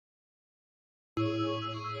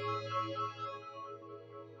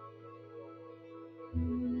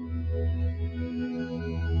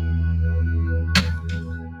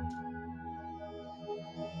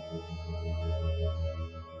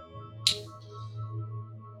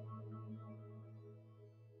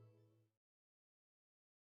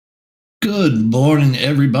Good morning,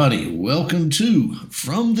 everybody. Welcome to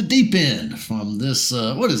From the Deep End from this,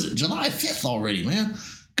 what is it, July 5th already, man.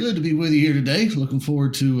 Good to be with you here today. Looking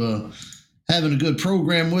forward to having a good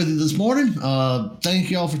program with you this morning. Thank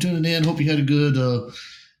you all for tuning in. Hope you had a good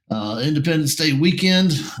Independence Day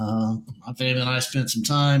weekend. My family and I spent some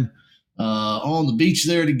time on the beach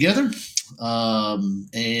there together,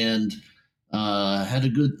 and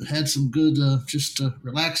had some good, just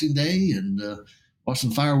relaxing day and watched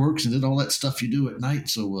some fireworks and did all that stuff you do at night.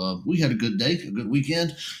 So we had a good day, a good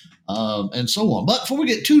weekend, and so on. But before we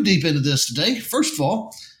get too deep into this today, first of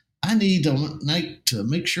all, I need to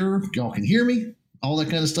make sure y'all can hear me, all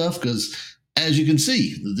that kind of stuff, because as you can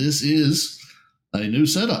see, this is a new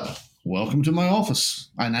setup. Welcome to my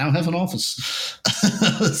office. I now have an office.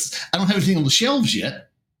 I don't have anything on the shelves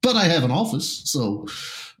yet, but I have an office. So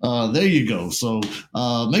there you go. So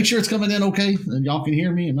make sure it's coming in okay, and y'all can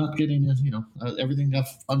hear me. I'm not getting, everything. I've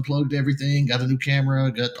unplugged everything. Got a new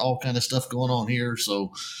camera. Got all kind of stuff going on here.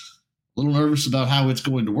 So a little nervous about how it's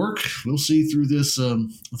going to work. We'll see through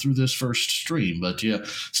this first stream. But yeah,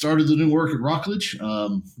 started the new work at Rockledge.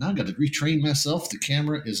 Now I got to retrain myself. The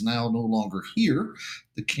camera is now no longer here.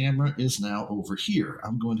 The camera is now over here.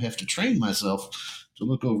 I'm going to have to train myself to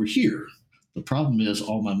look over here. The problem is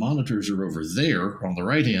all my monitors are over there on the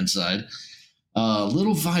right-hand side.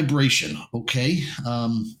 Little vibration, okay?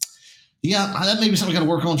 Yeah, that may be something I got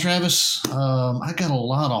to work on, Travis. I got a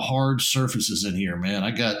lot of hard surfaces in here, man.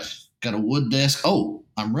 I got a wood desk. Oh,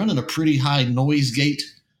 I'm running a pretty high noise gate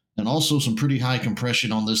and also some pretty high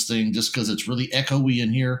compression on this thing just because it's really echoey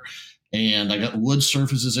in here. And I got wood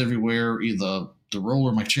surfaces everywhere. Either the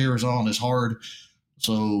roller my chair is on is hard.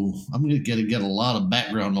 So I'm going to get a lot of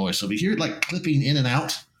background noise. So if you hear it like clipping in and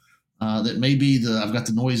out, that may be I've got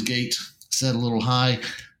the noise gate set a little high,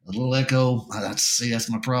 a little echo. That's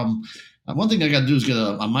my problem. One thing I got to do is get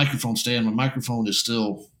a microphone stand. My microphone is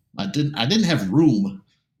still, I didn't have room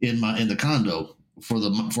in the condo for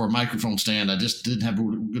a microphone stand. I just didn't have a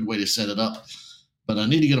good way to set it up. But I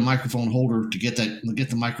need to get a microphone holder to get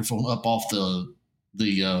the microphone up off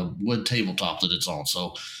the wood tabletop that it's on.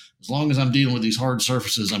 So as long as I'm dealing with these hard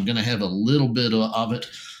surfaces, I'm going to have a little bit of it.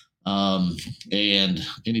 And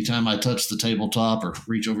anytime I touch the tabletop or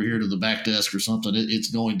reach over here to the back desk or something,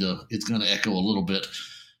 it's going to echo a little bit.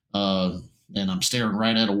 And I'm staring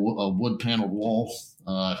right at a wood paneled wall.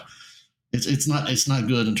 It's not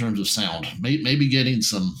good in terms of sound. Maybe getting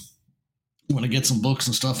some. I want to get some books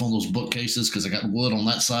and stuff on those bookcases because I got wood on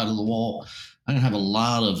that side of the wall. I'm gonna have a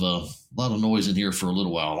lot of noise in here for a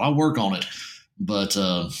little while. I'll work on it. But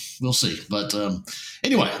we'll see. But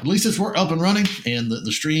anyway, at least it's up and running, and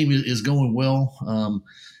the stream is going well.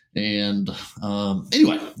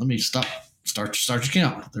 Anyway, let me start your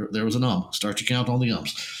count. There was an Start your count on the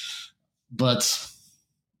ums. But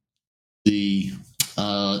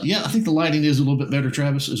I think the lighting is a little bit better,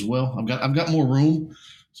 Travis, as well. I've got more room,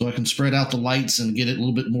 so I can spread out the lights and get it a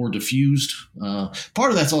little bit more diffused. Part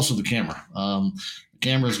of that's also the camera.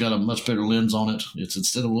 Camera's got a much better lens on it. It's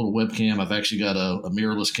instead of a little webcam, I've actually got a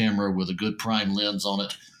mirrorless camera with a good prime lens on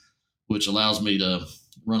it, which allows me to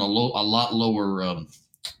run a lot lower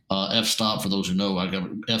f-stop. For those who know, I got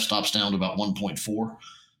f-stops down to about 1.4,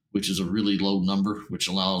 which is a really low number, which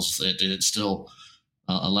allows it still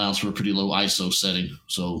allows for a pretty low ISO setting.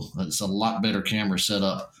 So it's a lot better camera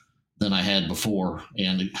setup than I had before.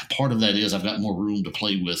 And part of that is I've got more room to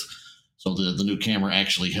play with. So the new camera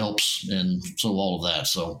actually helps, and so all of that.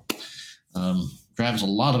 So, Travis, a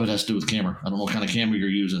lot of it has to do with the camera. I don't know what kind of camera you're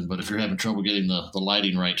using, but if you're having trouble getting the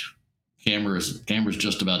lighting right, camera's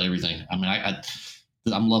just about everything. I mean,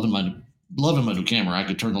 I'm loving my new camera. I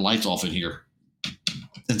could turn the lights off in here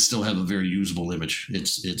and still have a very usable image.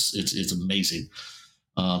 It's amazing.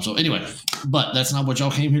 So anyway, but that's not what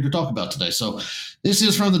y'all came here to talk about today. So this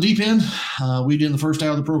is From the Deep End. We did in the first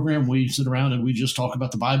hour of the program, we sit around and we just talk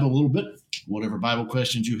about the Bible a little bit, whatever Bible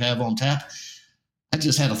questions you have on tap. I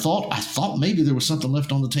just had a thought. I thought maybe there was something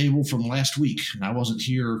left on the table from last week, and I wasn't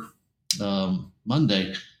here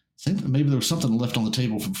Monday. I think maybe there was something left on the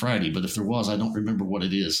table from Friday, but if there was, I don't remember what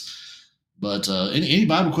it is. But any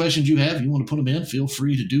Bible questions you have, you want to put them in, feel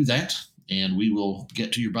free to do that. And we will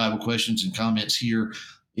get to your Bible questions and comments here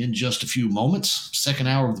in just a few moments. Second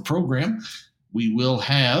hour of the program, we will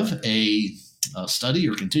have a study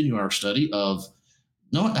or continue our study of,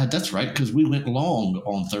 no, that's right, because we went long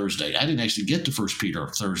on Thursday. I didn't actually get to 1 Peter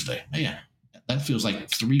Thursday. Man, that feels like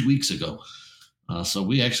 3 weeks ago. So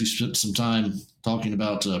we actually spent some time talking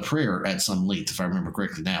about prayer at some length, if I remember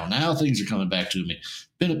correctly. Now things are coming back to me.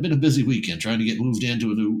 Been a busy weekend trying to get moved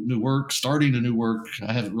into a new work, starting a new work.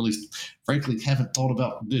 I haven't thought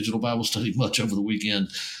about digital Bible study much over the weekend.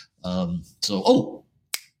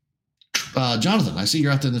 Jonathan, I see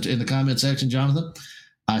you're out there in the comment section, Jonathan.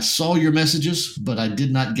 I saw your messages, but I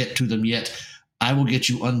did not get to them yet. I will get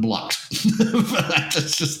you unblocked.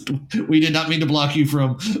 That's just, we did not mean to block you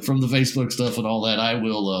from the Facebook stuff and all that. I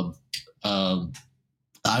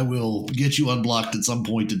will get you unblocked at some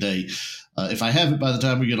point today. If I haven't by the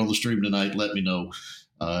time we get on the stream tonight, let me know,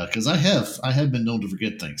 because I have been known to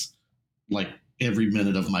forget things. Like every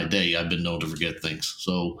minute of my day, I've been known to forget things.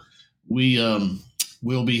 So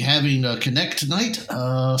we'll be having Connect tonight.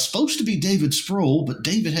 Supposed to be David Sproul, but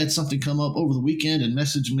David had something come up over the weekend and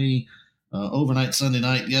messaged me overnight Sunday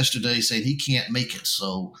night yesterday saying he can't make it.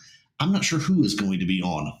 So I'm not sure who is going to be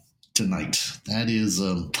on tonight. That is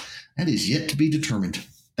yet to be determined.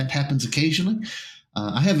 That happens occasionally.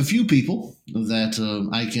 I have a few people that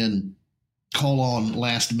I can call on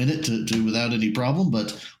last minute to without any problem,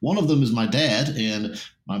 but one of them is my dad, and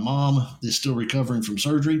my mom is still recovering from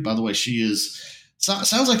surgery. By the way, she is.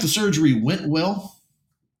 Sounds like the surgery went well.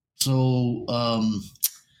 So,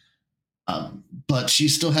 but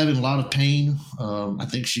she's still having a lot of pain. I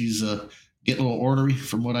think she's getting a little ornery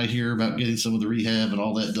from what I hear about getting some of the rehab and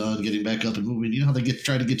all that done, getting back up and moving. You know how they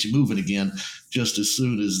try to get you moving again just as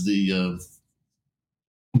soon as the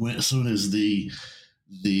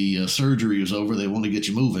surgery is over. They want to get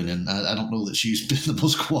you moving, and I don't know that she's been the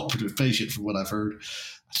most cooperative patient from what I've heard.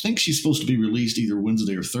 I think she's supposed to be released either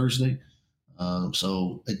Wednesday or Thursday.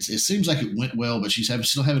 So it seems like it went well, but she's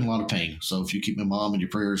still having a lot of pain. So if you keep my mom in your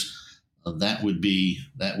prayers, that would be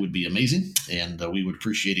amazing, and we would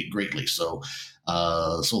appreciate it greatly. So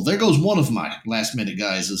there goes one of my last minute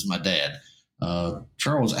guys. Is my dad.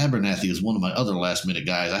 Charles Abernathy is one of my other last minute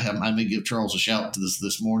guys. I may give Charles a shout to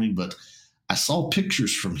this morning, but I saw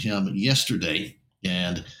pictures from him yesterday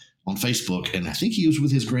and on Facebook, and I think he was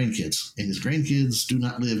with his grandkids, and his grandkids do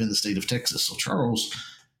not live in the state of Texas. So Charles,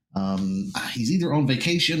 he's either on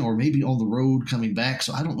vacation or maybe on the road coming back.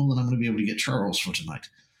 So I don't know that I'm going to be able to get Charles for tonight.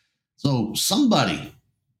 So somebody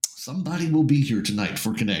will be here tonight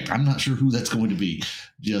for Connect. I'm not sure who that's going to be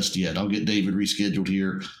just yet. I'll get David rescheduled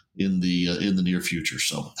here in the near future.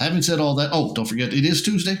 So having said all that, don't forget, it is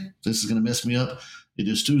Tuesday. This is going to mess me up. It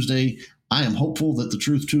is Tuesday. I am hopeful that the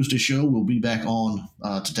Truth Tuesday show will be back on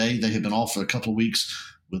today. They have been off for a couple of weeks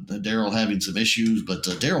with Daryl having some issues, but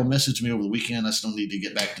Daryl messaged me over the weekend. I still need to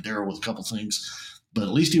get back to Daryl with a couple things, but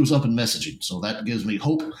at least he was up and messaging. So that gives me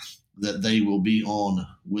hope that they will be on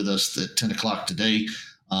with us at 10 o'clock today.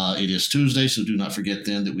 It is Tuesday, so do not forget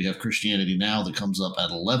then that we have Christianity Now that comes up at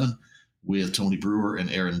 11 with Tony Brewer and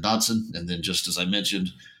Aaron Dodson. And then, just as I mentioned,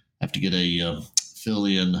 I have to get a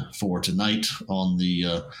fill-in for tonight on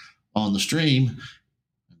the stream.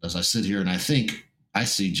 As I sit here and I think I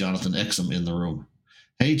see Jonathan Exum in the room.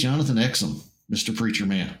 Hey, Jonathan Exum, Mr. Preacher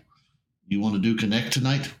Man, you want to do Connect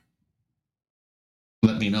tonight?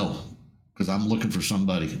 Let me know, because I'm looking for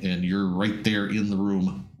somebody, and you're right there in the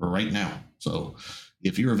room right now. So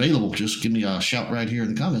if you're available, just give me a shout right here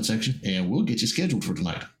in the comment section, and we'll get you scheduled for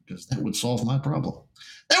tonight, because that would solve my problem.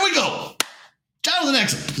 There we go. Jonathan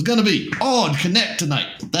Exum is going to be on Connect tonight.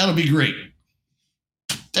 That'll be great.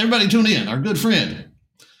 Everybody tune in. Our good friend,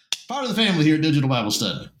 part of the family here at Digital Bible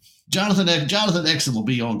Study, Jonathan Exum will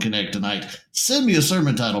be on Connect tonight. Send me a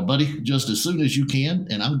sermon title, buddy, just as soon as you can,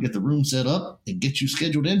 and I'll get the room set up and get you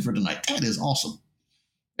scheduled in for tonight. That is awesome.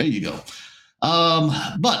 There you go.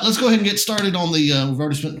 But let's go ahead and get started on the, we've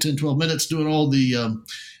already spent 10, 12 minutes doing all the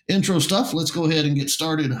intro stuff. Let's go ahead and get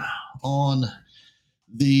started on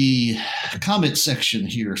the comment section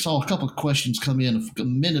here. Saw a couple of questions come in a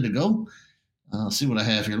minute ago. Let's see what I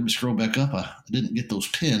have here. Let me scroll back up. I didn't get those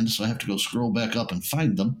pinned, so I have to go scroll back up and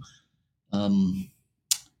find them.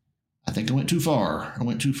 I think I went too far.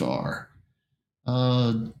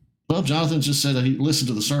 Well, Jonathan just said that he listened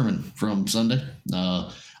to the sermon from Sunday.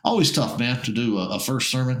 Always tough, man, to do a first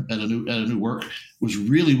sermon at a new work. It was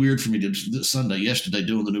really weird for me yesterday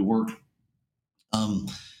doing the new work.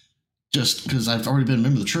 Just because I've already been a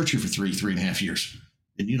member of the church here for three and a half years.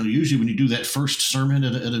 And, usually when you do that first sermon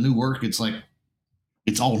at a new work, it's like,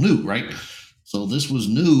 it's all new, right? So this was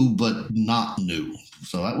new, but not new.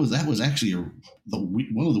 So that was actually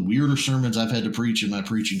one of the weirder sermons I've had to preach in my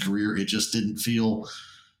preaching career. It just didn't feel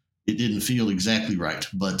exactly right.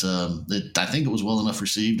 But I think it was well enough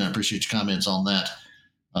received, and I appreciate your comments on that,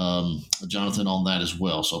 Jonathan, on that as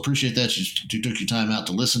well. So appreciate that you took your time out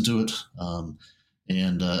to listen to it.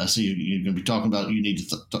 And I see you're going to be talking about, you need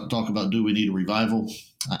to talk about, do we need a revival?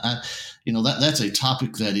 That's a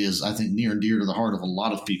topic that is, I think, near and dear to the heart of a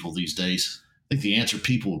lot of people these days. think the answer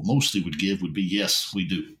people mostly would give would be yes, we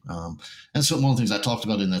do. And so one of the things I talked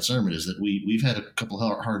about in that sermon is that we've had a couple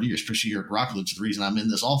of hard years, especially here at Rockledge. The reason I'm in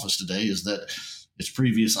this office today is that its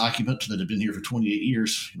previous occupant that had been here for 28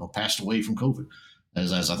 years, passed away from COVID.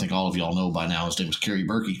 As I think all of y'all know by now, his name was Kerry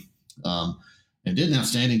Berkey. And did an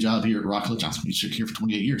outstanding job here at Rockledge. He's here for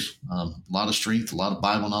 28 years. A lot of strength, a lot of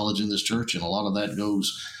Bible knowledge in this church, and a lot of that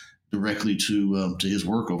goes directly to his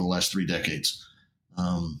work over the last 3 decades.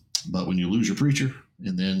 But when you lose your preacher,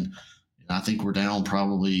 and then I think we're down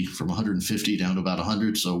probably from 150 down to about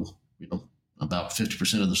 100, so about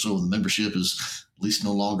 50% of the membership is at least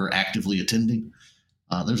no longer actively attending.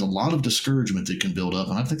 There's a lot of discouragement that can build up,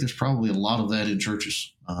 and I think there's probably a lot of that in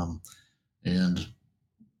churches. And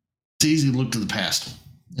it's easy to look to the past.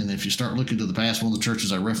 And if you start looking to the past, one of the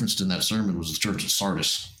churches I referenced in that sermon was the church of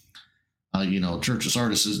Sardis. Church of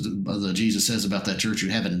Sardis is Jesus says about that church, you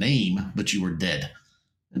have a name, but you are dead.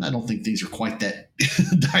 And I don't think things are quite that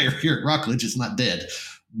dire here at Rockledge. It's not dead,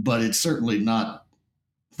 but it's certainly not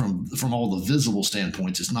from all the visible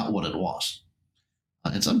standpoints. It's not what it was.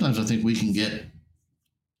 And sometimes I think we can get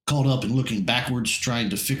caught up in looking backwards, trying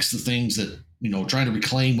to fix the things that, trying to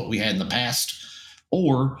reclaim what we had in the past,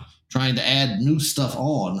 or trying to add new stuff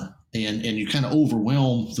on, and you kind of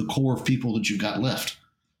overwhelm the core of people that you've got left.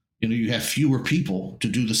 You have fewer people to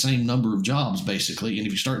do the same number of jobs, basically. And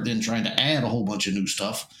if you start then trying to add a whole bunch of new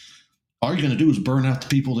stuff, all you're going to do is burn out the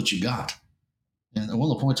people that you got. And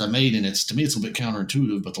one of the points I made, and to me, it's a bit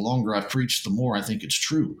counterintuitive, but the longer I've preached, the more I think it's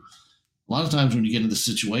true. A lot of times when you get into this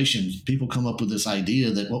situation, people come up with this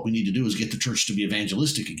idea that what we need to do is get the church to be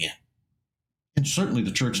evangelistic again. And certainly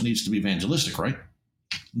the church needs to be evangelistic, right?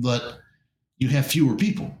 But you have fewer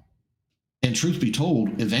people. And truth be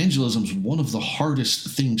told, evangelism is one of the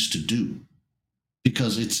hardest things to do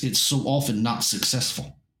because it's so often not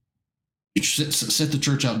successful. You set the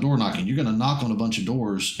church out door knocking. You're going to knock on a bunch of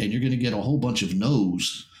doors and you're going to get a whole bunch of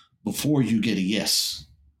no's before you get a yes.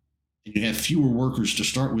 And you have fewer workers to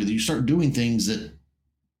start with. You start doing things that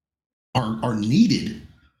are needed,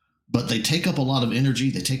 but they take up a lot of energy.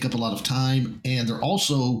 They take up a lot of time. And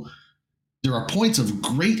there are points of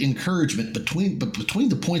great encouragement between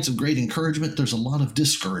the points of great encouragement, there's a lot of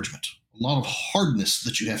discouragement, a lot of hardness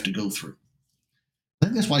that you have to go through. I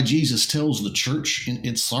think that's why Jesus tells the church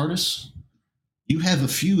in Sardis, you have a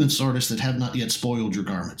few in Sardis that have not yet spoiled your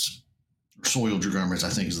garments. Or soiled your garments, I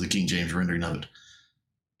think is the King James rendering of it.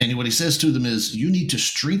 And what he says to them is, you need to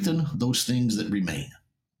strengthen those things that remain.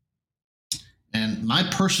 And my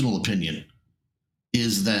personal opinion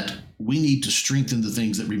is that we need to strengthen the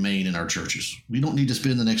things that remain in our churches. We don't need to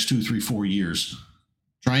spend the next 2, 3, 4 years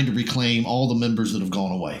trying to reclaim all the members that have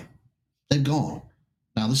gone away. They've gone.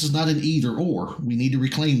 Now, this is not an either or. We need to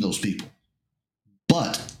reclaim those people.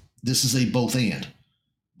 But this is a both and.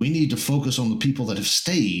 We need to focus on the people that have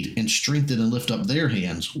stayed and strengthen and lift up their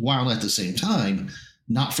hands while at the same time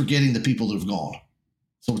not forgetting the people that have gone.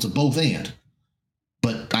 So it's a both and.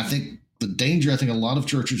 But I think the danger a lot of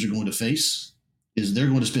churches are going to face is they're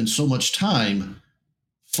going to spend so much time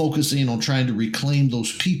focusing on trying to reclaim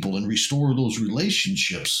those people and restore those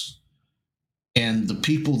relationships. And the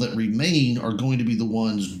people that remain are going to be the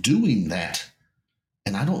ones doing that.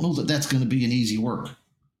 And I don't know that that's going to be an easy work.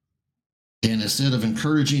 And instead of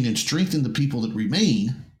encouraging and strengthening the people that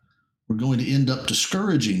remain, we're going to end up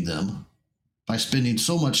discouraging them by spending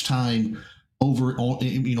so much time over on,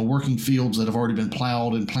 working fields that have already been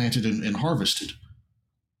plowed and planted and harvested.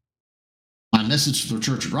 My message to the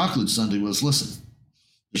church at Rockledge Sunday was, listen,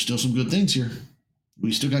 there's still some good things here.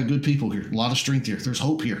 We still got good people here, a lot of strength here. There's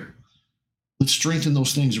hope here. Let's strengthen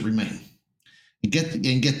those things that remain and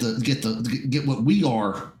get what we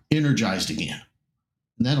are energized again.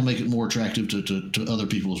 And that'll make it more attractive to other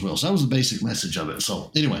people as well. So that was the basic message of it.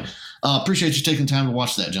 So anyway, appreciate you taking time to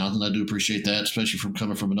watch that, Jonathan. I do appreciate that, especially from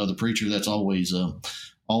coming from another preacher. That's always a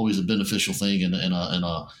beneficial thing and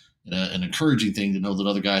an encouraging thing to know that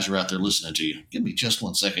other guys are out there listening to you. Give me just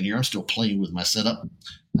 1 second here. I'm still playing with my setup.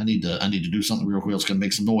 I need to do something real quick. It's going to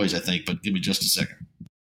make some noise, I think, but give me just a second.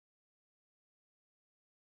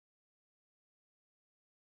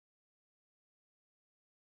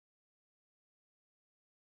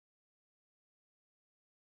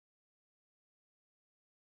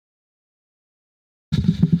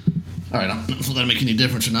 All right, I don't know if that'll make any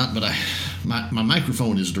difference or not, but my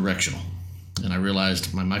microphone is directional. And I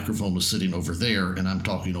realized my microphone was sitting over there, and I'm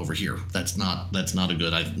talking over here. That's not a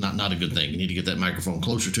good thing. You need to get that microphone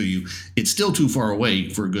closer to you. It's still too far away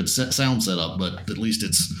for a good sound setup, but at least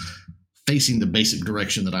it's facing the basic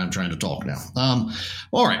direction that I'm trying to talk now.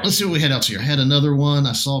 All right, let's see what we had else here. I had another one.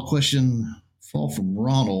 I saw a question fall from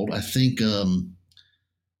Ronald. I think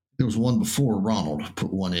There was one before Ronald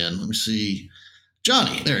put one in. Let me see.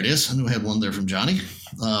 Johnny, there it is. I knew I had one there from Johnny,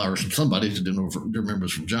 or from somebody who didn't remember it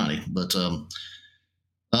was from Johnny. But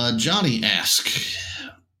Johnny asked,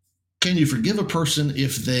 can you forgive a person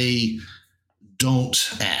if they don't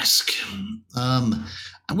ask?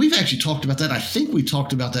 We've actually talked about that. I think we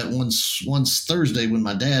talked about that once Thursday when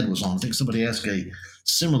my dad was on. I think somebody asked a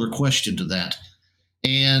similar question to that.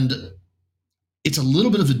 And it's a little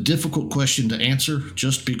bit of a difficult question to answer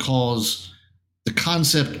just because the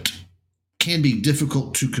concept can be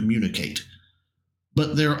difficult to communicate.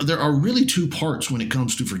 But there are really two parts when it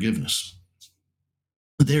comes to forgiveness.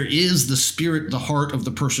 There is the spirit, the heart of the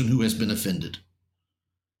person who has been offended.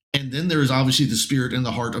 And then there is obviously the spirit and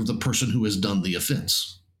the heart of the person who has done the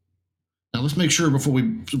offense. Now, let's make sure before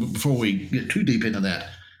we get too deep into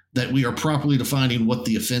that we are properly defining what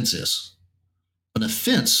the offense is. An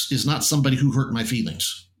offense is not somebody who hurt my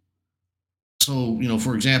feelings. So,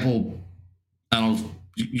 for example,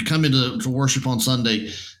 you come into worship on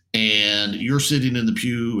Sunday and you're sitting in the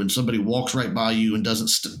pew and somebody walks right by you and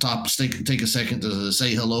doesn't take a second to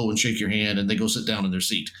say hello and shake your hand, and they go sit down in their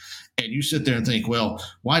seat. And you sit there and think, well,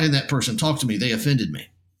 why didn't that person talk to me? They offended me.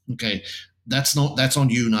 Okay, that's on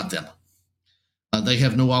you, not them. They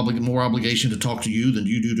have no more obligation to talk to you than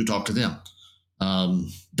you do to talk to them.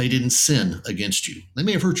 They didn't sin against you. They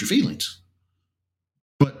may have hurt your feelings,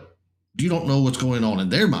 but you don't know what's going on in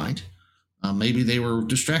their mind. Maybe they were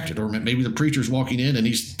distracted, or maybe the preacher's walking in and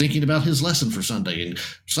he's thinking about his lesson for Sunday. And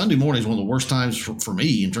Sunday morning is one of the worst times for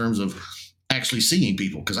me in terms of actually seeing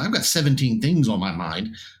people, because I've got 17 things on my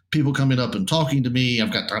mind. People coming up and talking to me.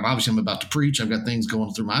 Obviously I'm about to preach. I've got things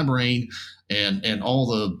going through my brain, and all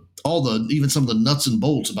the even some of the nuts and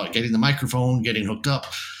bolts about getting the microphone, getting hooked up,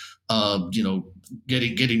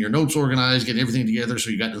 getting your notes organized, getting everything together so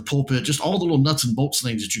you got to the pulpit, just all the little nuts and bolts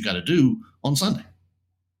things that you got to do on Sunday.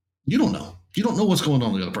 You don't know. You don't know what's going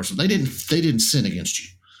on with the other person. They didn't sin against you.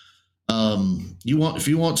 If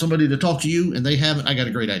you want somebody to talk to you and they haven't, I got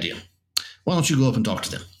a great idea. Why don't you go up and talk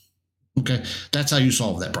to them? Okay, that's how you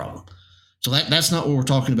solve that problem. So that's not what we're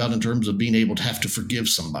talking about in terms of being able to have to forgive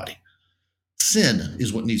somebody. Sin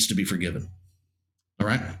is what needs to be forgiven. All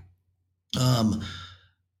right.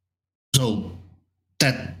 So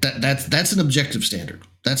that's an objective standard.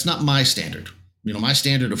 That's not my standard. My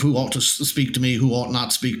standard of who ought to speak to me, who ought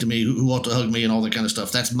not speak to me, who ought to hug me, and all that kind of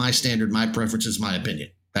stuff. That's my standard, my preferences, my opinion.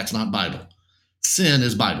 That's not Bible. Sin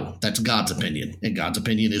is Bible. That's God's opinion, and God's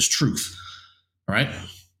opinion is truth. All right?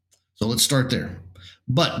 So let's start there.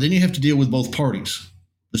 But then you have to deal with both parties,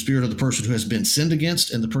 the spirit of the person who has been sinned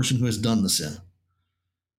against and the person who has done the sin.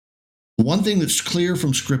 One thing that's clear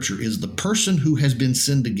from Scripture is the person who has been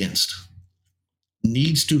sinned against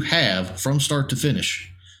needs to have, from start to finish,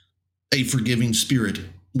 a forgiving spirit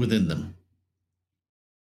within them.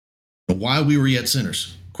 While we were yet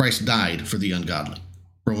sinners, Christ died for the ungodly.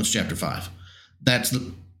 Romans chapter 5. That's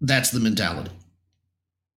the mentality.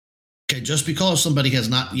 Okay, just because somebody has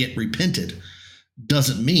not yet repented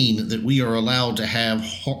doesn't mean that we are allowed to have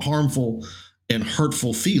harmful and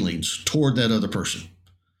hurtful feelings toward that other person.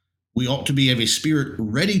 We ought to have a spirit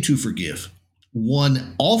ready to forgive,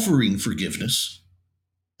 one offering forgiveness.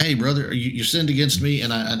 Hey, brother, you sinned against me,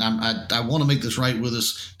 and I want to make this right with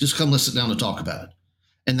us. Just come, let's sit down and talk about it.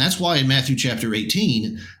 And that's why in Matthew chapter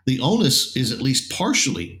 18, the onus is at least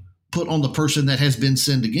partially put on the person that has been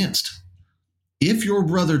sinned against. If your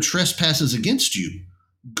brother trespasses against you,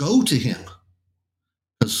 go to him.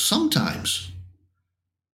 Because sometimes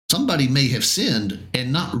somebody may have sinned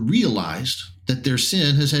and not realized that their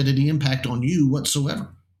sin has had any impact on you whatsoever.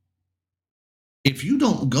 If you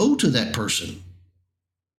don't go to that person,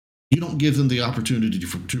 you don't give them the opportunity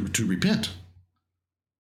to repent.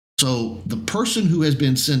 So the person who has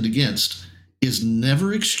been sinned against is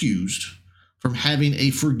never excused from having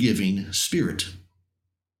a forgiving spirit.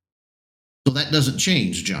 So that doesn't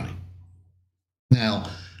change, Johnny. Now,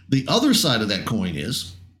 the other side of that coin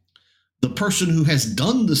is the person who has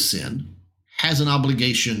done the sin has an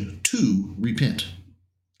obligation to repent.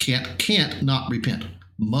 Can't not repent.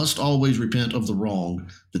 Must always repent of the wrong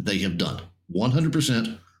that they have done.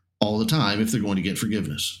 100% all the time if they're going to get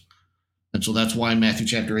forgiveness. And so that's why in Matthew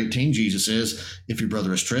chapter 18, Jesus says, if your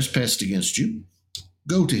brother has trespassed against you,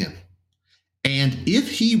 go to him. And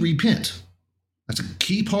if he repent, that's a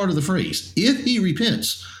key part of the phrase, if he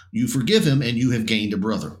repents, you forgive him and you have gained a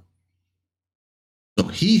brother. So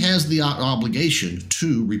he has the obligation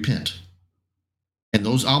to repent. And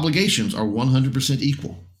those obligations are 100%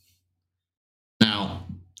 equal. Now,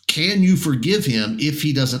 can you forgive him if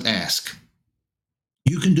he doesn't ask?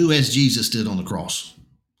 You can do as Jesus did on the cross.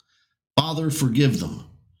 Father, forgive them,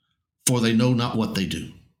 for they know not what they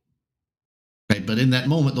do. Okay, but in that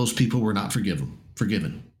moment, those people were not forgiven.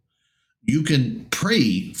 You can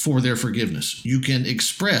pray for their forgiveness. You can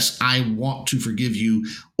express, I want to forgive you.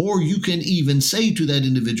 Or you can even say to that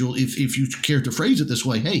individual, if you care to phrase it this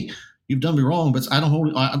way, hey, you've done me wrong, but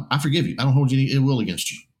I forgive you. I don't hold any ill will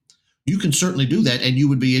against you. You can certainly do that, and you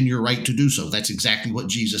would be in your right to do so. That's exactly what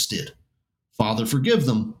Jesus did. Father, forgive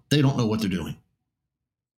them. They don't know what they're doing.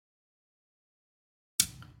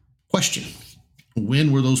 Question.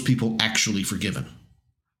 When were those people actually forgiven?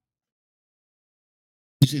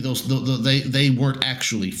 You see, they weren't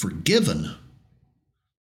actually forgiven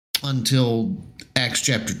until Acts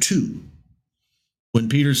chapter 2, when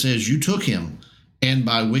Peter says, you took him, and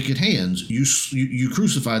by wicked hands you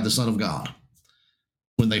crucified the Son of God.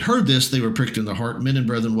 When they heard this, they were pricked in the heart. Men and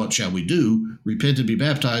brethren, what shall we do? Repent and be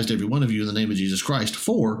baptized, every one of you, in the name of Jesus Christ,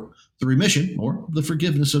 for the remission or the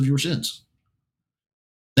forgiveness of your sins.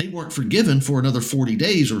 They weren't forgiven for another 40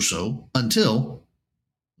 days or so until,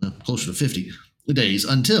 closer to 50 days,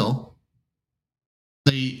 until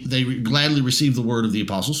they gladly received the word of the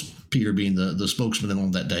apostles, Peter being the spokesman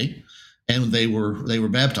on that day, and they were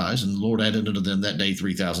baptized, and the Lord added unto them that day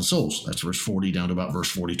 3,000 souls. That's verse 40 down to about verse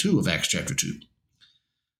 42 of Acts chapter 2.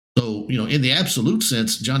 So, in the absolute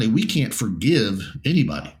sense, Johnny, we can't forgive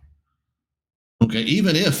anybody. Okay,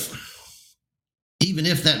 even if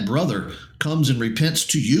that brother comes and repents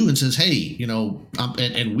to you and says, hey,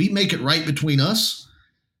 and we make it right between us,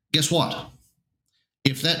 guess what?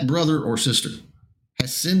 If that brother or sister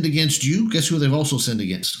has sinned against you, guess who they've also sinned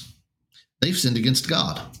against? They've sinned against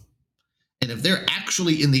God. And if they're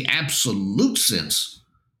actually in the absolute sense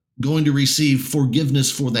going to receive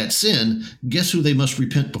forgiveness for that sin, guess who they must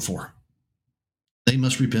repent before? They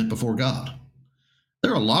must repent before God.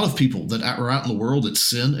 There are a lot of people that are out in the world that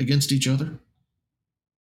sin against each other.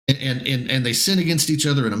 And they sin against each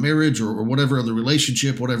other in a marriage or whatever other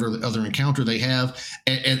relationship, whatever other encounter they have,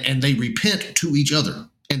 and they repent to each other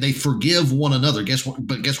and they forgive one another. Guess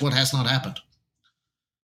what has not happened?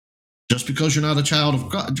 Just because you're not a child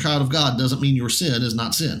of God doesn't mean your sin is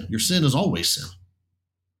not sin. Your sin is always sin.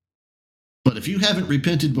 But if you haven't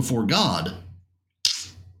repented before God,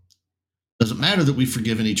 doesn't matter that we've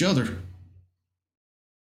forgiven each other.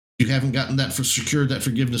 You haven't gotten secured that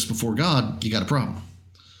forgiveness before God, you got a problem.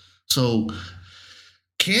 So,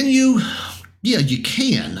 can you? Yeah, you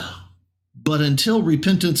can. But until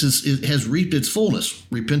repentance has reaped its fullness,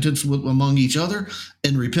 repentance among each other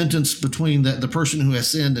and repentance between the person who has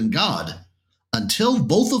sinned and God, until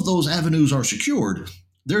both of those avenues are secured,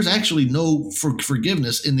 there's actually no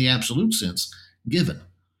forgiveness in the absolute sense given.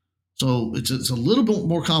 So it's a little bit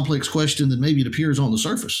more complex question than maybe it appears on the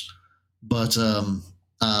surface. But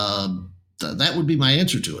that would be my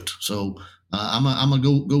answer to it. So I'm gonna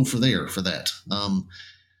go for that.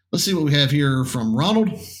 Let's see what we have here from Ronald.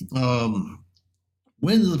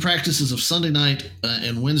 When do the practices of Sunday night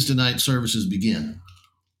and Wednesday night services begin?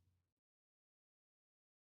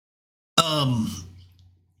 I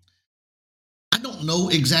don't know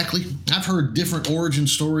exactly. I've heard different origin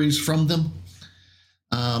stories from them.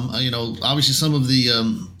 Obviously some of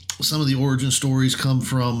the origin stories come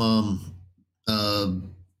from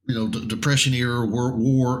Depression era,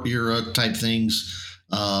 war era type things.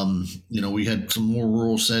 We had some more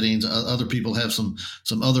rural settings. Other people have some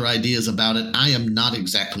other ideas about it. I am not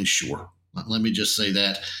exactly sure. Let me just say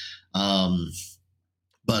that.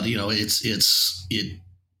 But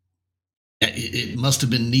it must have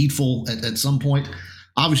been needful at some point.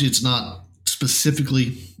 Obviously, it's not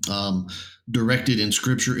specifically directed in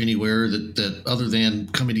Scripture anywhere that other than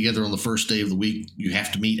coming together on the first day of the week, you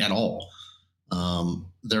have to meet at all.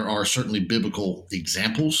 There are certainly biblical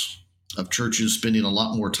examples of churches spending a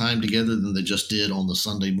lot more time together than they just did on the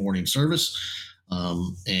Sunday morning service.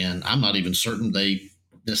 And I'm not even certain they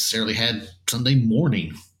necessarily had Sunday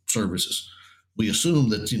morning services. We assume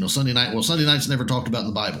that, Sunday night's never talked about in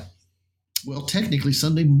the Bible. Well, technically,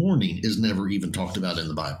 Sunday morning is never even talked about in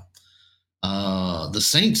the Bible. The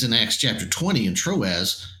saints in Acts chapter 20 in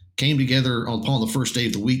Troas came together upon the first day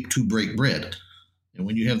of the week to break bread. And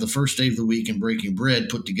when you have the first day of the week and breaking bread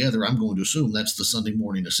put together, I'm going to assume that's the Sunday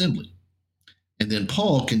morning assembly. And then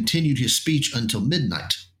Paul continued his speech until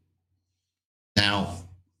midnight. Now,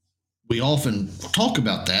 we often talk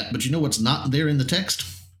about that, but you know what's not there in the text?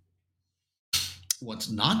 What's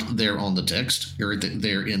not there on the text, or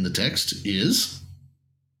there in the text, is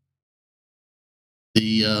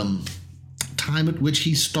the time at which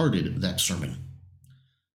he started that sermon.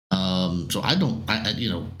 So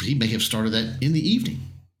he may have started that in the evening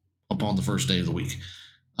upon the first day of the week.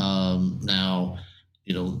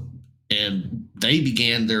 And they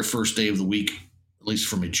began their first day of the week, at least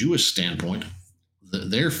from a Jewish standpoint,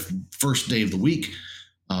 their first day of the week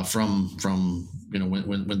from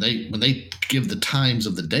when they give the times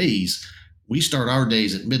of the days. We start our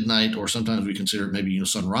days at midnight, or sometimes we consider it maybe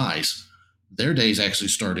sunrise. Their days actually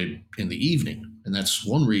started in the evening, and that's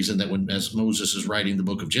one reason that as Moses is writing the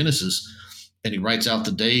book of Genesis, and he writes out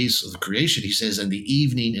the days of the creation, he says, "And the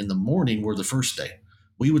evening and the morning were the first day."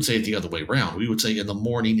 We would say it the other way around. We would say in the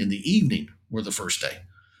morning and the evening were the first day.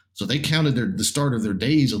 So they counted the start of their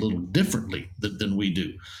days a little differently than we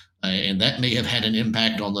do. And that may have had an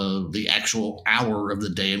impact on the actual hour of the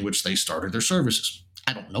day in which they started their services.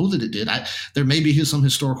 I don't know that it did. There may be some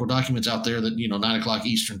historical documents out there that 9 o'clock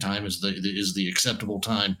Eastern time is the acceptable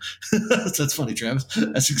time. That's funny, Travis.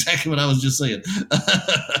 That's exactly what I was just saying.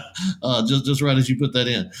 Just right as you put that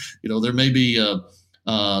in. There may be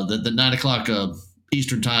the 9 o'clock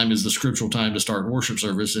Eastern time is the scriptural time to start worship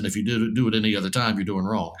service, and if you do it any other time, you're doing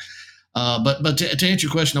wrong. But to answer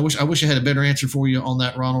your question, I wish I had a better answer for you on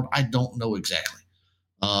that, Ronald. I don't know exactly.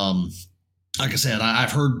 Like I said,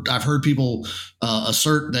 I've heard people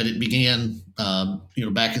assert that it began,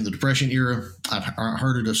 back in the Depression era. I've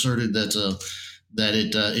heard it asserted that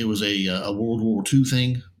it was a World War II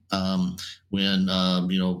thing, when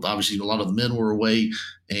obviously a lot of the men were away,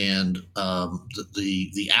 and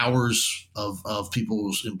the hours of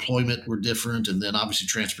people's employment were different, and then obviously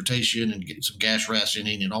transportation and getting some gas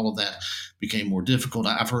rationing and all of that became more difficult.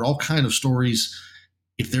 I've heard all kind of stories.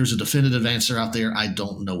 If there's a definitive answer out there, I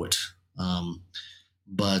don't know it.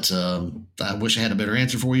 But I wish I had a better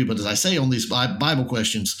answer for you. But as I say on these Bible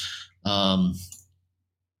questions,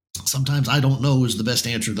 sometimes I don't know is the best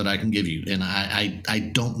answer that I can give you, and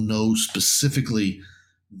I don't know specifically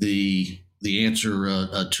the answer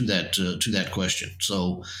to that question.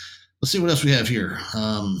 So let's see what else we have here.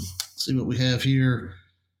 See what we have here.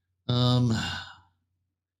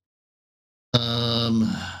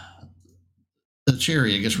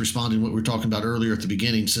 Cherry, I guess, responding to what we were talking about earlier at the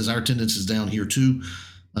beginning, says our attendance is down here too.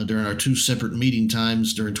 During our two separate meeting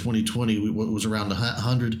times during 2020, it was around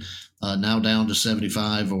 100, now down to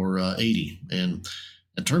 75 or 80. And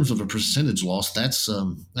in terms of a percentage loss, that's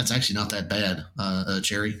actually not that bad,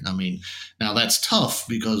 Cherry. I mean, now that's tough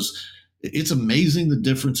because it's amazing the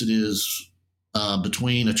difference it is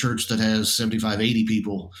between a church that has 75, 80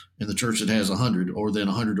 people and the church that has 100, or then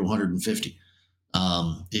 100 to 150.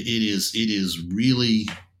 It is really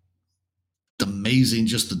amazing,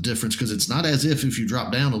 just the difference, because it's not as if you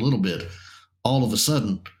drop down a little bit, all of a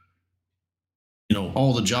sudden,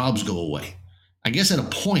 all the jobs go away. I guess at a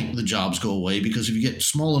point the jobs go away, because if you get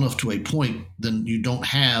small enough to a point, then you don't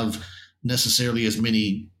have necessarily as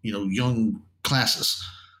many young classes,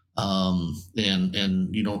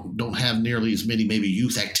 and you don't have nearly as many maybe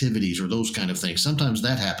youth activities or those kind of things. Sometimes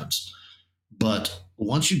that happens, but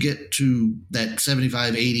once you get to that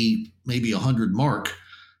 75, 80, maybe 100 mark,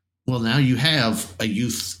 well, now you have a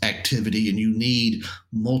youth activity, and you need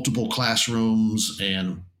multiple classrooms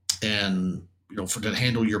and to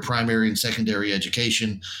handle your primary and secondary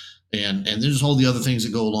education. And there's all the other things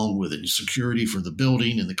that go along with it: security for the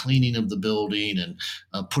building and the cleaning of the building, and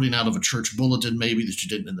putting out of a church bulletin maybe that you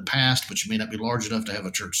didn't in the past, but you may not be large enough to have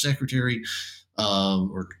a church secretary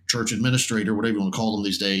or church administrator, whatever you want to call them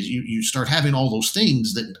these days. You start having all those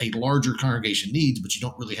things that a larger congregation needs, but you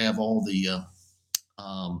don't really have all of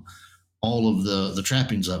the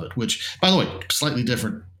trappings of it. Which, by the way, slightly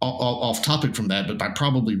different, off topic from that, but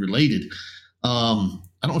probably related. I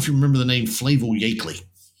don't know if you remember the name Flavio Yakeley.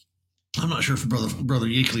 I'm not sure if brother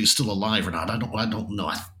Yakeley is still alive or not. I don't know.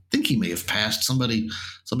 I think he may have passed. Somebody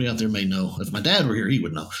out there may know. If my dad were here, he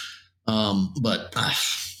would know. But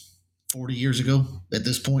 40 years ago at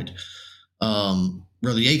this point,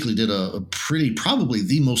 Brother Yakeley did a probably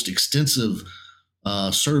the most extensive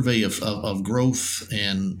survey of growth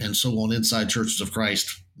and so on inside Churches of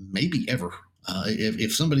Christ maybe ever.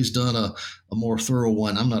 If somebody's done a more thorough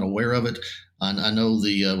one, I'm not aware of it. I know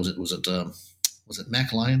was it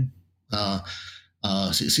Mac Lyon?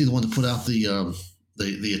 Is he the one that put out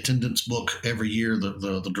the attendance book every year,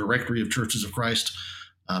 the Directory of Churches of Christ?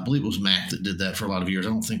 I believe it was Mac that did that for a lot of years. I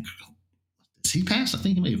don't think, has he passed? I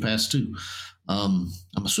think he may have passed too. I'm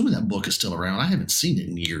assuming that book is still around. I haven't seen it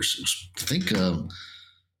in years. It was, I think,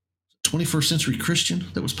 21st Century Christian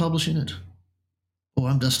that was publishing it. Oh,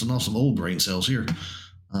 I'm dusting off some old brain cells here.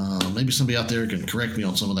 Maybe somebody out there can correct me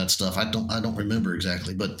on some of that stuff. I don't remember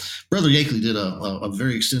exactly, but Brother Yakeley did a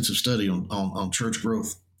very extensive study on church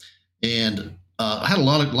growth, and had a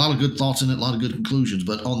lot of good thoughts in it, a lot of good conclusions.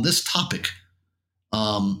 But on this topic,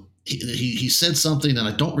 he said something, and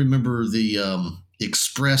I don't remember the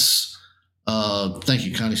express. Thank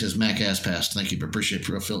you, Connie says Mac has passed. Thank you, appreciate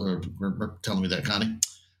for telling me that, Connie.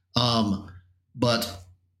 But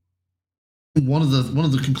one of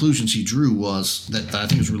the conclusions he drew was that I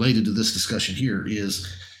think is related to this discussion here is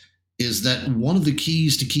that one of the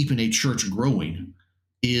keys to keeping a church growing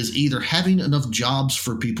is either having enough jobs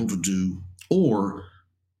for people to do or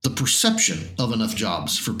the perception of enough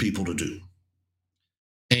jobs for people to do.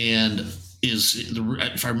 And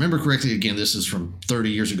if I remember correctly, again, this is from 30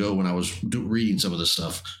 years ago when I was reading some of this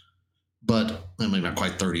stuff, but I mean, not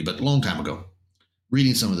quite 30, but a long time ago,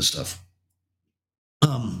 reading some of this stuff.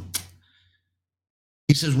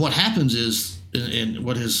 He says what happens is, and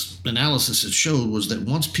what his analysis had showed was that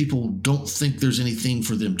once people don't think there's anything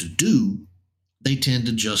for them to do, they tend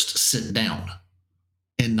to just sit down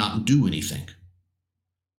and not do anything.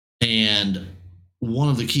 And one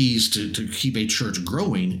of the keys to keep a church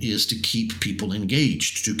growing is to keep people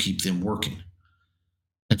engaged, to keep them working.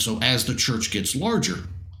 And so as the church gets larger,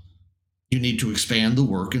 you need to expand the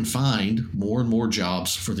work and find more and more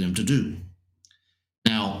jobs for them to do.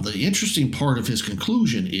 Now, the interesting part of his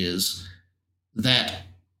conclusion is that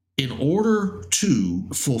in order to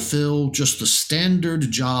fulfill just the standard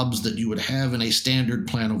jobs that you would have in a standard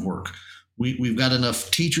plan of work, we've got enough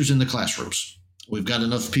teachers in the classrooms. We've got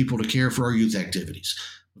enough people to care for our youth activities.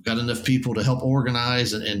 We've got enough people to help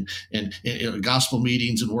organize and gospel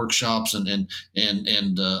meetings and workshops and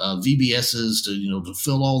VBSs to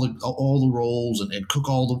fill all the roles and cook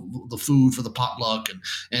all the food for the potluck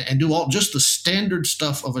and do all just the standard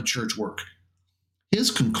stuff of a church work.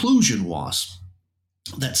 His conclusion was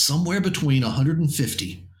that somewhere between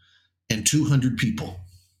 150 and 200 people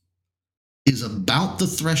is about the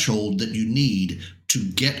threshold that you need to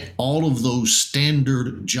get all of those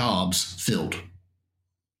standard jobs filled.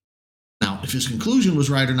 Now, if his conclusion was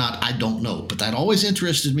right or not, I don't know, but that always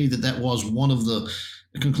interested me that was one of the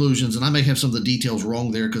conclusions, and I may have some of the details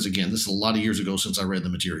wrong there because, again, this is a lot of years ago since I read the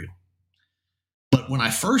material. But when I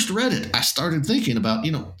first read it, I started thinking about,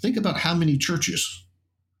 think about how many churches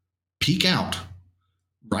peak out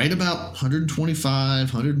right about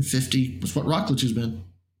 125, 150. That's what Rockledge has been,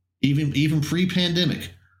 even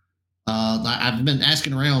pre-pandemic. I've been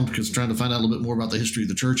asking around because trying to find out a little bit more about the history of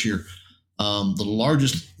the church here. The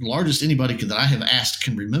largest anybody that I have asked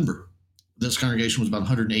can remember, this congregation was about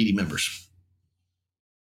 180 members.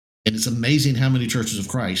 And it's amazing how many churches of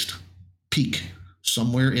Christ peak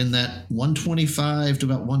somewhere in that 125 to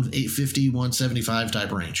about 150, 175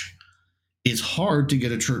 type range. It's hard to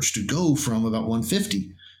get a church to go from about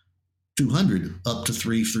 150, 200 up to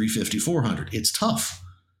 350, 400. It's tough.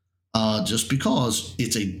 Just because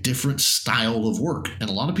it's a different style of work, and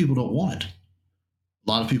a lot of people don't want it. A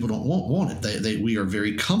lot of people don't want it. We are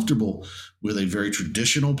very comfortable with a very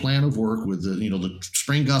traditional plan of work with the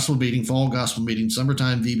spring gospel meeting, fall gospel meeting,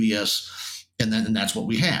 summertime VBS, and that's what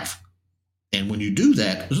we have. And when you do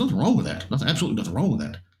that, there's nothing wrong with that. Absolutely nothing wrong with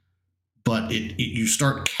that. But you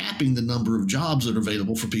start capping the number of jobs that are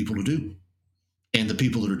available for people to do, and the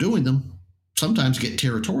people that are doing them sometimes get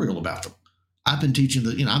territorial about them. I've been teaching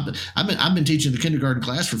I've been teaching the kindergarten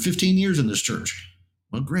class for 15 years in this church.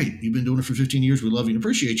 Well, great. You've been doing it for 15 years. We love you and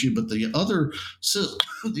appreciate you. But the other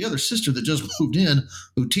sister that just moved in,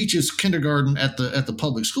 who teaches kindergarten at the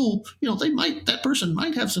public school, that person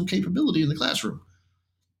might have some capability in the classroom.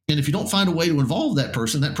 And if you don't find a way to involve that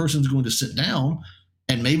person's going to sit down,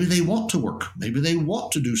 and maybe they want to work. Maybe they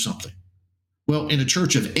want to do something. Well, in a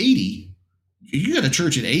church of 80, you got a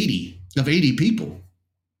church of 80 people,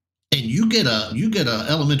 and you get a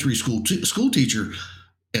elementary school teacher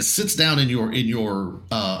that sits down in your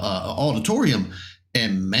auditorium,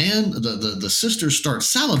 and man, the sisters start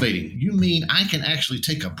salivating. You mean I can actually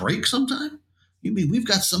take a break sometime? You mean we've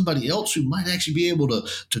got somebody else who might actually be able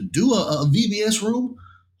to do a VBS room?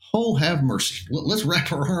 Oh, have mercy. Let's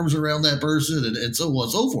wrap our arms around that person and so on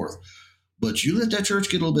and so forth. But you let that church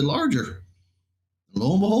get a little bit larger,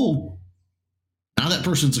 lo and behold, now that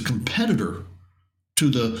person's a competitor to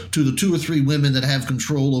the 2 or 3 women that have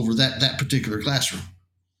control over that particular classroom.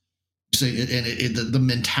 You see, and the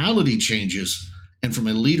mentality changes. And from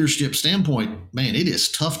a leadership standpoint, man, it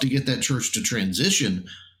is tough to get that church to transition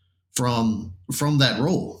from that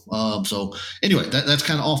role. So anyway, that's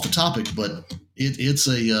kind of off the topic, but it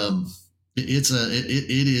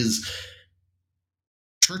is.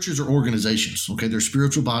 Churches are organizations. Okay, they're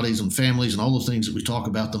spiritual bodies and families and all the things that we talk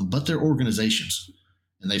about them, but they're organizations,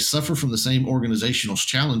 and they suffer from the same organizational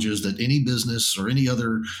challenges that any business or any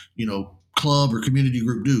other club or community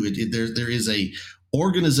group do. There is a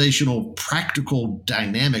organizational, practical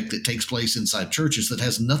dynamic that takes place inside churches that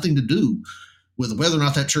has nothing to do with whether or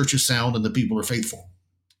not that church is sound and the people are faithful.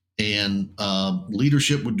 And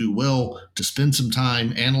leadership would do well to spend some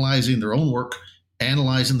time analyzing their own work,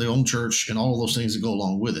 analyzing their own church, and all of those things that go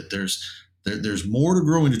along with it. There's There's more to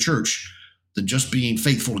growing the church than just being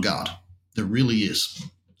faithful to God. There really is.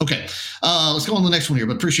 Okay, let's go on to the next one here.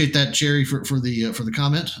 But appreciate that, Cherry, for the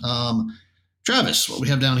comment. Travis, what we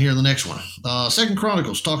have down here in the next one. Second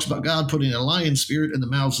Chronicles talks about God putting a lion spirit in the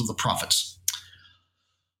mouths of the prophets.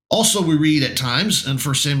 Also, we read at times in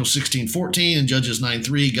 1 Samuel 16:14 and Judges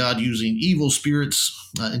 9:3, God using evil spirits.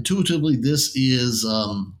 Intuitively, this is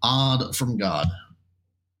odd from God. Is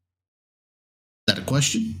that a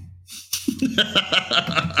question?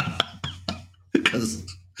 Because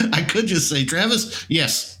I could just say, Travis,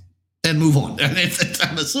 yes, and move on.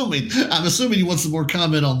 I'm assuming you want some more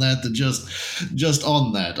comment on that than just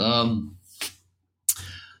on that.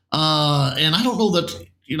 And I don't know that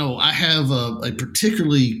I have a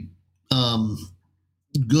particularly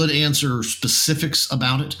good answer specifics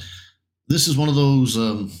about it. This is one of those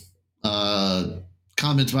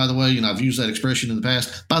comments, by the way. I've used that expression in the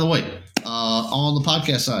past. By the way, on the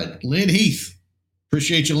podcast side, Lynn Heath,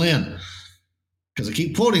 appreciate you, Lynn, because I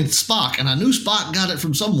keep quoting Spock, and I knew Spock got it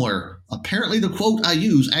from somewhere. Apparently, the quote I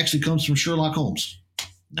use actually comes from Sherlock Holmes.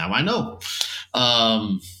 Now I know.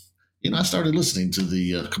 I started listening to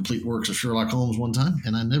the complete works of Sherlock Holmes one time,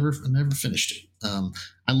 and I never finished it.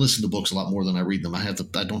 I listen to books a lot more than I read them. I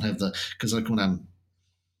don't have because when I'm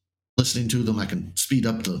listening to them, I can speed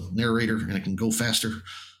up the narrator and I can go faster.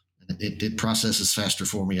 It processes faster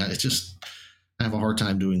for me. I have a hard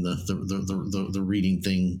time doing the reading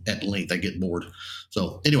thing at length. I get bored.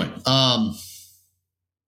 So anyway,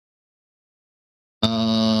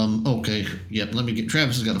 okay, yep. Let me get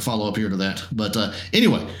Travis has got to follow up here to that. But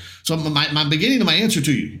anyway, so my beginning of my answer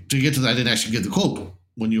to you to get to that, I didn't actually give the quote.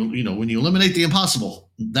 When you eliminate the impossible,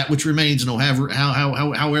 that which remains, however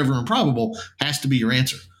improbable, has to be your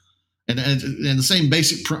answer. And the same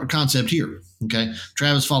basic concept here. Okay,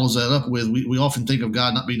 Travis follows that up with we often think of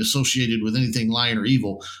God not being associated with anything lying or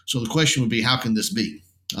evil. So the question would be, how can this be?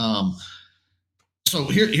 So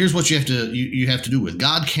here's what you have to do with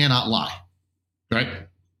God cannot lie, right?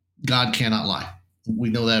 God cannot lie.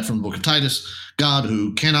 We know that from the book of Titus. God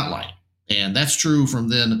who cannot lie, and that's true from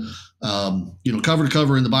then, cover to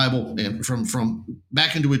cover in the Bible, and from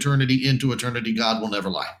back into eternity. God will never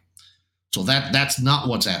lie. So that's not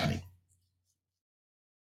what's happening.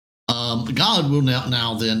 God will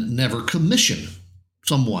now then never commission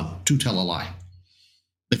someone to tell a lie.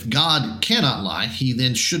 If God cannot lie, he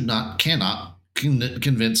then cannot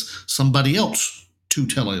convince somebody else to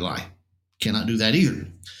tell a lie. Cannot do that either,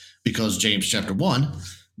 because James chapter 1,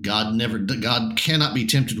 God cannot be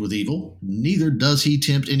tempted with evil, neither does he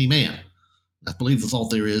tempt any man. I believe the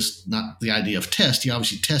thought there is not the idea of test. He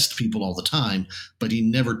obviously tests people all the time, but he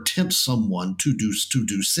never tempts someone to do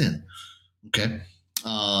sin. Okay,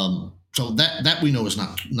 so that we know is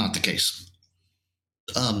not the case.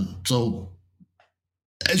 So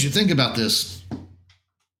as you think about this,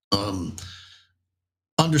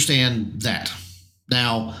 understand that.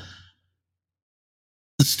 Now,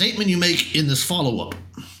 the statement you make in this follow-up,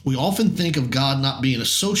 we often think of God not being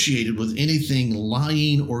associated with anything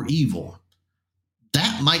lying or evil.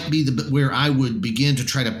 That might be where I would begin to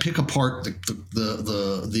try to pick apart the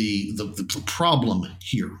problem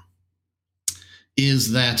here.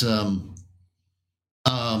 Is that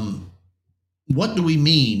what do we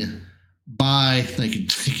mean by? Thank you,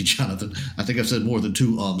 Jonathan. I think I've said more than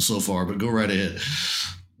two so far, but go right ahead.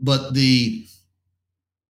 But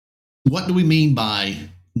what do we mean by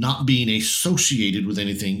not being associated with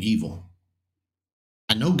anything evil?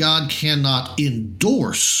 I know God cannot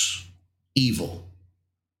endorse evil,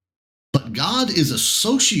 but God is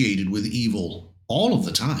associated with evil all of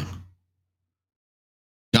the time.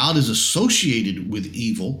 God is associated with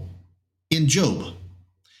evil in Job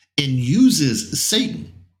and uses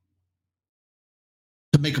Satan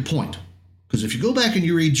to make a point. Because if you go back and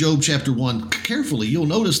you read Job chapter 1 carefully, you'll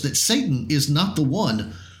notice that Satan is not the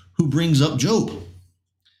one who brings up Job.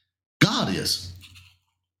 God is.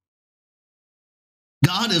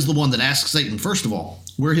 God is the one that asks Satan, first of all,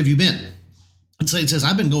 where have you been? And Satan says,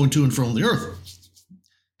 I've been going to and from the earth.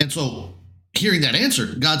 And so, hearing that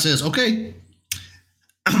answer, God says, okay,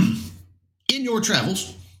 in your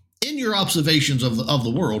travels, in your observations of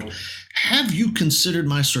the world, have you considered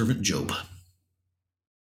my servant Job?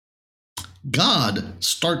 God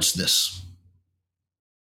starts this.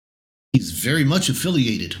 He's very much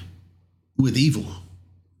affiliated with evil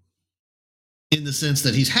in the sense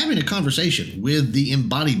that he's having a conversation with the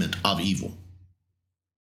embodiment of evil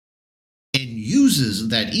and uses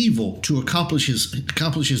that evil to accomplish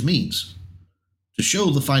his means, to show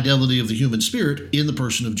the fidelity of the human spirit in the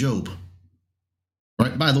person of Job.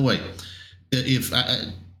 Right? By the way, if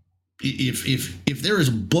there is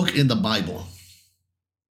a book in the Bible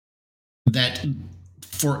that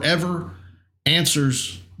forever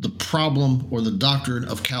answers the problem or the doctrine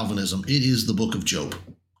of Calvinism. It is the book of Job.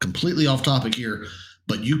 Completely off topic here,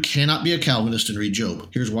 but you cannot be a Calvinist and read Job.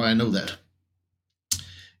 Here's why I know that.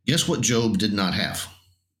 Guess what Job did not have?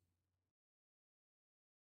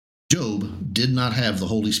 Job did not have the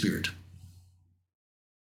Holy Spirit.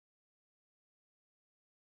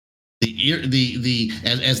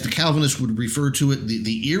 As the Calvinists would refer to it,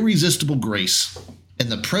 the irresistible grace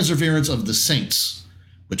and the perseverance of the saints,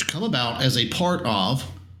 which come about as a part of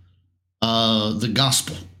the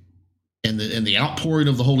gospel and the outpouring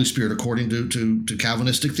of the Holy Spirit according to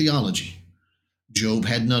Calvinistic theology. Job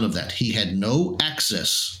had none of that. He had no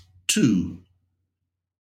access to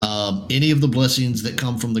any of the blessings that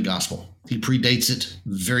come from the gospel. He predates it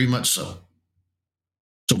very much so.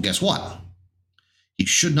 So guess what? He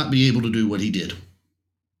should not be able to do what he did.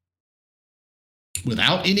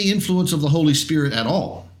 Without any influence of the Holy Spirit at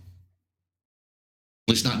all,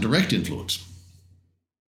 at least not direct influence,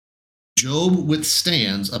 Job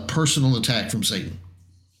withstands a personal attack from Satan.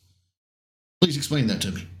 Please explain that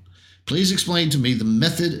to me. Please explain to me the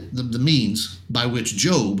method, the means by which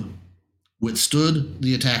Job withstood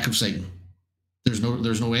the attack of Satan. There's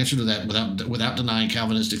no answer to that without denying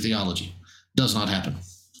Calvinistic theology. Does not happen.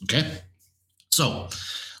 Okay? So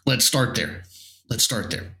let's start there.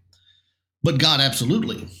 But God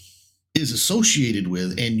absolutely is associated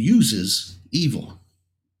with and uses evil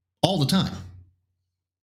all the time.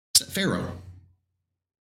 Pharaoh,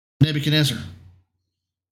 Nebuchadnezzar,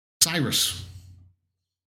 Cyrus,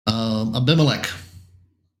 Abimelech,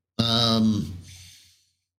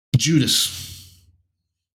 Judas.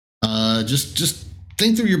 Just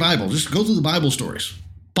think through your Bible. Just go through the Bible stories.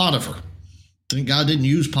 Potiphar. Think God didn't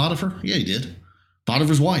use Potiphar? Yeah, he did.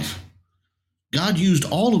 Potiphar's wife. God used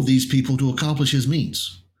all of these people to accomplish his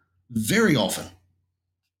means. Very often,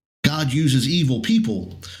 God uses evil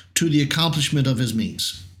people to the accomplishment of his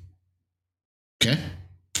means. Okay?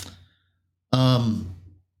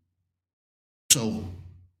 So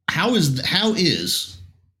how is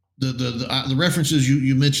the references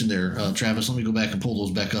you mentioned there, Travis? Let me go back and pull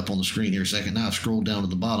those back up on the screen here a second. Now I've scrolled down to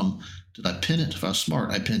the bottom. Did I pin it? If I was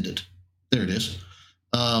smart, I pinned it. There it is.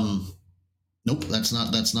 Nope, that's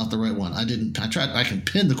not the right one. I can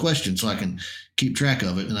pin the question so I can keep track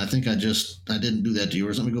of it, and I think I didn't do that to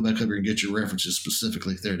yours. Let me go back up here and get your references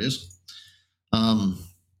specifically. There it is. 1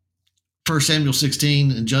 Samuel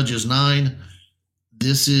 16 and Judges 9.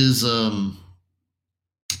 This is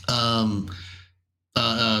I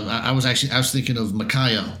was thinking of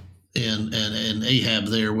Micaiah and Ahab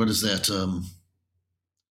there. What is that?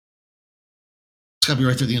 It's got to be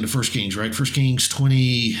right there at the end of 1 Kings, right? 1 Kings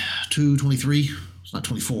 22, 23. It's not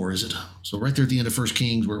 24, is it? So right there at the end of 1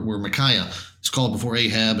 Kings where Micaiah is called before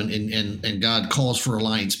Ahab and God calls for a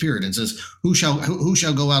lying spirit and says, who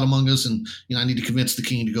shall go out among us? And I need to convince the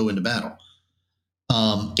king to go into battle.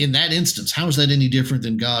 In that instance, how is that any different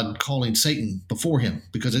than God calling Satan before him?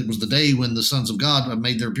 Because it was the day when the sons of God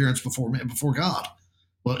made their appearance before God.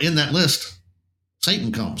 Well, in that list,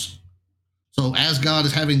 Satan comes. So as God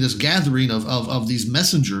is having this gathering of these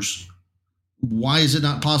messengers, why is it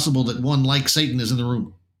not possible that one like Satan is in the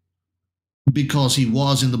room? Because he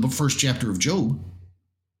was in the first chapter of Job.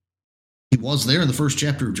 He was there in the first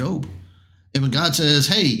chapter of Job. And when God says,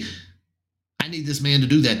 hey, I need this man to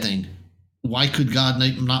do that thing, why could God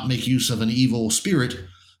not make use of an evil spirit,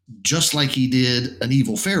 just like he did an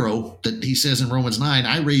evil Pharaoh that he says in Romans 9,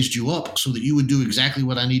 I raised you up so that you would do exactly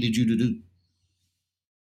what I needed you to do.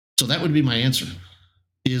 So that would be my answer,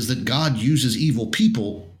 is that God uses evil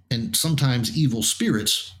people and sometimes evil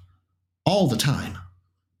spirits all the time.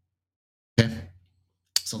 Okay?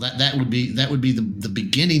 So that would be the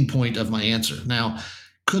beginning point of my answer. Now,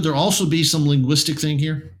 could there also be some linguistic thing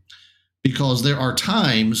here? Because there are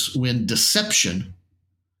times when deception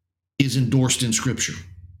is endorsed in Scripture.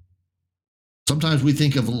 Sometimes we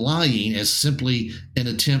think of lying as simply an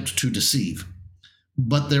attempt to deceive.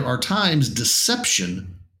 But there are times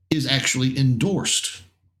deception is actually endorsed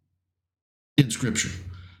in Scripture.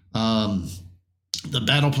 The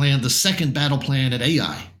battle plan, the second battle plan at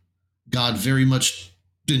Ai, God very much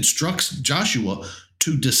instructs Joshua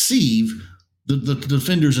to deceive the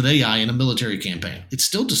defenders at Ai in a military campaign. It's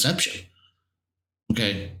still deception.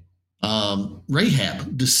 Okay.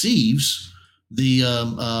 Rahab deceives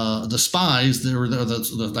the spies, or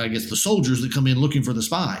the soldiers that come in looking for the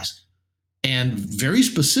spies. And very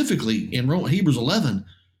specifically in Hebrews 11,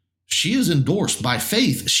 she is endorsed by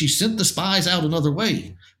faith. She sent the spies out another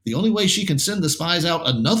way. The only way she can send the spies out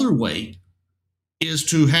another way is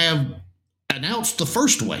to have announced the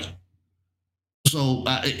first way. So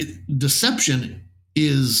deception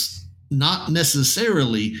is not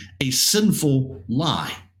necessarily a sinful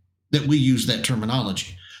lie that we use that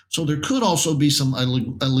terminology. So there could also be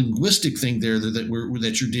a linguistic thing there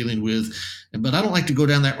that you're dealing with, but I don't like to go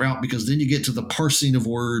down that route because then you get to the parsing of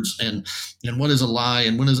words and what is a lie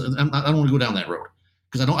and when is. I don't want to go down that road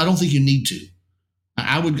because I don't think you need to.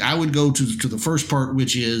 I would go to the first part,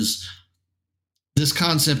 which is this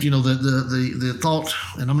concept. The thought,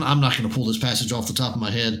 and I'm not going to pull this passage off the top of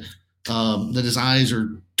my head. That his eyes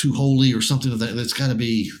are too holy or something of that. That's got to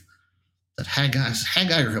be. That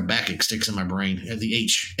Haggai or Habakkuk sticks in my brain. The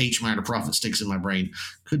H minor prophet sticks in my brain.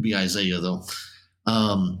 Could be Isaiah though.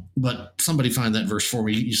 But somebody find that verse for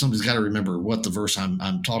me. Somebody's got to remember what the verse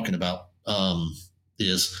I'm talking about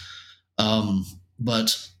is.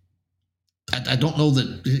 But I don't know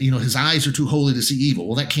that his eyes are too holy to see evil.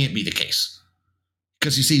 Well, that can't be the case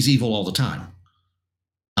because he sees evil all the time.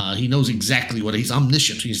 He knows exactly what he's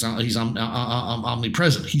omniscient. He's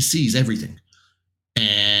omnipresent. He sees everything.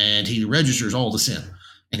 And he registers all the sin.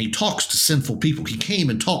 And he talks to sinful people. He came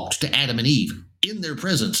and talked to Adam and Eve in their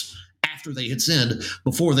presence after they had sinned,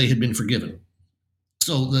 before they had been forgiven.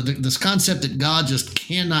 So this concept that God just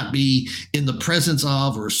cannot be in the presence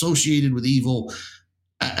of or associated with evil,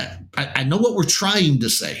 I know what we're trying to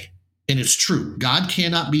say, and it's true. God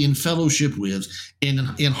cannot be in fellowship with and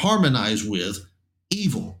harmonize with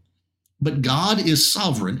evil. But God is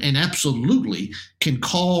sovereign and absolutely can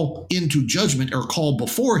call into judgment or call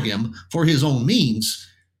before him for his own means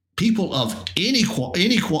people of any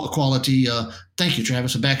quality. Thank you,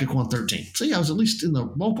 Travis. Habakkuk 1:13. See, I was at least in the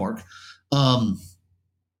ballpark.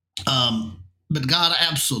 But God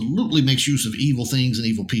absolutely makes use of evil things and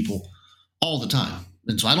evil people all the time.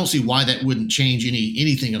 And so I don't see why that wouldn't change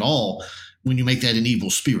anything at all when you make that an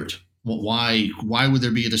evil spirit. Well, why would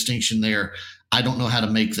there be a distinction there? I don't know how to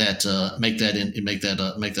make that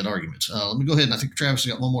argument. Let me go ahead, and I think Travis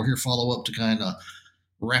has got one more here follow up to kind of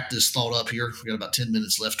wrap this thought up here. We've got about 10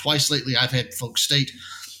 minutes left. Twice lately, I've had folks state,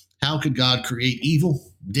 "How could God create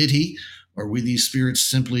evil? Did He? Or were these spirits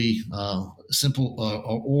simply or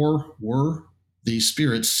were these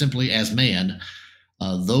spirits simply as man,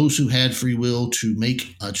 those who had free will to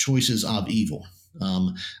make choices of evil?"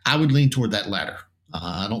 I would lean toward that latter.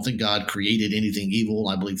 I don't think God created anything evil.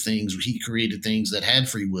 I believe He created things that had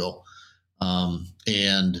free will,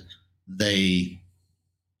 and they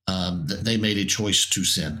made a choice to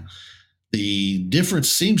sin. The difference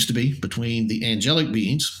seems to be between the angelic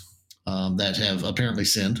beings that have apparently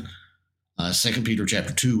sinned. 2 Peter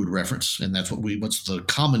chapter 2 would reference, and that's what's the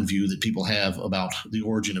common view that people have about the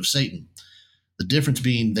origin of Satan. The difference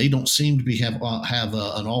being they don't seem to have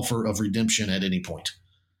an offer of redemption at any point.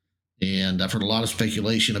 And I've heard a lot of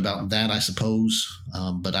speculation about that, I suppose,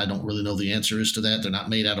 but I don't really know the answer as to that. They're not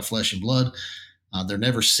made out of flesh and blood. They're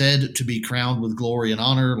never said to be crowned with glory and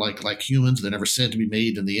honor like humans. They're never said to be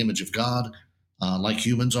made in the image of God like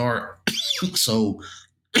humans are. So,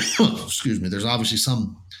 excuse me, there's obviously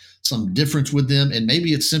some difference with them. And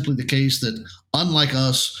maybe it's simply the case that, unlike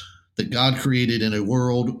us, that God created in a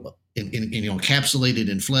world encapsulated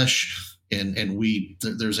in flesh, and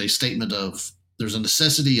there's a statement of there's a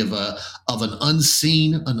necessity of an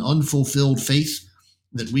unseen, an unfulfilled faith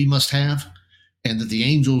that we must have, and that the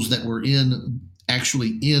angels that were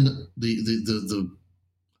actually in the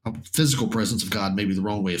physical presence of God, maybe the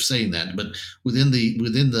wrong way of saying that, but within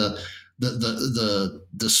the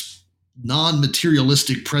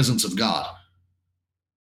non-materialistic presence of God.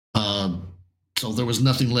 So there was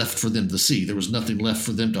nothing left for them to see. There was nothing left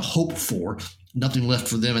for them to hope for, nothing left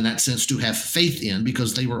for them in that sense to have faith in,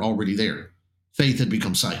 because they were already there. Faith had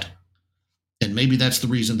become sight. And maybe that's the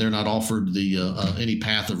reason they're not offered any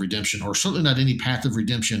path of redemption, or certainly not any path of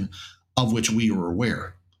redemption of which we are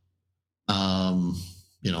aware. But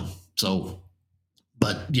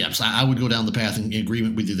yes, I would go down the path in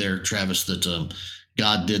agreement with you there, Travis, that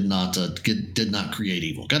God did not create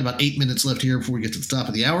evil. Got about 8 minutes left here before we get to the top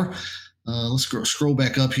of the hour. Let's scroll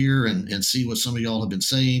back up here and see what some of y'all have been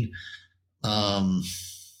saying.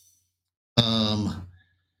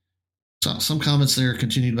 So some comments there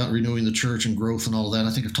continued about renewing the church and growth and all of that.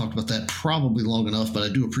 I think I've talked about that probably long enough, but I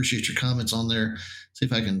do appreciate your comments on there. See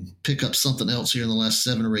if I can pick up something else here in the last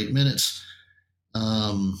 7 or 8 minutes.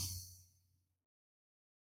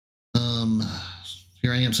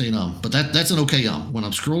 Here I am saying but that's an okay when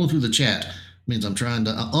I'm scrolling through the chat. It means I'm trying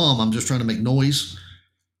to I'm just trying to make noise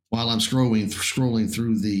while I'm scrolling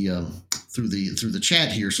through the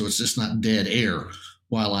chat here, so it's just not dead air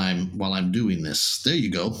while I'm doing this. There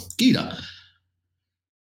you go. Gita,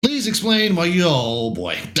 please explain why you, oh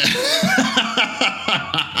boy.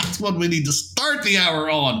 It's what we need to start the hour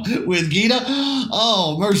on with, Gita.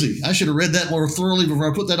 Oh, mercy. I should have read that more thoroughly before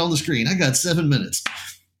I put that on the screen. I got 7 minutes.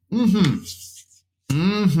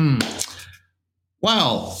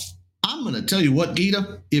 Wow. I'm going to tell you what,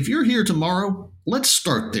 Gita, if you're here tomorrow, let's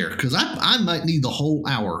start there, because I might need the whole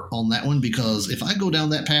hour on that one, because if I go down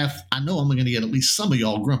that path, I know I'm going to get at least some of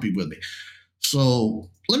y'all grumpy with me. So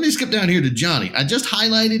let me skip down here to Johnny. I just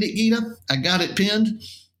highlighted it, Gita. I got it pinned,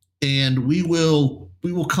 and we will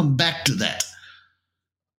come back to that.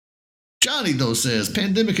 Johnny, though, says,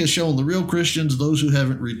 pandemic has shown the real Christians, those who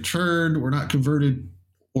haven't returned, were not converted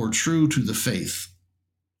or true to the faith.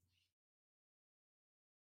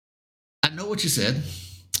 I know what you said.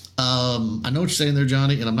 I know what you're saying there,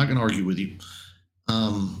 Johnny, and I'm not going to argue with you.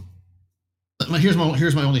 Here's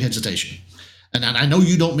my only hesitation, and I know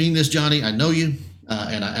you don't mean this, Johnny. I know you,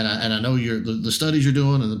 and I know the studies you're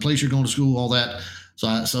doing and the place you're going to school, all that.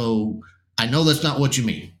 So I know that's not what you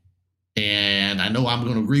mean, and I know I'm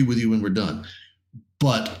going to agree with you when we're done.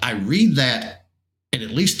 But I read that, and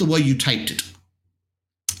at least the way you typed it,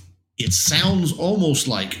 it sounds almost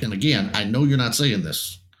like, and again, I know you're not saying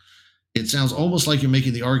this. It sounds almost like you're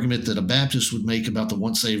making the argument that a Baptist would make about the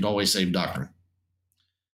once saved, always saved doctrine.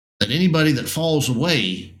 That anybody that falls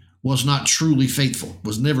away was not truly faithful,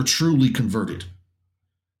 was never truly converted.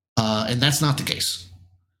 And that's not the case,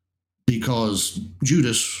 because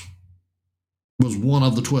Judas was one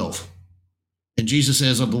of the 12. And Jesus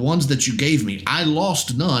says, of the ones that you gave me, I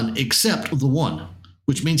lost none except the one,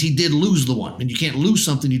 which means he did lose the one. And you can't lose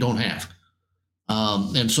something you don't have,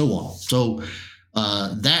 and so on. So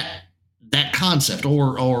that concept,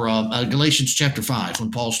 or Galatians chapter 5,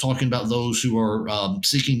 when Paul's talking about those who are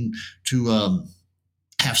seeking to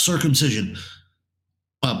have circumcision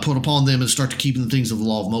put upon them and start to keep the things of the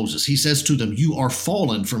law of Moses, he says to them, you are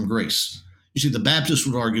fallen from grace. You see, the Baptists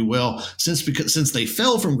would argue, well, since they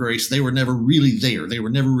fell from grace, they were never really there. They were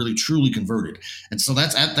never really truly converted. And so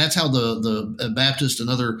that's how the Baptist and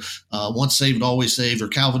other once saved, always saved, or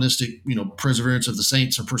Calvinistic, perseverance of the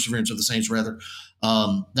saints, rather,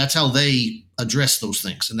 that's how they address those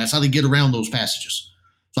things. And that's how they get around those passages.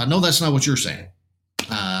 So I know that's not what you're saying,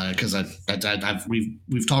 because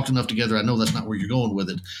we've talked enough together. I know that's not where you're going with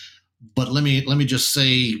it. But let me just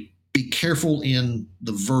say, be careful in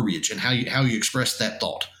the verbiage and how you express that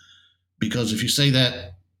thought, because if you say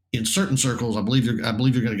that in certain circles, I believe you're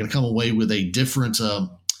going to come away with a different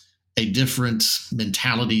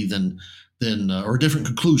mentality than or a different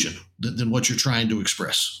conclusion than what you're trying to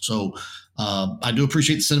express. So I do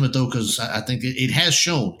appreciate the sentiment, though, because I think it has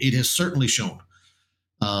certainly shown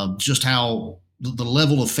just how the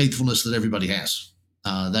level of faithfulness that everybody has.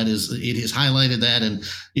 It has highlighted that, and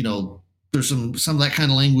there's some of that kind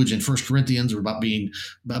of language in 1 Corinthians about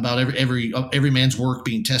every man's work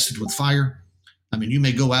being tested with fire. I mean, you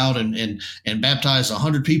may go out and baptize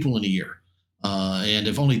 100 people in a year, and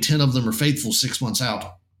if only 10 of them are faithful 6 months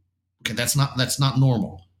out, okay, that's not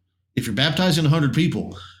normal. If you're baptizing 100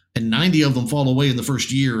 people and 90 of them fall away in the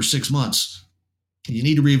first year or 6 months, you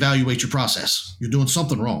need to reevaluate your process. You're doing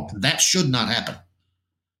something wrong. That should not happen.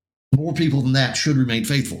 More people than that should remain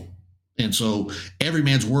faithful. And so every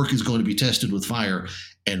man's work is going to be tested with fire.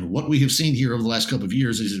 And what we have seen here over the last couple of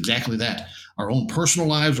years is exactly that. Our own personal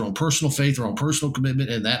lives, our own personal faith, our own personal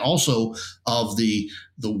commitment, and that also of the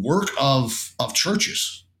work of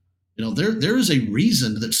churches. There is a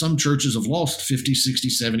reason that some churches have lost 50, 60,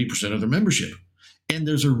 70% of their membership. And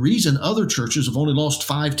there's a reason other churches have only lost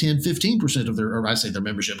 5, 10, 15% of their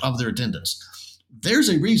membership, of their attendance. There's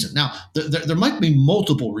a reason. Now, there might be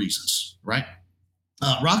multiple reasons, right?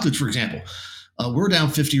 Rockledge, for example, we're down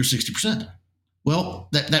 50 or 60%. Well,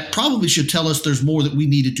 that probably should tell us there's more that we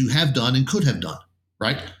needed to have done and could have done,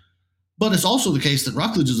 right? But it's also the case that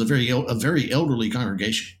Rockledge is a very elderly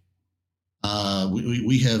congregation.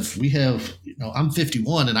 We have I'm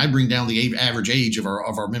 51, and I bring down the average age of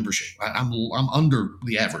our membership. I'm under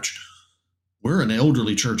the average. We're an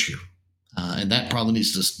elderly church here, and that probably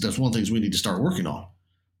that's one of the things we need to start working on.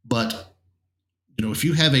 But if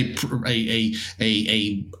you have a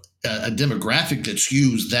demographic that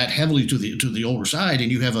skews that heavily to the older side,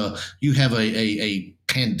 and you have a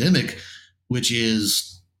pandemic which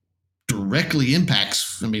is directly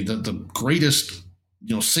impacts, the greatest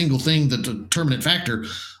single thing, the determinant factor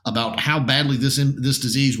about how badly this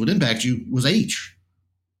disease would impact you was age.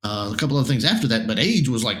 A couple other things after that, but age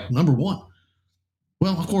was like number one.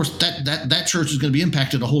 Well, of course, that church is going to be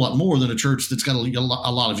impacted a whole lot more than a church that's got a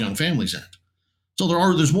lot of young families in it. So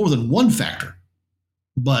there's more than one factor,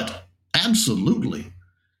 but absolutely,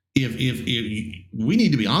 if we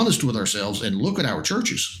need to be honest with ourselves and look at our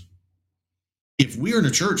churches. if we're in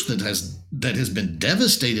a church that has been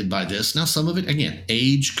devastated by this, now some of it, again,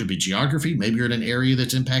 age, could be geography, maybe you're in an area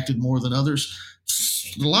that's impacted more than others.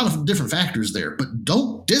 A lot of different factors there, but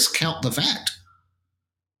don't discount the fact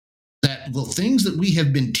that the things that we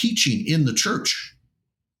have been teaching in the church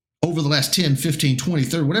over the last 10, 15, 20,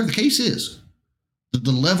 30, whatever the case is,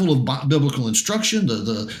 the level of biblical instruction,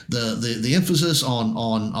 the emphasis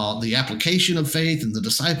on the application of faith and the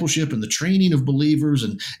discipleship and the training of believers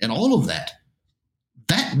and all of that,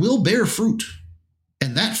 that will bear fruit.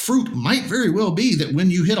 And that fruit might very well be that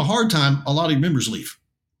when you hit a hard time, a lot of your members leave.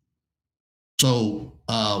 So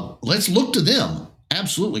let's look to them.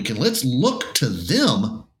 Absolutely. Let's look to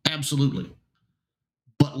them. Absolutely.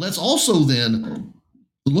 But let's also then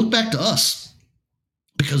look back to us,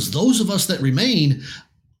 because those of us that remain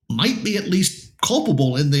might be at least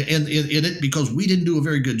culpable in it, because we didn't do a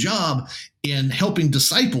very good job in helping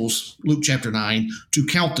disciples, Luke chapter 9, to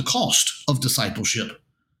count the cost of discipleship.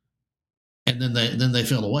 And then they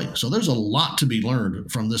fell away. So there's a lot to be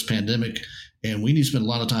learned from this pandemic, and we need to spend a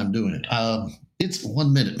lot of time doing it. It's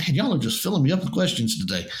 1 minute. Man, y'all are just filling me up with questions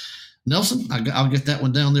today. Nelson, I'll get that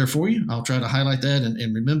one down there for you. I'll try to highlight that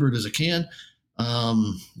and remember it as I can.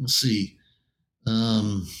 Let's see.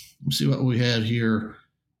 Let's see what we had here.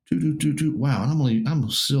 Wow, I'm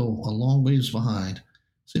still a long ways behind.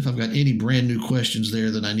 See if I've got any brand new questions there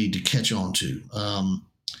that I need to catch on to.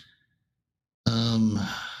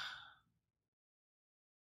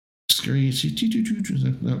 Scary.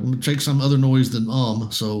 I'm gonna take some other noise than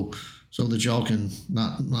so that y'all can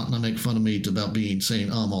not make fun of me about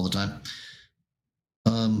saying all the time.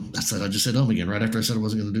 I just said again right after I said I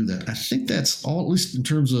wasn't going to do that. I think that's all, at least in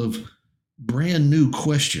terms of brand new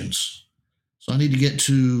questions. So I need to get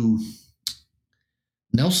to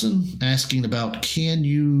Nelson asking about, can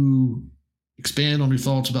you expand on your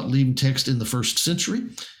thoughts about leaving text in the first century?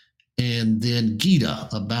 And then Gita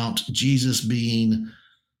about Jesus being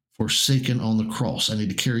forsaken on the cross. I need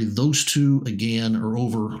to carry those two again or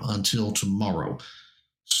over until tomorrow.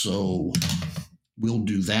 So we'll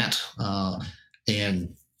do that. And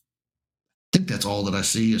I think that's all that I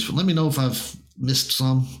see. Let me know if I've missed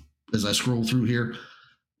some as I scroll through here.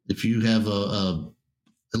 If you have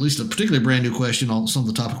at least a particularly brand new question on some of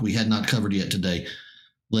the topic we had not covered yet today,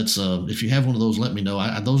 if you have one of those, let me know.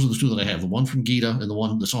 Those are the two that I have, the one from Gita and the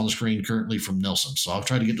one that's on the screen currently from Nelson. So I'll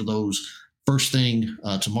try to get to those first thing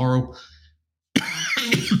tomorrow.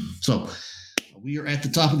 So we are at the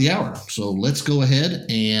top of the hour. So let's go ahead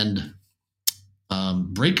and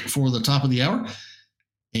break for the top of the hour.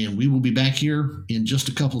 And we will be back here in just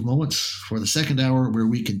a couple of moments for the second hour, where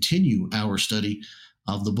we continue our study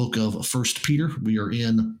of the book of 1 Peter. We are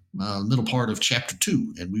in the middle part of chapter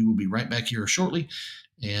 2, and we will be right back here shortly.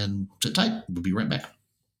 And sit tight. We'll be right back.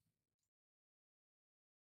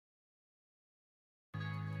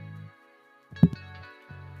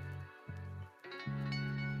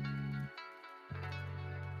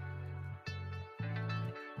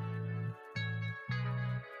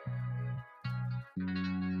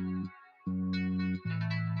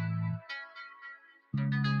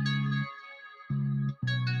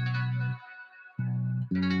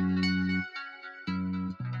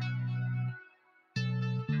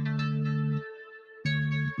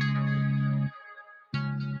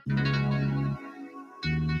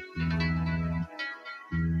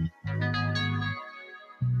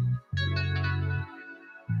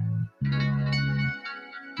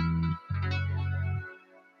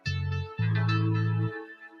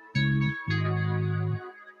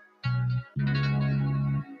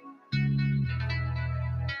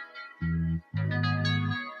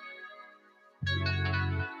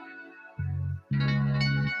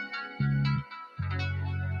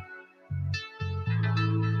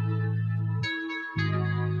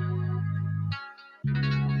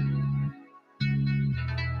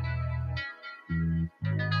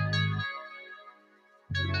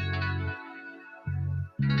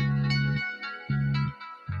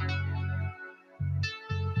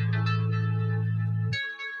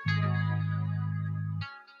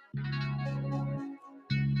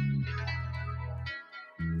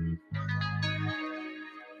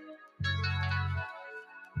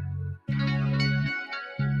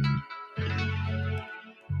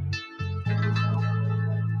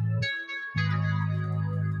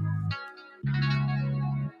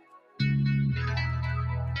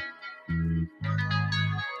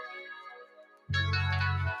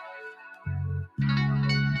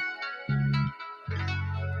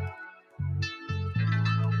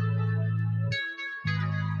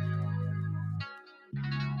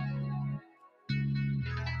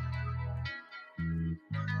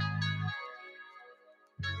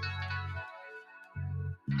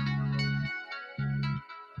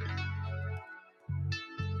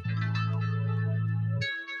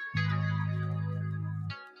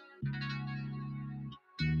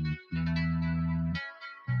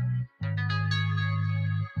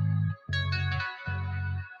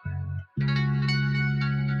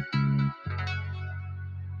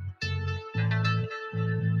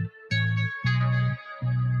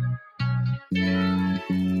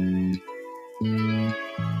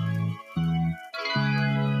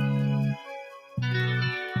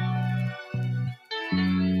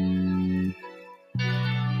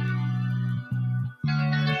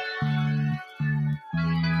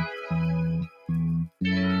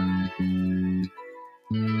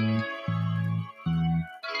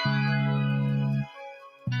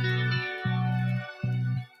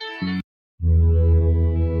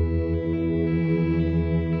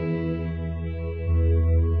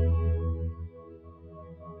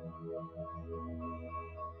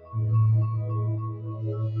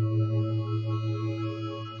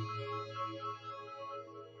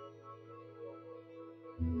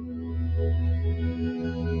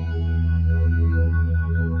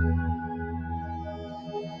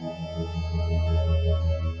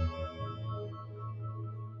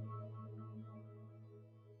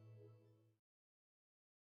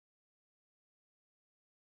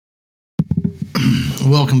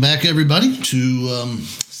 welcome back, everybody, to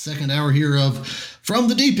second hour here of From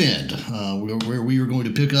the Deep End, where we are going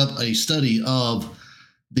to pick up a study of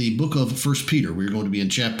the book of First Peter. We're going to be in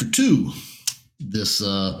chapter 2 this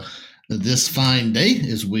fine day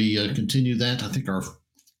as we continue that. I think our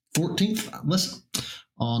 14th lesson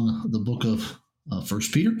on the book of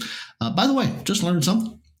First Peter. By the way, just learned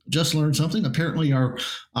something. Apparently, our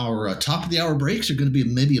top of the hour breaks are going to be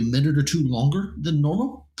maybe a minute or two longer than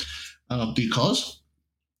normal. Because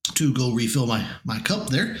to go refill my cup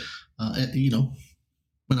there,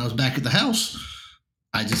 when I was back at the house,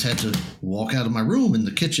 I just had to walk out of my room and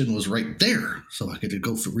the kitchen was right there. So I could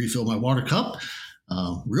go refill my water cup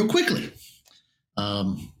real quickly.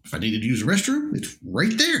 If I needed to use a restroom, it's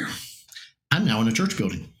right there. I'm now in a church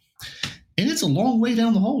building. And it's a long way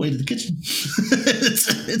down the hallway to the kitchen.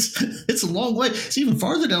 it's a long way. It's even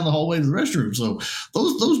farther down the hallway to the restroom. So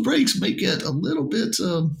those breaks make it a little bit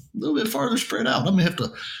farther spread out. I'm gonna have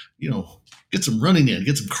to, get some running in,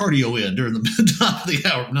 get some cardio in during the top of the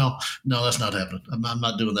hour. No, that's not happening. I'm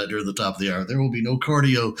not doing that during the top of the hour. There will be no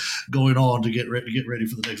cardio going on to get ready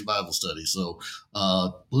for the next Bible study. So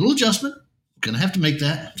little adjustment. Gonna have to make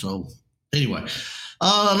that. So anyway.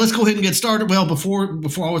 Let's go ahead and get started. Well, before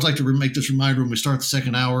I always like to make this reminder when we start the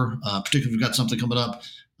second hour, particularly if we've got something coming up.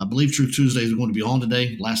 I believe Truth Tuesdays are going to be on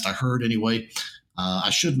today, last I heard anyway. I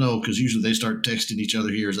should know because usually they start texting each other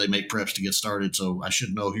here as they make preps to get started. So I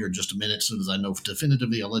should know here in just a minute. As soon as I know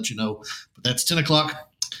definitively, I'll let you know. But that's 10 o'clock.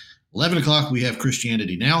 11 o'clock, we have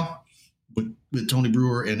Christianity Now with Tony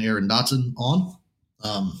Brewer and Aaron Dotson on.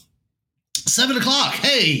 7 o'clock,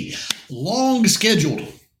 hey, long scheduled.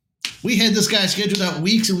 We had this guy scheduled out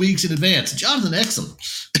weeks and weeks in advance. Jonathan Exum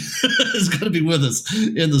is going to be with us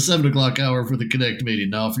in the 7 o'clock hour for the Connect meeting.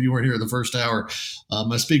 Now, if you weren't here in the first hour,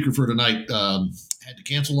 my speaker for tonight had to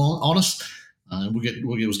cancel on us.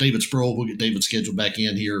 It was David Sproul. We'll get David scheduled back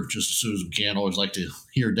in here just as soon as we can. Always like to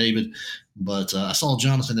hear David. But I saw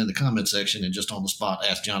Jonathan in the comment section and just on the spot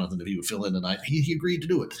asked Jonathan if he would fill in tonight. He agreed to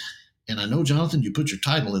do it. And I know, Jonathan, you put your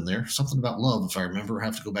title in there, something about love, if I remember. I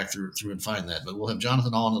have to go back through and find that. But we'll have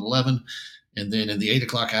Jonathan on at 11. And then in the 8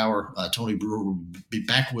 o'clock hour, Tony Brewer will be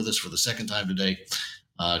back with us for the second time today,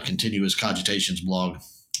 continue his Cogitations blog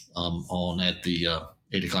on at the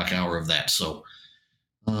 8 o'clock hour of that. So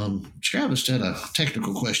Travis had a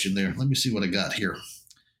technical question there. Let me see what I got here.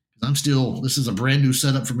 This is a brand new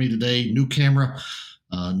setup for me today, new camera.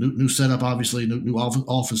 New setup, obviously, new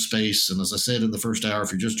office space. And as I said in the first hour,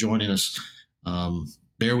 if you're just joining us,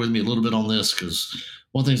 bear with me a little bit on this because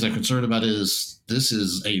one of the things I'm concerned about is this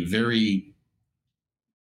is a very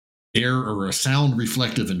air or a sound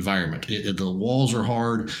reflective environment. The walls are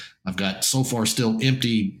hard. I've got so far still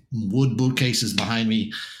empty wood bookcases behind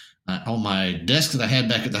me. On my desk that I had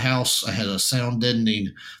back at the house, I had a sound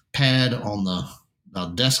deadening pad on the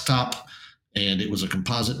desktop. And it was a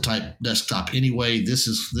composite type desktop anyway. This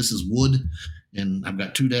is wood, and I've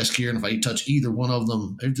got two desks here. And if I touch either one of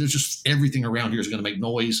them, there's just everything around here is going to make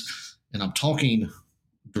noise. And I'm talking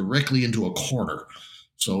directly into a corner,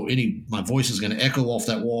 so my voice is going to echo off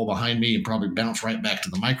that wall behind me and probably bounce right back to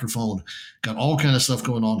the microphone. Got all kind of stuff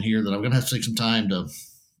going on here that I'm going to have to take some time to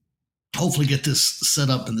hopefully get this set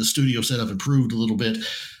up and the studio set up improved a little bit.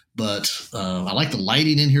 But I like the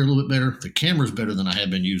lighting in here a little bit better. The camera's better than I have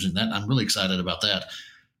been using. That I'm really excited about that.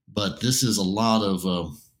 But this is a lot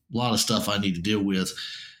of stuff I need to deal with.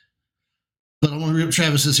 But I want to read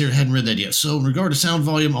Travis says here. Hadn't read that yet. So in regard to sound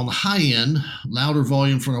volume on the high end, louder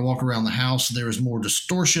volume when I walk around the house, there is more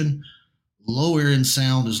distortion. Lower end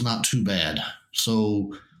sound is not too bad.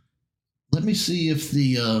 So let me see if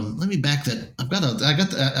let me back that.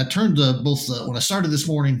 I turned both when I started this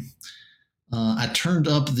morning. I turned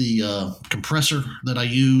up the compressor that I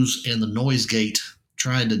use and the noise gate,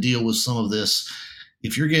 trying to deal with some of this.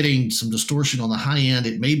 If you're getting some distortion on the high end,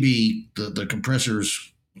 it may be the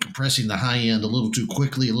compressor's compressing the high end a little too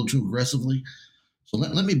quickly, a little too aggressively. So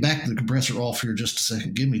let me back the compressor off here just a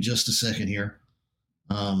second. Give me just a second here.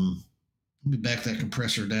 Let me back that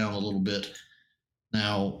compressor down a little bit.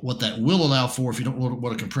 Now, what that will allow for, if you don't know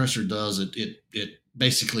what a compressor does, it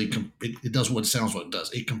basically it does what it sounds like it does.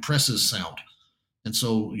 It compresses sound. And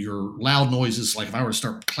so your loud noises, like if I were to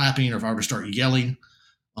start clapping or if I were to start yelling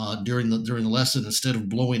during the lesson, instead of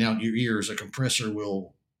blowing out your ears, a compressor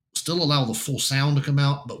will still allow the full sound to come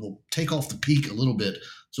out, but will take off the peak a little bit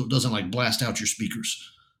so it doesn't like blast out your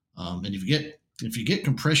speakers. And if you get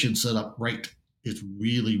compression set up right, it's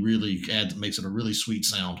really makes it a really sweet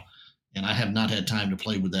sound. And I have not had time to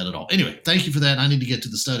play with that at all. Anyway, thank you for that. I need to get to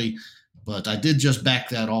the study. But I did just back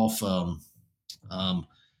that off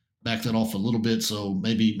back that off a little bit. So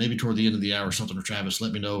maybe toward the end of the hour or something, or Travis,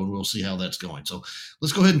 let me know and we'll see how that's going. So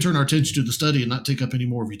let's go ahead and turn our attention to the study and not take up any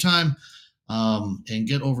more of your time, and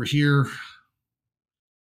get over here.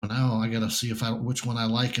 Now I got to see which one I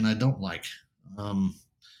like and I don't like.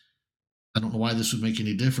 I don't know why this would make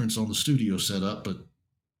any difference on the studio setup, but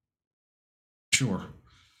sure.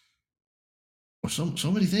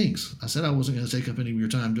 So many things. I said I wasn't going to take up any of your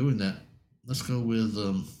time doing that. Let's go with,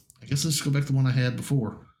 I guess let's go back to the one I had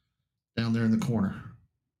before, down there in the corner.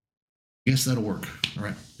 I guess that'll work. All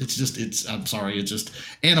right. I'm sorry.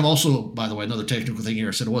 And I'm also, by the way, another technical thing here.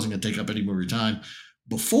 I said I wasn't going to take up any more of your time.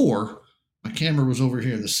 Before, my camera was over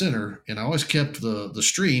here in the center, and I always kept the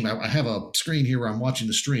stream. I have a screen here where I'm watching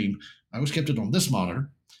the stream. I always kept it on this monitor,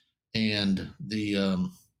 and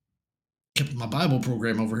kept my Bible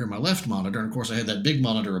program over here on my left monitor. And of course, I had that big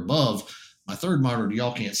monitor above. My third monitor,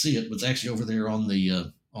 y'all can't see it, but it's actually over there on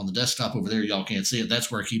the desktop over there. Y'all can't see it.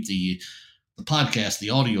 That's where I keep the podcast, the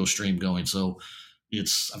audio stream going. So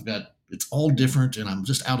it's all different, and I'm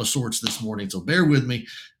just out of sorts this morning. So bear with me.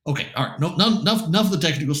 Okay, all right. No, enough of the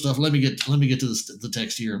technical stuff. Let me get to the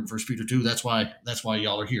text here in 1 Peter 2. That's why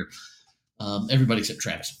y'all are here. Everybody except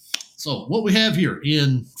Travis. So what we have here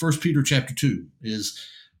in 1 Peter chapter 2 is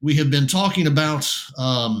we have been talking about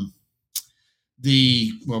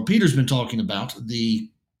Peter's been talking about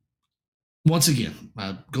once again,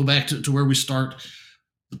 go back to where we start.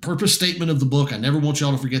 The purpose statement of the book, I never want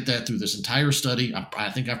y'all to forget that through this entire study. I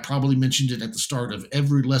think I've probably mentioned it at the start of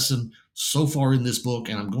every lesson so far in this book,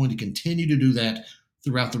 and I'm going to continue to do that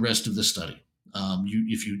throughout the rest of this study.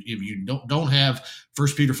 If you don't have 1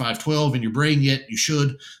 Peter 5:12 in your brain yet, you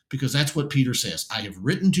should, because that's what Peter says. I have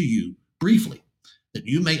written to you briefly that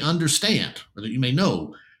you may understand, or that you may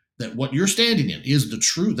know, that what you're standing in is the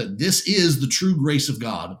true, that this is the true grace of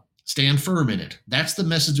God. Stand firm in it. That's the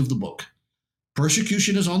message of the book.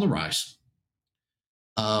 Persecution is on the rise.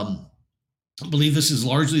 I believe this is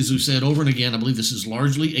largely, as we've said over and again, I believe this is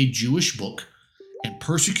largely a Jewish book, and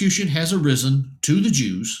persecution has arisen to the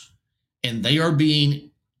Jews, and they are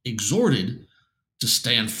being exhorted to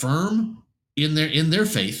stand firm in their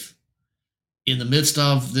faith in the midst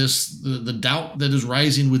of the doubt that is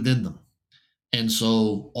rising within them. And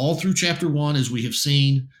so all through chapter 1, as we have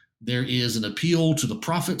seen, there is an appeal to the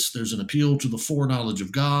prophets. There's an appeal to the foreknowledge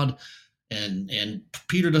of God. And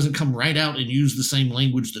Peter doesn't come right out and use the same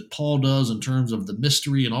language that Paul does in terms of the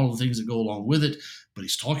mystery and all of the things that go along with it, but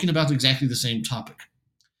he's talking about exactly the same topic.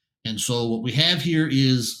 And so what we have here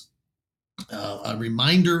is a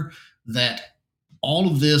reminder that all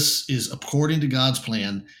of this is according to God's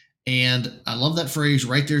plan. And I love that phrase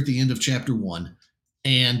right there at the end of chapter 1.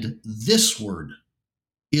 And this word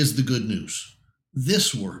is the good news.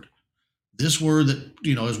 This word that,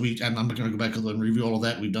 I'm not going to go back and review all of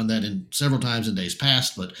that. We've done that in several times in days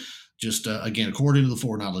past, but just again, according to the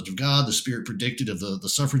foreknowledge of God, the Spirit predicted of the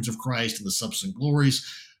sufferings of Christ and the subsequent glories.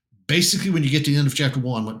 Basically, when you get to the end of chapter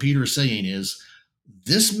 1, what Peter is saying is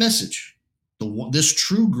this message, this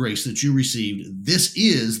true grace that you received, this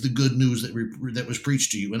is the good news that was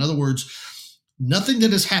preached to you. In other words, nothing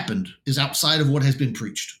that has happened is outside of what has been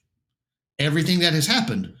preached. Everything that has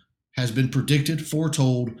happened has been predicted,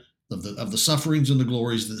 foretold, of the sufferings and the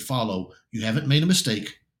glories that follow. You haven't made a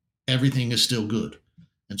mistake. Everything is still good.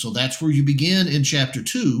 And so that's where you begin in chapter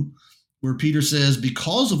 2, where Peter says,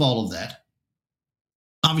 because of all of that,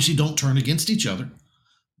 obviously don't turn against each other.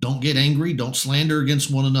 Don't get angry. Don't slander against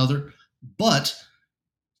one another, but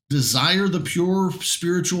desire the pure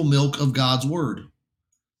spiritual milk of God's word,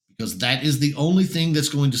 because that is the only thing that's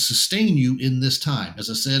going to sustain you in this time. As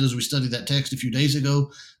I said, as we studied that text a few days ago,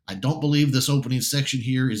 I don't believe this opening section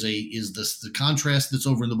here is the contrast that's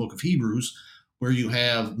over in the book of Hebrews, where you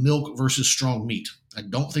have milk versus strong meat. I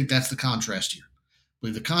don't think that's the contrast here.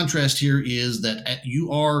 But the contrast here is that you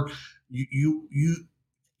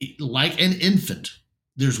like an infant,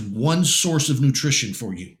 there's one source of nutrition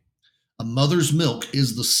for you. A mother's milk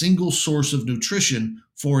is the single source of nutrition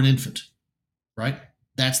for an infant, right?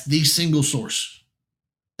 That's the single source.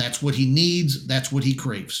 That's what he needs. That's what he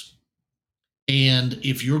craves. And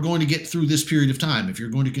if you're going to get through this period of time, if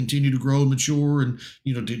you're going to continue to grow and mature and,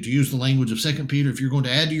 to use the language of 2 Peter, if you're going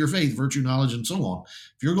to add to your faith, virtue, knowledge, and so on,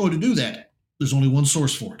 if you're going to do that, there's only one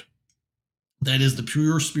source for it. That is the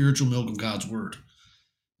pure spiritual milk of God's word.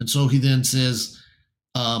 And so he then says,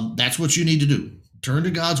 that's what you need to do. Turn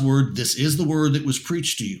to God's word. This is the word that was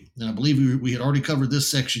preached to you. And I believe we had already covered this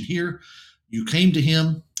section here. You came to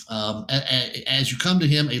him, as you come to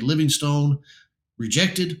him, a living stone,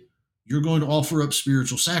 rejected. You're going to offer up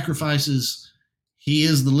spiritual sacrifices. He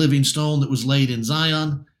is the living stone that was laid in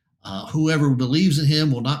Zion. Whoever believes in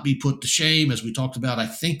him will not be put to shame, as we talked about. I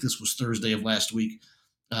think this was Thursday of last week.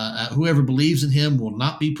 Whoever believes in him will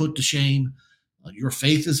not be put to shame. Your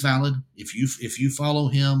faith is valid. If you follow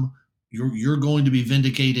him, you're going to be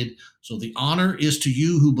vindicated. So the honor is to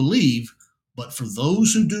you who believe, but for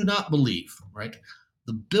those who do not believe, right?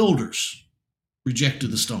 The builders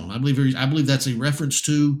rejected the stone. I believe that's a reference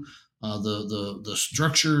to the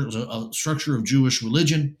structure of Jewish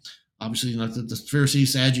religion. Obviously, like the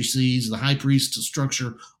Pharisees, Sadducees, the high priest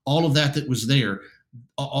structure, all of that was there.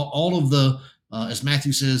 All of the, as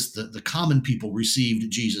Matthew says, the common people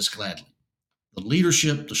received Jesus gladly. The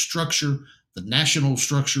leadership, the structure, the national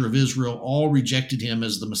structure of Israel all rejected him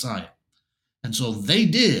as the Messiah. And so they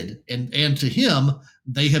did, and to him,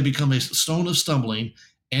 they have become a stone of stumbling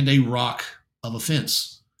and a rock of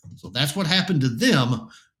offense. So that's what happened to them.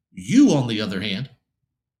 You, on the other hand,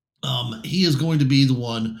 he is going to be the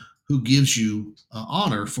one who gives you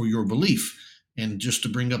honor for your belief. And just to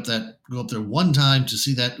go up there one time to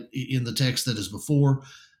see that in the text that is before,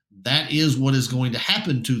 that is what is going to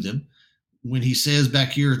happen to them when he says back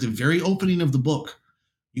here at the very opening of the book,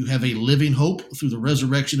 you have a living hope through the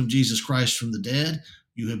resurrection of Jesus Christ from the dead.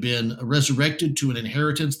 You have been resurrected to an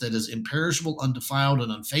inheritance that is imperishable, undefiled,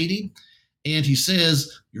 and unfading. And he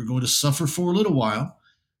says, you're going to suffer for a little while.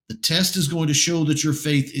 The test is going to show that your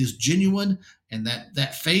faith is genuine, and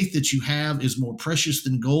that faith that you have is more precious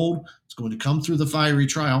than gold. It's going to come through the fiery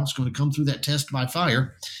trial. It's going to come through that test by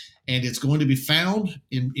fire. And it's going to be found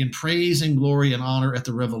in praise and glory and honor at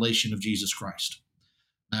the revelation of Jesus Christ.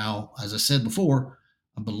 Now, as I said before,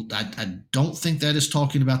 I don't think that is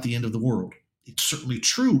talking about the end of the world. It's certainly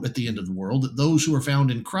true at the end of the world that those who are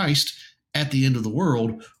found in Christ at the end of the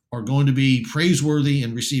world are going to be praiseworthy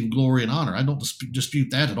and receive glory and honor. I don't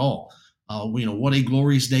dispute that at all. What a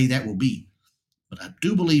glorious day that will be. But I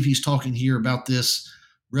do believe he's talking here about this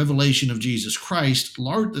revelation of Jesus Christ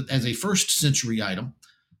as a first century item,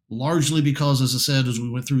 largely because, as I said, as we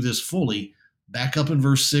went through this fully, back up in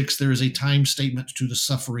verse 6, there is a time statement to the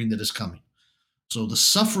suffering that is coming. So the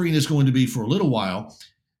suffering is going to be for a little while.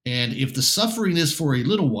 And if the suffering is for a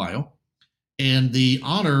little while, and the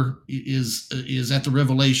honor is at the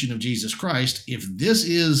revelation of Jesus Christ, if this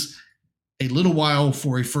is a little while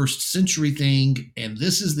for a first century thing, and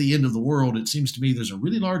this is the end of the world, it seems to me there's a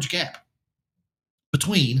really large gap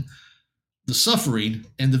between the suffering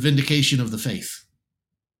and the vindication of the faith.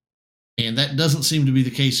 And that doesn't seem to be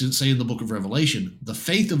the case, say, in the book of Revelation. The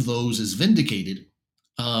faith of those is vindicated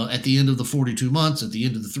at the end of the 42 months, at the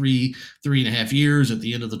end of the three and a half years, at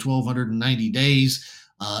the end of the 1,290 days.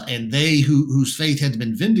 And they whose faith had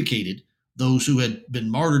been vindicated, those who had been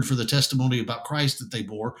martyred for the testimony about Christ that they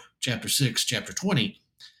bore, chapter 6, chapter 20,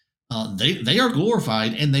 they are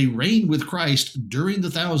glorified, and they reign with Christ during the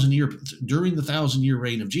 1,000-year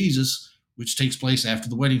reign of Jesus, which takes place after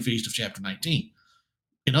the wedding feast of chapter 19.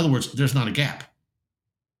 In other words, there's not a gap.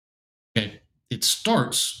 Okay. It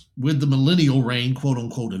starts with the millennial reign, quote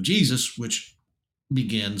unquote, of Jesus, which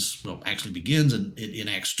begins in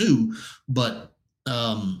Acts 2, but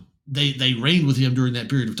they reigned with him during that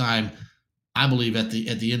period of time, I believe, at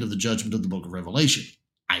the end of the judgment of the book of Revelation.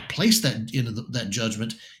 I place that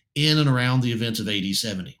judgment in and around the events of AD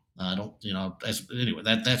 70. I don't, anyway,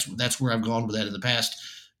 that's where I've gone with that in the past.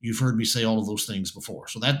 You've heard me say all of those things before.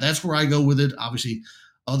 So that's where I go with it. Obviously,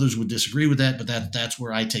 others would disagree with that, but that's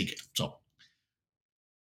where I take it. So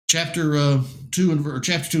chapter 2 and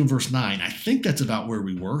verse 9, I think that's about where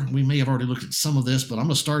we were. We may have already looked at some of this, but I'm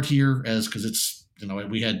going to start here because it's,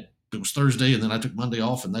 it was Thursday and then I took Monday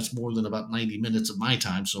off, and that's more than about 90 minutes of my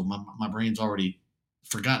time. So my brain's already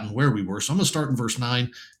forgotten where we were. So I'm going to start in verse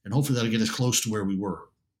 9, and hopefully that'll get us close to where we were.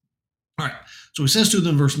 All right. So he says to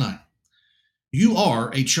them in verse 9, you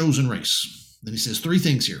are a chosen race. Then he says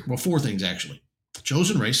four things actually. A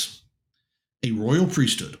chosen race, a royal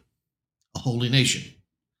priesthood, a holy nation,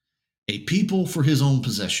 a people for his own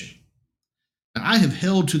possession. And I have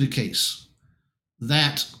held to the case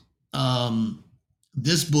that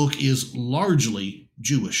this book is largely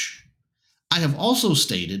Jewish. I have also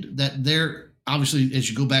stated that there, obviously, as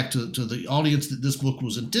you go back to the audience that this book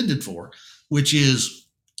was intended for, which is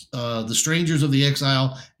the strangers of the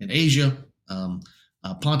exile in Asia,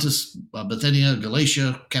 Pontus, Bithynia,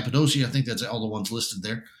 Galatia, Cappadocia, I think that's all the ones listed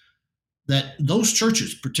there, that those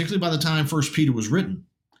churches, particularly by the time First Peter was written,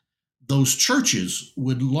 those churches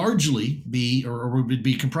would largely be, or would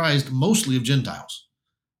be comprised mostly of Gentiles.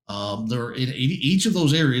 There, in each of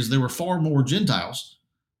those areas, there were far more Gentiles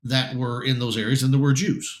that were in those areas than there were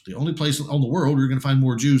Jews. The only place on the world where you're going to find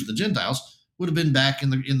more Jews than Gentiles would have been back in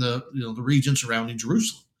the region surrounding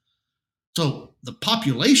Jerusalem. So the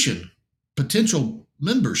potential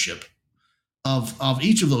membership of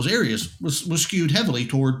each of those areas was skewed heavily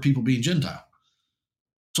toward people being Gentile.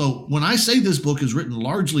 So when I say this book is written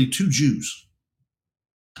largely to Jews,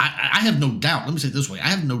 I have no doubt, let me say it this way, I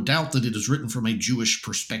have no doubt that it is written from a Jewish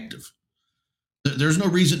perspective. There's no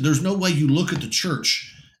reason, there's no way you look at the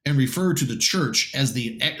church and refer to the church as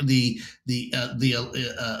the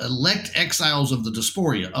elect exiles of the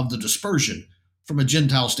diaspora, of the dispersion, from a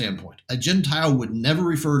Gentile standpoint. A Gentile would never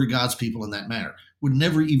refer to God's people in that manner, would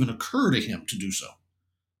never even occur to him to do so.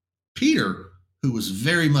 Peter, who was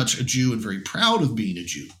very much a Jew and very proud of being a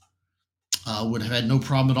Jew, would have had no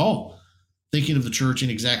problem at all thinking of the church in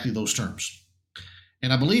exactly those terms.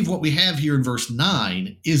 And I believe what we have here in verse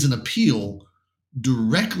 9 is an appeal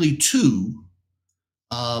directly to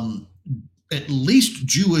at least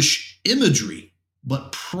Jewish imagery,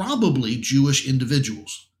 but probably Jewish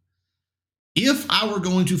individuals. If I were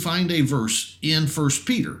going to find a verse in 1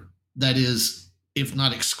 Peter that is, if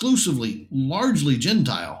not exclusively, largely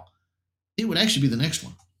Gentile, it would actually be the next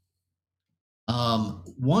one.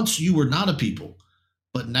 Once you were not a people,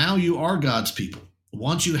 but now you are God's people.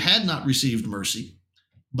 Once you had not received mercy,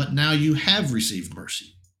 but now you have received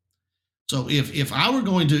mercy. So if I were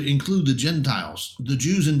going to include the Gentiles, the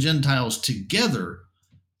Jews and Gentiles together,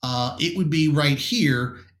 it would be right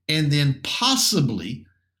here, and then possibly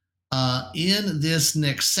in this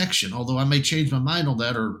next section, although I may change my mind on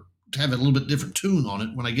that or have a little bit different tune on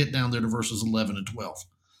it when I get down there to verses 11 and 12.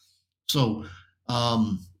 So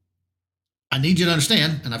I need you to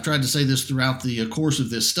understand, and I've tried to say this throughout the course of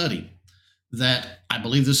this study, that I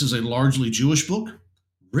believe this is a largely Jewish book,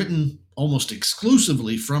 written almost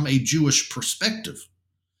exclusively from a Jewish perspective.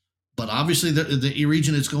 But obviously the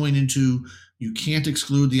region it's going into, you can't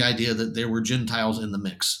exclude the idea that there were Gentiles in the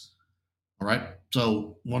mix. All right?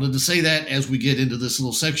 So wanted to say that as we get into this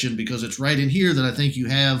little section, because it's right in here that I think you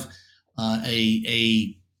have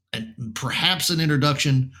perhaps an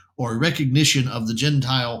introduction or a recognition of the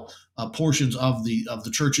Gentile portions of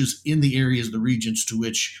the churches in the areas, the regions to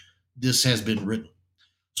which this has been written.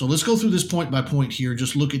 So let's go through this point by point here and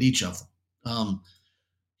just look at each of them.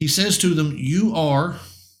 He says to them, you are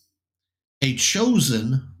a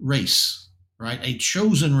chosen race, right? A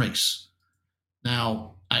chosen race.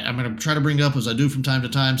 Now, I'm going to try to bring up, as I do from time to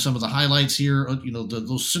time, some of the highlights here,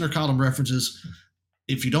 those center column references.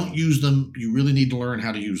 If you don't use them, you really need to learn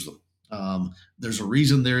how to use them. There's a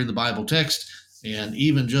reason they're in the Bible text. And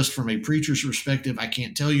even just from a preacher's perspective, I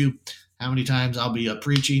can't tell you how many times I'll be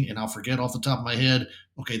preaching and I'll forget off the top of my head,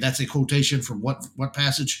 okay, that's a quotation from what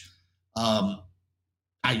passage.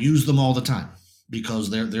 I use them all the time because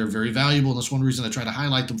they're very valuable. And that's one reason I try to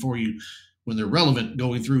highlight them for you when they're relevant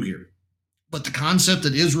going through here. But the concept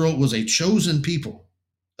that Israel was a chosen people,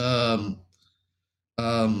 the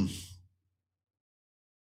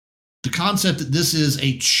concept that this is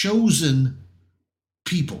a chosen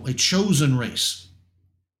people, a chosen race.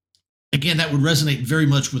 Again, that would resonate very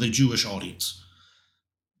much with a Jewish audience.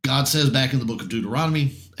 God says back in the book of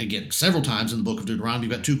Deuteronomy, again, several times in the book of Deuteronomy,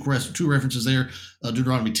 you've got two references there,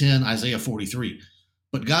 Deuteronomy 10, Isaiah 43.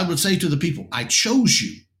 But God would say to the people, I chose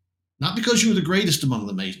you, not because you were the greatest among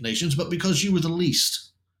the nations, but because you were the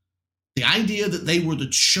least. The idea that they were the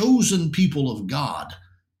chosen people of God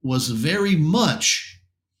was very much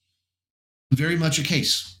a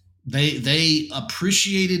case. They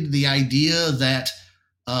appreciated the idea that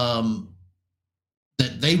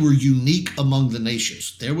that they were unique among the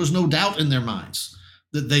nations. There was no doubt in their minds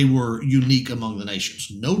that they were unique among the nations.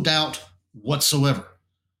 No doubt whatsoever.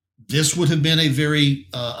 This would have been a very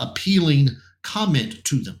appealing comment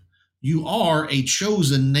to them. You are a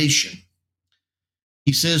chosen nation.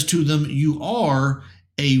 He says to them, you are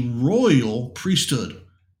a royal priesthood.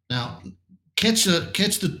 Now, catch the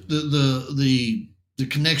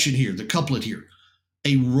connection here, the couplet here.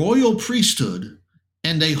 A royal priesthood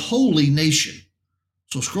and a holy nation.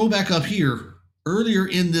 So scroll back up here earlier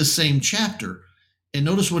in this same chapter and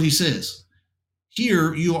notice what he says.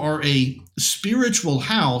 Here you are a spiritual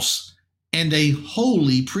house and a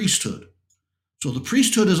holy priesthood. So the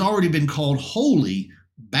priesthood has already been called holy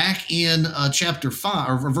back in chapter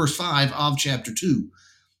 5 or verse 5 of chapter 2.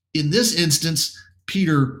 In this instance,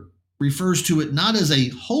 Peter refers to it not as a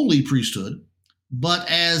holy priesthood, but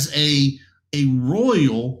as a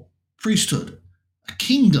royal priesthood, a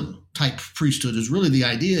kingdom type priesthood is really the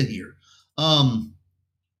idea here. And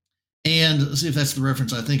let's see if that's the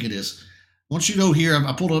reference I think it is. Once you go here,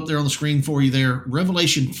 I pulled it up there on the screen for you there,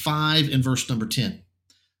 Revelation 5 and verse number 10. I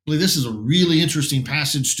believe this is a really interesting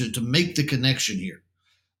passage to make the connection here.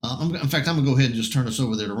 In fact, I'm going to go ahead and just turn us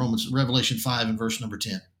over there to Revelation 5 and verse number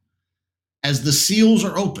 10. As the seals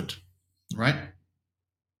are opened, right?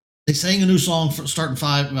 They sang a new song starting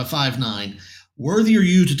 5:9. Worthy are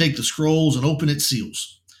you to take the scrolls and open its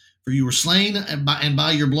seals. For you were slain, and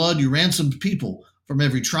by your blood you ransomed people from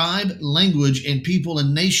every tribe, language, and people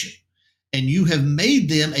and nation. And you have made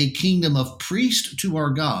them a kingdom of priests to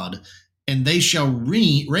our God, and they shall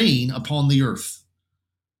reign upon the earth.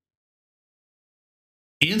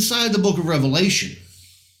 Inside the book of Revelation,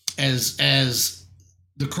 as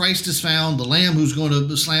the Christ is found, the Lamb who's going to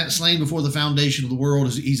be slain before the foundation of the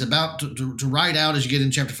world, he's about to ride out as you get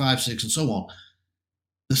in chapter 5, 6, and so on.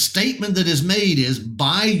 The statement that is made is,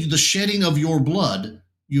 by the shedding of your blood,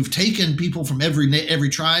 you've taken people from every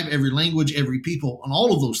tribe, every language, every people, and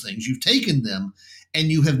all of those things. You've taken them, and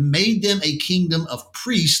you have made them a kingdom of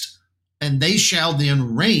priests, and they shall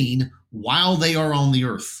then reign while they are on the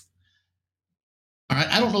earth. All right,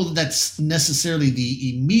 I don't know that that's necessarily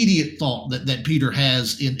the immediate thought that Peter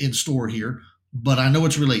has in store here, but I know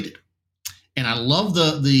it's related. And I love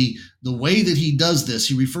the way that he does this.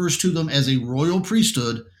 He refers to them as a royal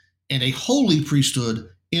priesthood and a holy priesthood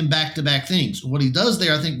in back-to-back things. What he does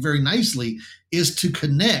there, I think, very nicely is to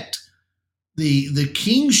connect the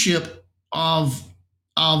kingship of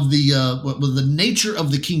the nature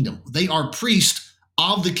of the kingdom. They are priests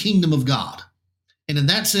of the kingdom of God. And in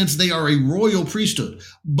that sense, they are a royal priesthood,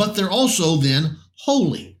 but they're also then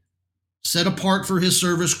holy, set apart for his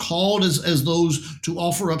service, called as those to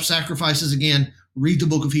offer up sacrifices. Again, read the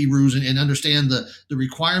book of Hebrews and understand the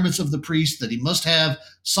requirements of the priest, that he must have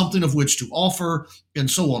something of which to offer, and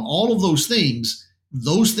so on. All of those things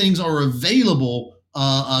are available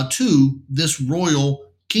to this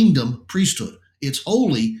royal kingdom priesthood. It's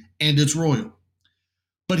holy and it's royal.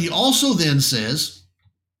 But he also then says,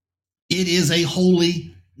 it is a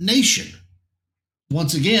holy nation.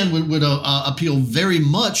 Once again, would appeal very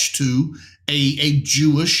much to a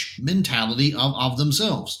Jewish mentality of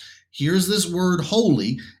themselves. Here's this word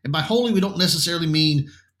holy, and by holy we don't necessarily mean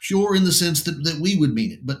pure in the sense that we would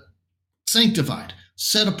mean it, but sanctified,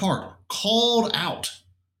 set apart, called out.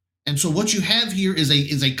 And so what you have here is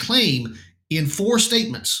a claim in 4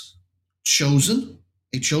 statements: chosen,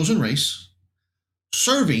 a chosen race,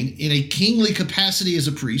 serving in a kingly capacity as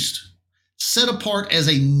a priest, set apart as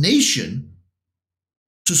a nation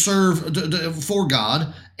to serve for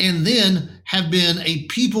God, and then have been a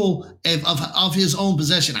people of his own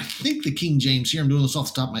possession. I think the King James here, I'm doing this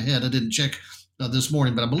off the top of my head, I didn't check this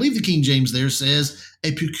morning, but I believe the King James there says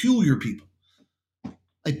a peculiar people,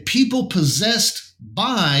 a people possessed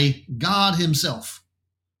by God himself.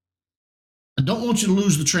 I don't want you to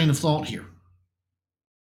lose the train of thought here.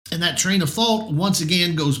 And that train of thought, once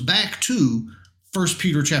again, goes back to 1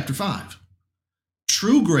 Peter chapter 5.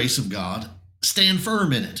 True grace of God, stand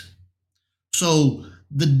firm in it. So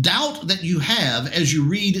the doubt that you have as you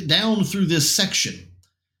read down through this section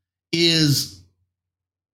is,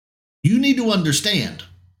 you need to understand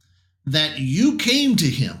that you came to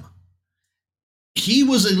him. He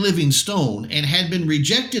was a living stone and had been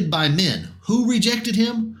rejected by men. Who rejected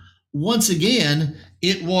him? Once again,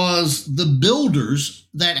 it was the builders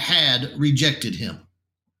that had rejected him.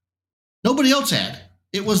 Nobody else had.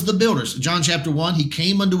 It was the builders. John chapter 1, he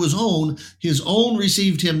came unto his own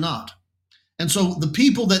received him not. And so the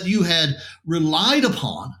people that you had relied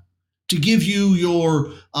upon to give you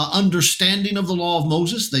your understanding of the law of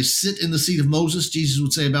Moses, they sit in the seat of Moses, Jesus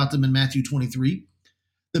would say about them in Matthew 23.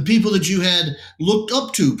 The people that you had looked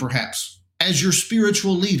up to, perhaps, as your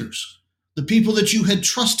spiritual leaders, the people that you had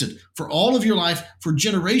trusted for all of your life, for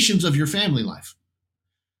generations of your family life,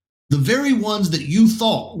 the very ones that you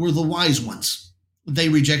thought were the wise ones, they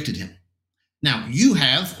rejected him. Now, you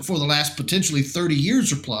have, for the last potentially 30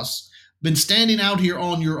 years or plus, been standing out here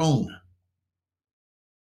on your own.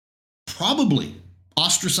 Probably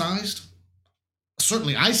ostracized,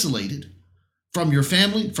 certainly isolated from your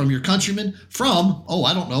family, from your countrymen, from,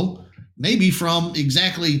 I don't know, maybe from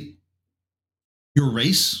exactly your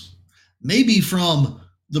race, maybe from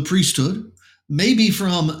the priesthood, maybe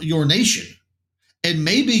from your nation. And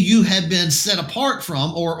maybe you have been set apart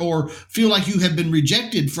from or feel like you have been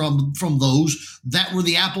rejected from those that were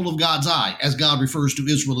the apple of God's eye, as God refers to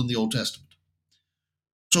Israel in the Old Testament.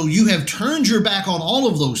 So you have turned your back on all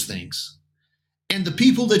of those things. And the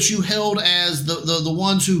people that you held as the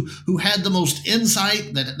ones who had the most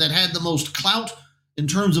insight, that had the most clout in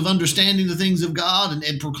terms of understanding the things of God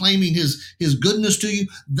and proclaiming his goodness to you,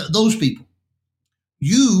 those people,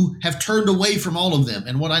 you have turned away from all of them.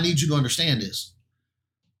 And what I need you to understand is,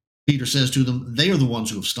 Peter says to them, they are the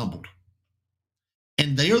ones who have stumbled.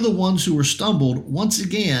 And they are the ones who were stumbled, once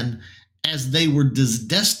again, as they were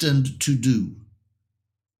destined to do.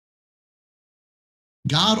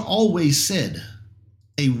 God always said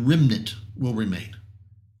a remnant will remain.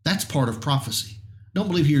 That's part of prophecy. Don't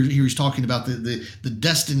believe here he's talking about the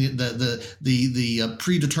destiny, the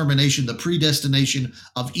predetermination, the predestination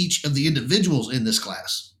of each of the individuals in this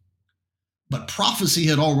class. But prophecy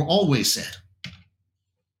had always said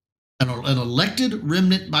an elected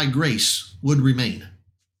remnant by grace would remain.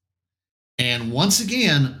 And once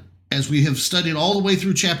again, as we have studied all the way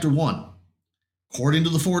through chapter 1, according to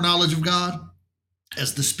the foreknowledge of God,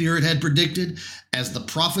 as the Spirit had predicted, as the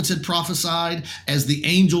prophets had prophesied, as the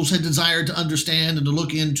angels had desired to understand and to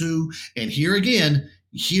look into. And here again,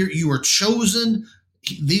 here you are chosen.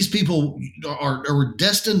 These people are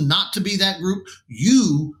destined not to be that group.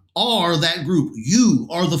 You are that group. You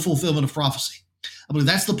are the fulfillment of prophecy. I believe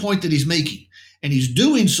that's the point that he's making. And he's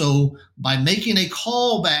doing so by making a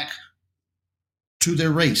call back to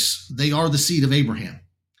their race. They are the seed of Abraham.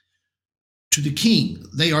 To the king,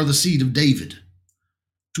 they are the seed of David.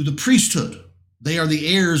 To the priesthood, they are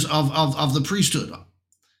the heirs of the priesthood.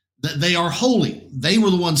 They are holy. They were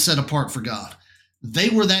the ones set apart for God. They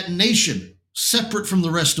were that nation separate from the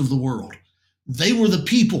rest of the world. They were the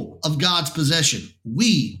people of God's possession.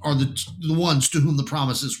 We are the ones to whom the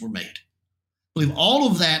promises were made. I believe all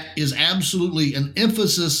of that is absolutely an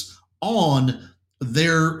emphasis on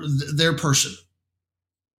their person.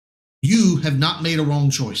 You have not made a wrong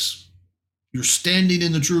choice. You're standing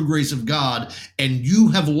in the true grace of God, and you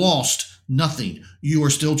have lost nothing. You are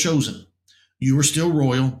still chosen. You are still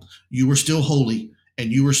royal. You are still holy,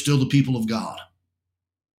 and you are still the people of God.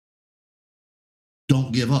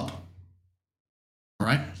 Don't give up. All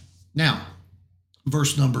right? Now,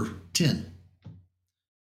 verse number 10.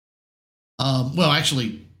 The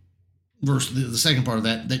second part of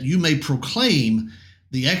that you may proclaim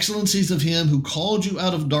the excellencies of him who called you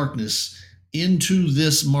out of darkness into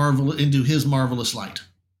his marvelous light.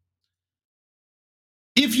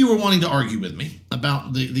 If you were wanting to argue with me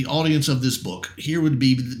about the audience of this book, here would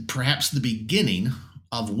be perhaps the beginning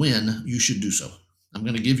of when you should do so. I'm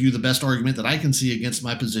going to give you the best argument that I can see against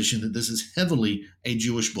my position that this is heavily a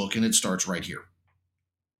Jewish book, and it starts right here.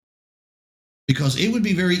 Because it would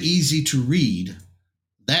be very easy to read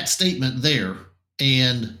that statement there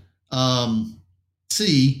and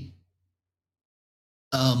see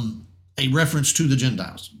a reference to the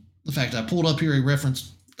Gentiles. In fact, I pulled up here a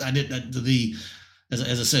reference. As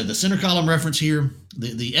I said, the center column reference here,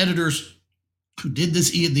 the editors who did the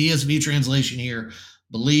ESV translation here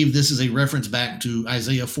believe this is a reference back to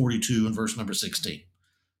Isaiah 42 and verse number 16.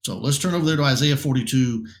 So let's turn over there to Isaiah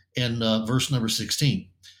 42 and verse number 16.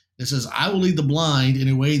 It says, I will lead the blind in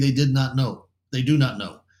a way they do not know.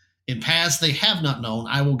 In paths they have not known,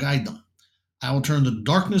 I will guide them. I will turn the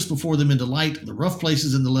darkness before them into light, the rough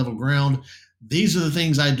places in the level ground. These are the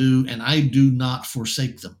things I do, and I do not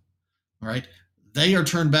forsake them. All right? They are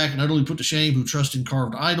turned back and utterly put to shame who trust in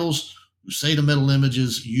carved idols, who say to metal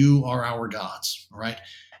images, you are our gods. All right?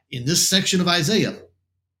 In this section of Isaiah,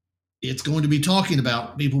 it's going to be talking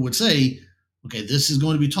about, people would say, okay, this is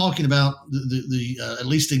going to be talking about the at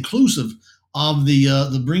least inclusive of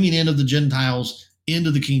the bringing in of the Gentiles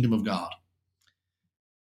into the kingdom of God.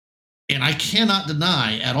 And I cannot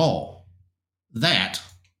deny at all that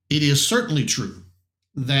it is certainly true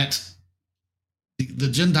that the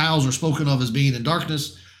Gentiles are spoken of as being in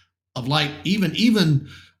darkness, of light, even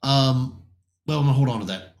hold on to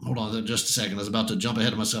that. Hold on to that just a second. I was about to jump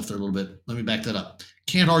ahead of myself there a little bit. Let me back that up.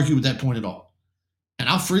 Can't argue with that point at all. And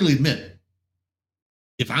I'll freely admit,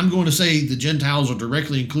 if I'm going to say the Gentiles are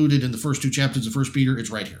directly included in the first two chapters of 1 Peter,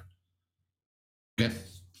 it's right here. Okay?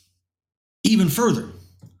 Even further,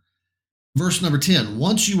 verse number 10,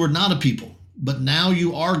 once you were not a people, but now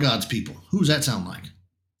you are God's people. Who does that sound like?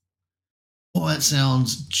 Oh, that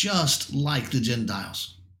sounds just like the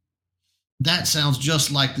Gentiles. That sounds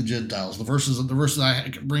just like the Gentiles. The verses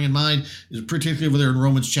I bring in mind is particularly over there in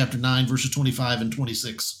Romans chapter 9, verses 25 and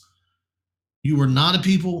 26. You are not a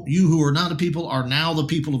people. You who are not a people are now the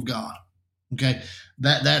people of God. Okay,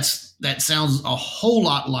 that sounds a whole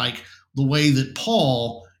lot like the way that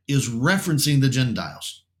Paul is referencing the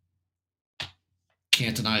Gentiles.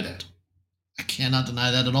 Can't deny that. I cannot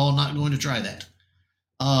deny that at all. I'm not going to try that.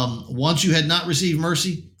 Once you had not received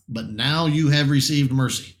mercy, but now you have received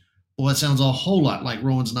mercy. Well, that sounds a whole lot like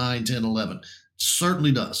Romans 9, 10, 11.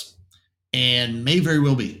 Certainly does. And may very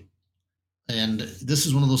well be. And this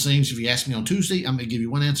is one of those things, if you ask me on Tuesday, I'm going to give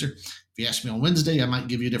you one answer. If you ask me on Wednesday, I might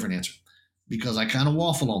give you a different answer because I kind of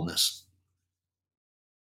waffle on this.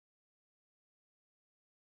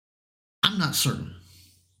 I'm not certain.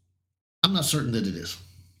 I'm not certain that it is.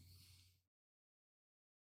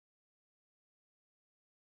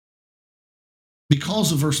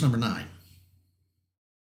 Because of verse number 9.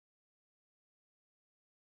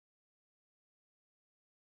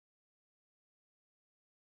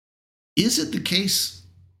 Is it the case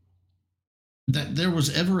that there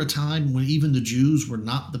was ever a time when even the Jews were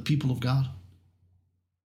not the people of God?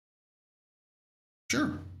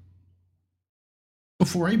 Sure.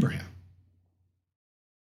 Before Abraham.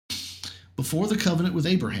 Before the covenant with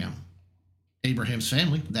Abraham, Abraham's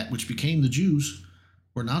family, that which became the Jews,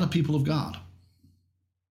 were not a people of God.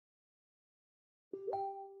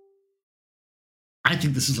 I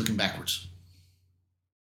think this is looking backwards.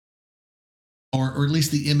 Or at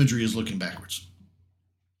least the imagery is looking backwards.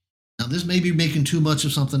 Now, this may be making too much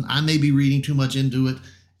of something. I may be reading too much into it,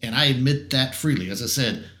 and I admit that freely. As I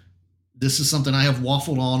said, this is something I have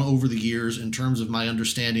waffled on over the years in terms of my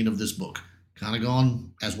understanding of this book. Kind of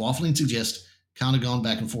gone, as waffling suggests, kind of gone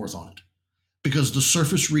back and forth on it. Because the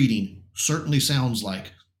surface reading certainly sounds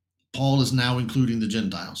like Paul is now including the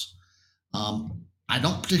Gentiles. I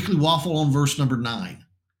don't particularly waffle on verse number 9.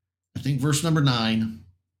 I think verse number 9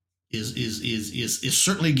 is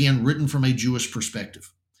certainly, again, written from a Jewish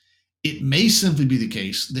perspective. It may simply be the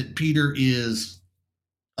case that Peter is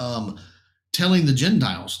telling the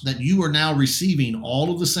Gentiles that you are now receiving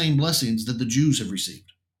all of the same blessings that the Jews have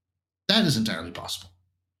received. That is entirely possible.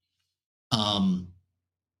 Don't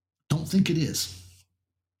think it is.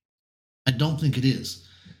 I don't think it is,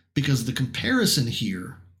 because the comparison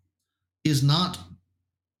here is not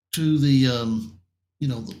to the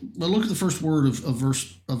look at the first word of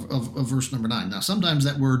verse number 9. Now, sometimes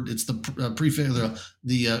that word, it's the prefix,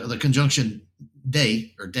 the conjunction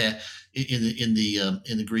de or de in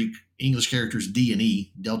the Greek. English characters D and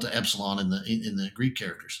E, delta, epsilon in the Greek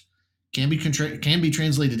characters can be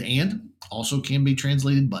translated and, also can be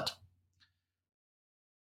translated but.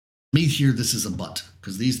 Me here, this is a but,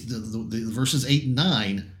 because the verses 8 and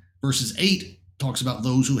 9. Verses 8 talks about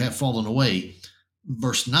those who have fallen away.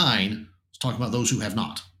 Verse 9 is talking about those who have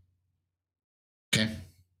not. Okay.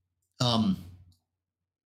 So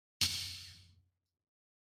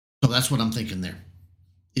that's what I'm thinking there,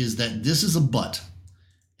 is that this is a but,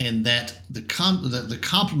 and that the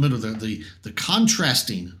complement or the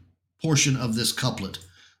contrasting portion of this couplet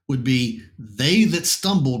would be, they that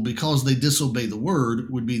stumbled because they disobey the word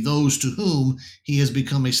would be those to whom he has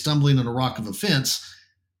become a stumbling and a rock of offense.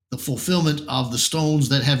 The fulfillment of the stones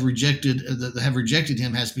that have rejected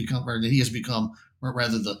him has become, or that he has become, or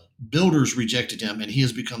rather the builders rejected him, and he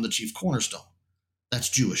has become the chief cornerstone. That's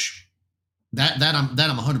Jewish. That I'm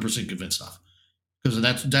 100% convinced of, because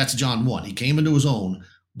that's John 1. He came into his own,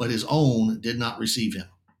 but his own did not receive him.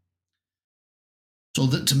 So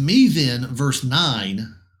that, to me, then, verse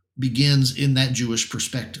 9 begins in that Jewish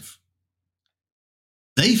perspective.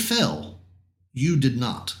 They fell, you did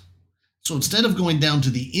not. So instead of going down to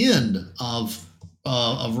the end of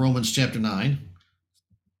Romans chapter 9,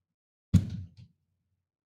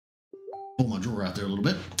 pull my drawer out there a little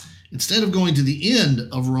bit. Instead of going to the end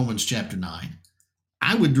of Romans chapter 9,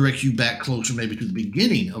 I would direct you back closer, maybe to the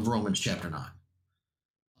beginning of Romans chapter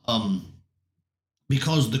 9.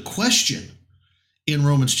 Because the question in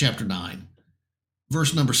Romans chapter 9,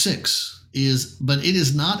 verse number 6, is, but it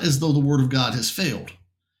is not as though the word of God has failed.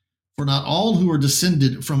 For not all who are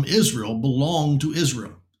descended from Israel belong to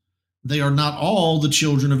Israel. They are not all the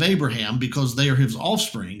children of Abraham, because they are his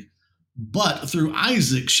offspring, but through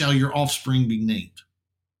Isaac shall your offspring be named.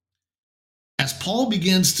 As Paul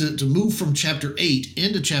begins to move from chapter 8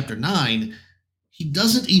 into chapter 9, he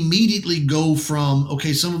doesn't immediately go from,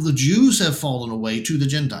 okay, some of the Jews have fallen away, to the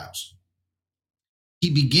Gentiles. He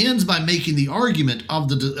begins by making the argument of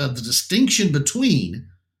the distinction between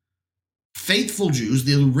faithful Jews,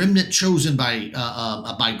 the remnant chosen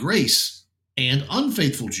by grace, and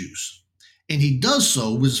unfaithful Jews. And he does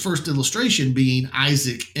so with his first illustration being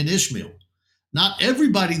Isaac and Ishmael. Not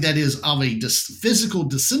everybody that is of a physical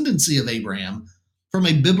descendancy of Abraham, from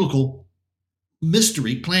a biblical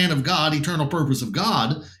mystery, plan of God, eternal purpose of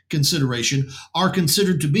God consideration, are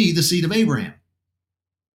considered to be the seed of Abraham.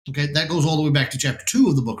 Okay, that goes all the way back to chapter 2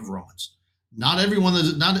 of the book of Romans. Not everyone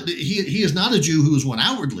he is not a Jew who is one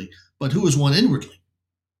outwardly, but who is one inwardly,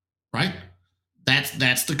 right?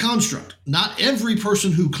 That's the construct. Not every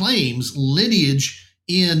person who claims lineage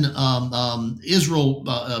in Israel,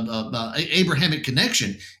 Abrahamic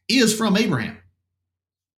connection, is from Abraham.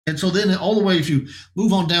 And so then all the way, if you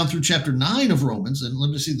move on down through chapter 9 of Romans, and let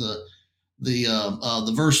me see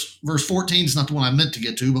the verse 14 is not the one I meant to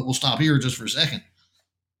get to, but we'll stop here just for a second.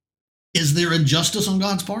 Is there injustice on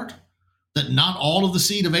God's part, that not all of the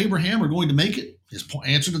seed of Abraham are going to make it? His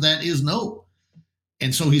answer to that is no.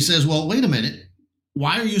 And so he says, well, wait a minute.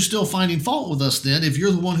 Why are you still finding fault with us then, if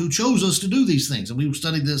you're the one who chose us to do these things? And we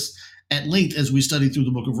studied this at length as we studied through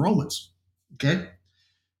the book of Romans. Okay?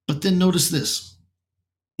 But then notice this.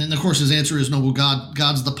 And of course, his answer is no. Well,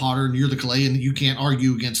 God's the potter, and you're the clay, and you can't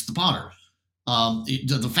argue against the potter.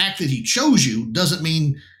 The fact that he chose you doesn't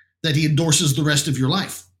mean that he endorses the rest of your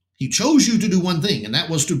life. He chose you to do one thing, and that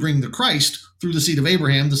was to bring the Christ through the seed of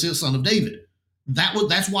Abraham, the son of David.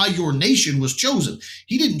 That's why your nation was chosen.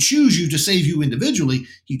 He didn't choose you to save you individually.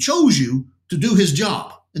 He chose you to do his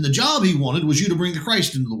job. And the job he wanted was you to bring the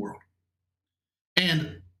Christ into the world.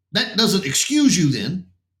 And that doesn't excuse you then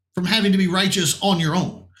from having to be righteous on your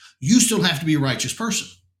own. You still have to be a righteous person.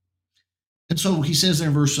 And so he says there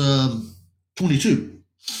in verse 22,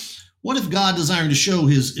 what if God, desiring to show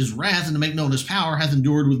his wrath and to make known his power, hath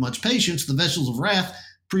endured with much patience the vessels of wrath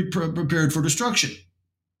prepared for destruction,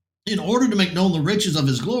 in order to make known the riches of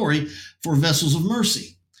his glory for vessels of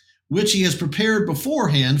mercy, which he has prepared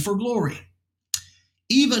beforehand for glory,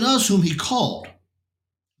 even us whom he called.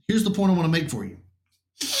 Here's the point I want to make for you.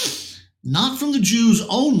 Not from the Jews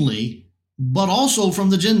only, but also from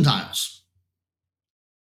the Gentiles.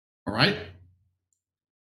 All right?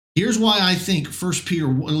 Here's why I think 1 Peter,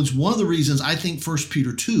 it's one of the reasons I think 1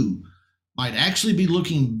 Peter 2 might actually be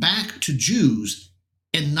looking back to Jews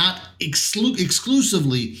and not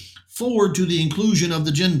exclusively forward to the inclusion of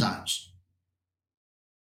the Gentiles.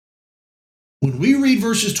 When we read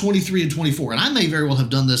verses 23 and 24, and I may very well have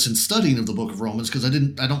done this in studying of the book of Romans, because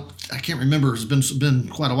I can't remember. It's been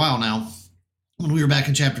quite a while now. When we were back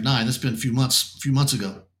in chapter 9, that's been a few months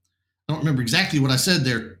ago. I don't remember exactly what I said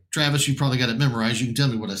there. Travis, you probably got it memorized. You can tell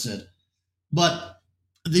me what I said. But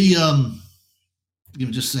give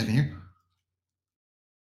me just a second here.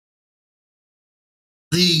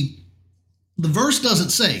 The verse doesn't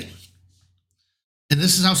say, and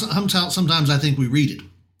this is how sometimes I think we read it.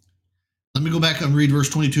 Let me go back and read verse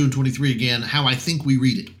 22 and 23 again, how I think we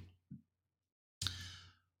read it.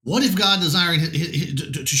 What if God, desiring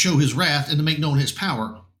to show his wrath and to make known his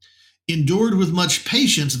power, endured with much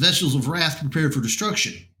patience vessels of wrath prepared for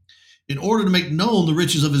destruction, in order to make known the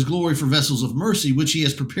riches of his glory for vessels of mercy, which he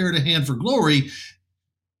has prepared a hand for glory,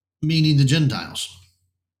 meaning the Gentiles.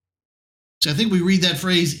 So I think we read that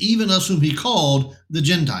phrase, even us whom he called the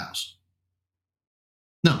Gentiles.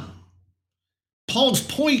 Now, Paul's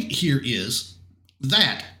point here is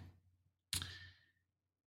that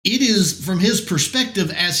it is, from his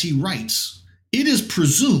perspective as he writes, it is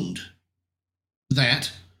presumed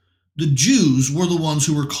that the Jews were the ones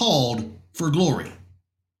who were called for glory.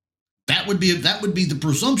 That would be the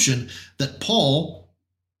presumption that Paul,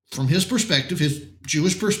 from his perspective, his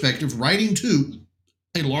Jewish perspective, writing to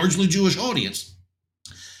a largely Jewish audience,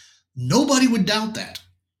 nobody would doubt that.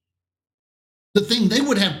 The thing they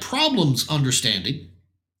would have problems understanding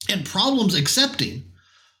and problems accepting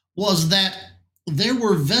was that there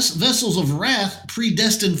were vessels of wrath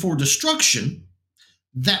predestined for destruction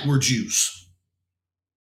that were Jews.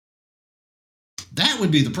 That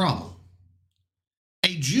would be the problem.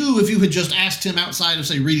 A Jew, if you had just asked him outside of,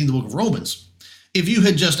 say, reading the book of Romans, if you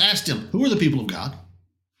had just asked him, who are the people of God?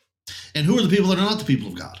 And who are the people that are not the people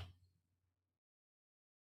of God?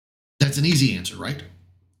 That's an easy answer, right?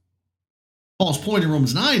 Paul's point in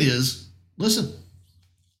Romans 9 is, listen,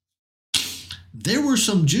 there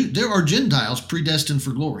are Gentiles predestined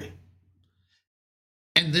for glory.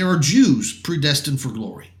 And there are Jews predestined for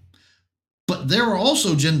glory. But there are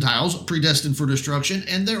also Gentiles predestined for destruction,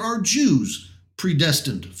 and there are Jews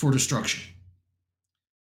predestined for destruction.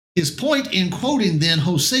 His point in quoting then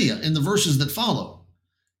Hosea in the verses that follow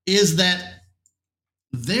is that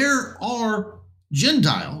there are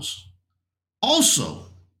Gentiles also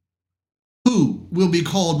who will be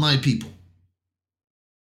called my people.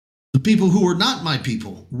 The people who are not my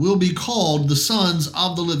people will be called the sons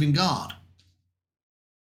of the living God.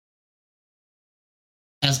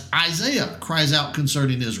 As Isaiah cries out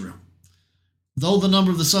concerning Israel, though the number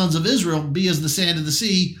of the sons of Israel be as the sand of the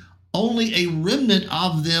sea, only a remnant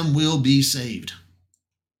of them will be saved.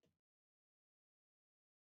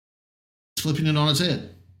 Flipping it on its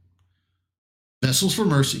head. Vessels for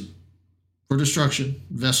mercy, for destruction,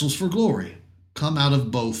 vessels for glory, come out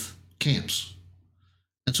of both camps.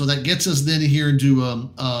 And so that gets us then here into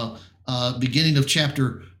beginning of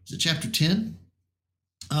chapter 10?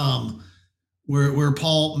 Where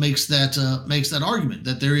Paul makes that argument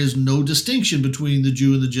that there is no distinction between the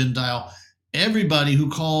Jew and the Gentile. Everybody who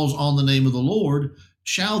calls on the name of the Lord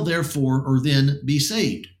shall therefore or then be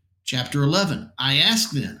saved. Chapter 11, I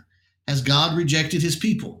ask then, has God rejected his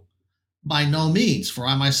people? By no means, for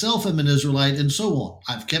I myself am an Israelite, and so on.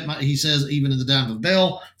 I've kept he says, even in the dam of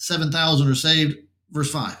Bel, 7,000 are saved.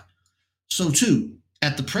 Verse 5. So too,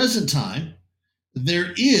 at the present time,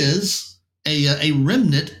 there is a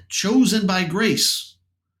remnant chosen by grace.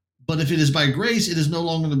 But if it is by grace, it is no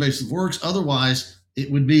longer on the basis of works. Otherwise,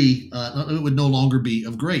 it would no longer be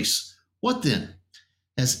of grace. What then?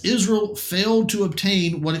 Has Israel failed to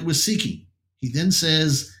obtain what it was seeking? He then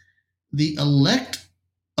says, the elect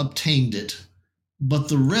obtained it, but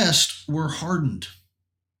the rest were hardened.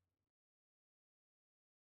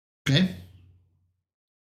 Okay?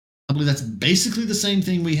 I believe that's basically the same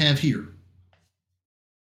thing we have here.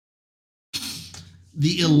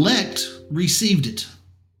 The elect received it.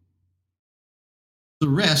 The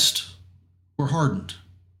rest were hardened.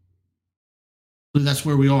 That's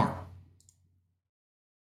where we are.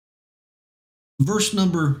 Verse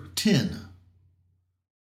number 10.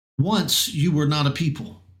 Once you were not a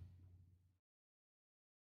people.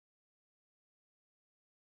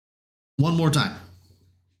 One more time.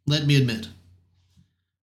 Let me admit,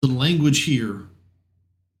 the language here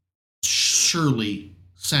surely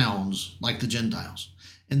sounds like the Gentiles.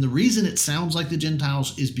 And the reason it sounds like the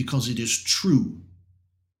Gentiles is because it is true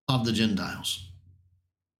of the Gentiles.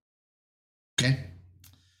 Okay?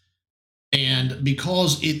 And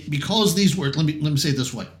because these words, let me say it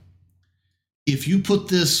this way. If you put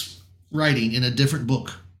this writing in a different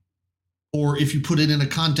book, or if you put it in a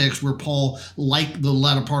context where Paul, like the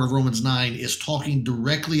latter part of Romans 9, is talking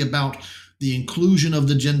directly about the inclusion of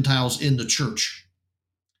the Gentiles in the church,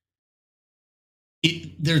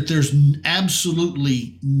 there's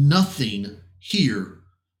absolutely nothing here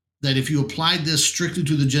that if you applied this strictly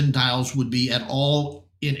to the Gentiles would be at all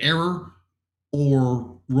in error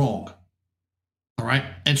or wrong. All right?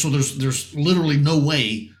 And so there's literally no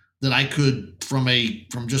way that I could, from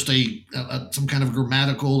just some kind of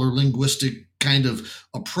grammatical or linguistic kind of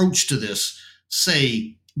approach to this,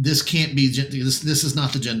 say this can't be this is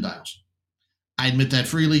not the Gentiles. I admit that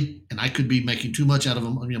freely, and I could be making too much out of a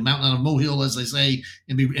mountain out of a molehill, as they say,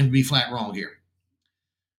 and be flat wrong here.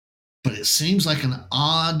 But it seems like an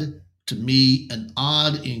odd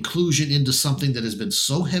inclusion into something that has been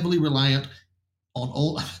so heavily reliant on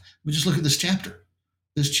old. We just look at this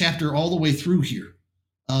chapter all the way through here.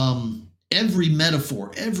 Every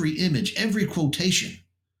metaphor, every image, every quotation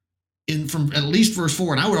from at least verse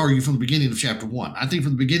 4, and I would argue from the beginning of chapter 1. I think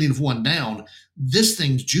from the beginning of 1 down, this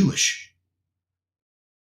thing's Jewish.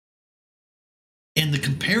 And the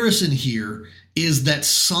comparison here is that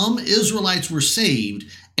some Israelites were saved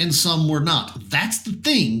and some were not. That's the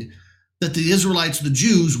thing that the Israelites, the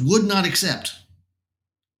Jews, would not accept.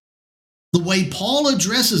 The way Paul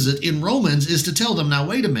addresses it in Romans is to tell them, now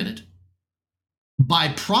wait a minute. By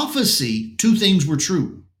prophecy, two things were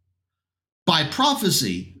true. By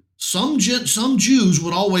prophecy, some Jews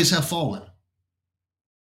would always have fallen.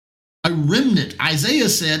 A remnant, Isaiah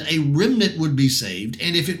said a remnant would be saved,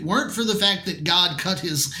 and if it weren't for the fact that God cut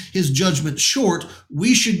his judgment short,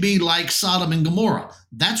 we should be like Sodom and Gomorrah.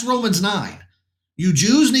 That's Romans 9. You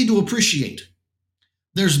Jews need to appreciate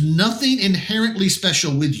there's nothing inherently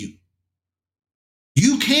special with you.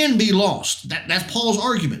 You can be lost. That's Paul's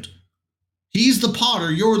argument. He's the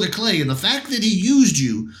potter, you're the clay. And the fact that he used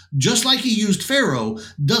you, just like he used Pharaoh,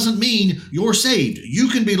 doesn't mean you're saved. You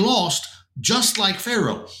can be lost just like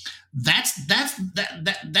Pharaoh. That's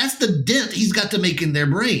the dent he's got to make in their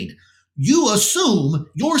brain. You assume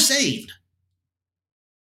you're saved.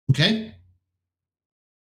 Okay?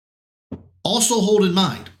 Also hold in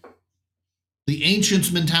mind the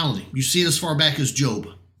ancients' mentality. You see it as far back as Job.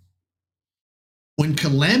 When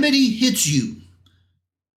calamity hits you,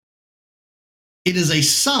 it is a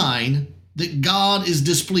sign that God is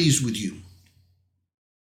displeased with you.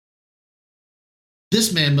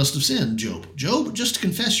 This man must have sinned, Job. Job, just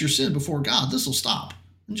confess your sin before God. This will stop.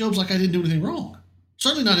 And Job's like, I didn't do anything wrong.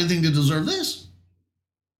 Certainly not anything to deserve this.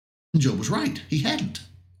 And Job was right. He hadn't.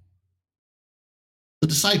 The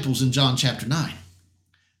disciples in John chapter 9,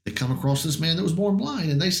 they come across this man that was born blind,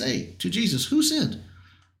 and they say to Jesus, who sinned,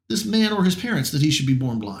 this man or his parents, that he should be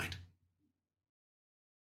born blind?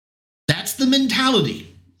 That's the mentality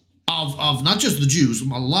of not just the Jews. A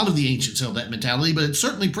lot of the ancients held that mentality, but it's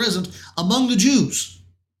certainly present among the Jews.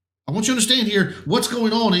 I want you to understand here what's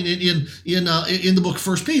going on in the book of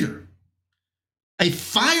 1 Peter. A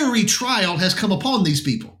fiery trial has come upon these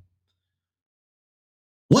people.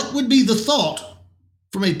 What would be the thought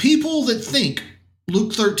from a people that think,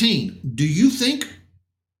 Luke 13, do you think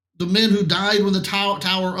the men who died when the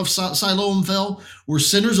tower of Siloam fell were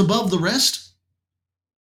sinners above the rest?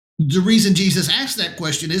 The reason Jesus asked that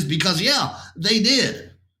question is because, yeah, they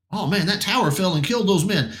did. Oh man, that tower fell and killed those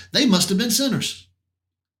men. They must have been sinners.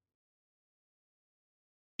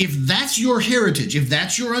 If that's your heritage, if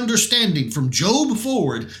that's your understanding from Job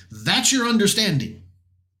forward, that's your understanding.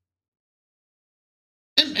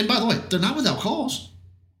 And by the way, they're not without cause.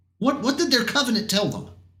 What did their covenant tell them?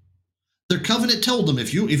 Their covenant told them,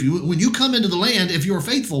 when you come into the land, if you are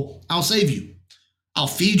faithful, I'll save you. I'll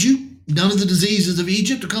feed you. None of the diseases of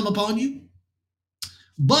Egypt will come upon you.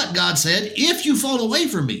 But God said, if you fall away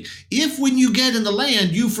from me, if when you get in the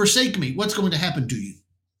land you forsake me, what's going to happen to you?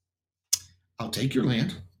 I'll take your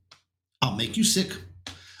land. I'll make you sick.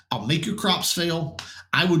 I'll make your crops fail.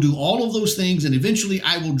 I will do all of those things, and eventually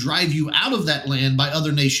I will drive you out of that land by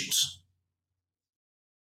other nations.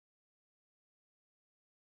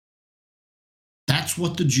 That's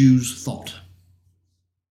what the Jews thought.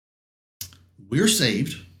 We're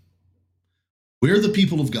saved. We're the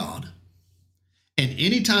people of God. And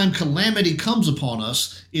anytime calamity comes upon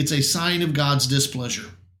us, it's a sign of God's displeasure.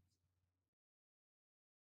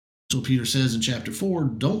 So Peter says in chapter 4,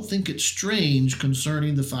 don't think it strange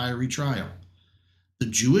concerning the fiery trial. The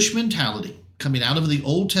Jewish mentality coming out of the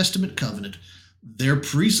Old Testament covenant, their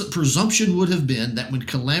presumption would have been that when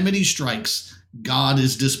calamity strikes, God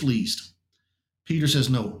is displeased. Peter says,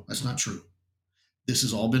 no, that's not true. This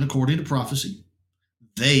has all been according to prophecy.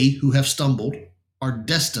 They who have stumbled are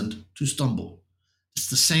destined to stumble. It's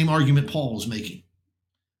the same argument Paul is making.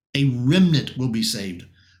 A remnant will be saved.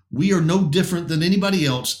 We are no different than anybody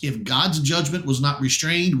else. If God's judgment was not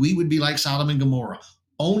restrained, we would be like Sodom and Gomorrah.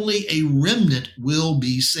 Only a remnant will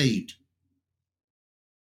be saved.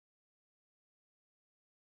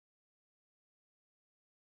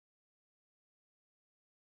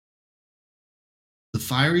 The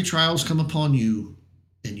fiery trials come upon you,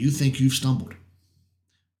 and you think you've stumbled.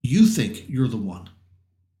 You think you're the one.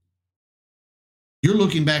 You're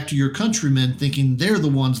looking back to your countrymen thinking they're the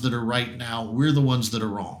ones that are right now, we're the ones that are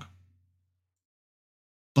wrong.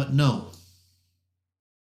 But no,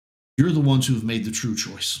 you're the ones who have made the true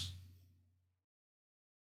choice.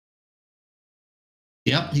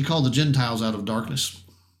 Yep, he called the Gentiles out of darkness.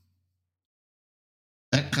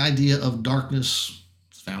 That idea of darkness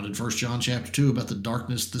is found in 1 John chapter 2 about the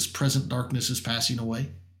darkness, this present darkness is passing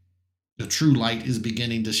away. The true light is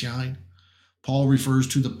beginning to shine. Paul refers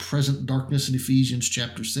to the present darkness in Ephesians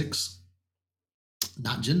chapter 6,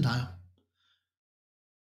 not Gentile.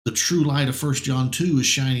 The true light of 1 John 2 is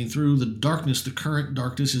shining through. The darkness, the current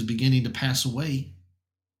darkness, is beginning to pass away,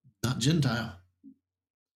 not Gentile.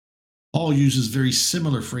 Paul uses very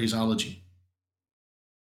similar phraseology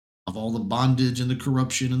of all the bondage and the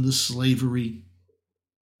corruption and the slavery,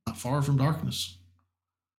 not far from darkness.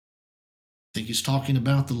 I think he's talking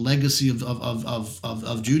about the legacy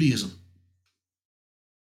of Judaism.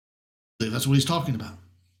 That's what he's talking about.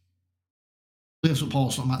 That's what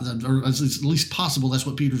Paul's talking about, or at least possible that's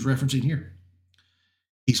what Peter's referencing here.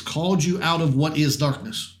 He's called you out of what is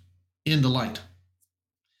darkness into light.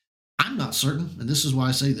 I'm not certain, and this is why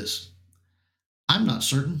I say this. I'm not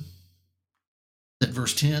certain that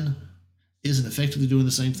verse 10 isn't effectively doing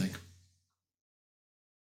the same thing.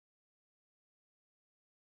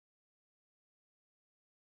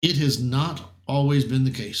 It has not always been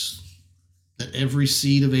the case that every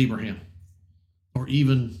seed of Abraham, or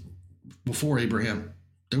even before Abraham,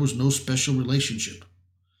 there was no special relationship.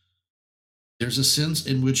 There's a sense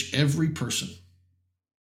in which every person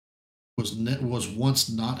was once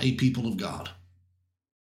not a people of God.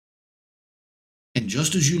 And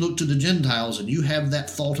just as you look to the Gentiles and you have that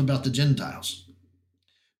thought about the Gentiles,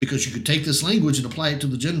 because you could take this language and apply it to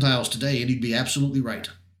the Gentiles today and you'd be absolutely right.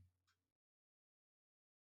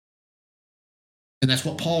 And that's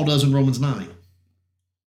what Paul does in Romans 9.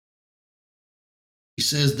 He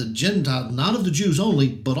says the Gentile, not of the Jews only,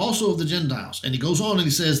 but also of the Gentiles. And he goes on and he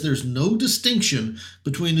says there's no distinction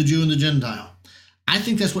between the Jew and the Gentile. I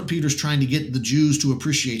think that's what Peter's trying to get the Jews to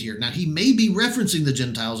appreciate here. Now, he may be referencing the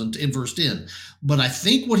Gentiles in verse 10, but I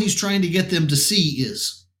think what he's trying to get them to see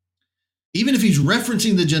is, even if he's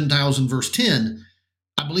referencing the Gentiles in verse 10,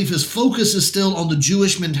 I believe his focus is still on the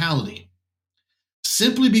Jewish mentality.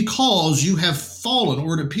 Simply because you have fallen,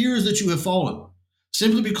 or it appears that you have fallen,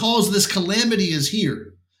 simply because this calamity is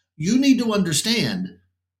here, you need to understand,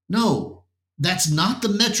 no, that's not the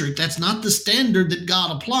metric, that's not the standard that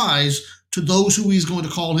God applies to those who he's going to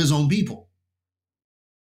call his own people.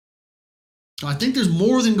 So I think there's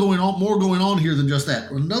more going on here than just that.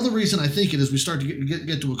 Another reason I think it is we start to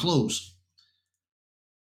get to a close.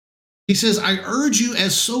 He says, I urge you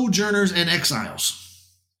as sojourners and exiles.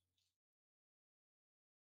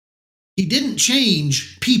 He didn't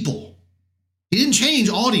change people. He didn't change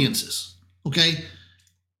audiences, okay?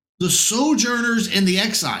 The sojourners and the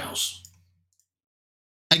exiles.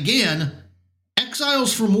 Again,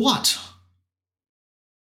 exiles from what?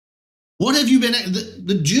 What have you been,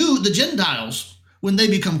 the Gentiles, when they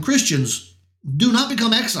become Christians, do not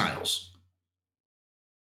become exiles.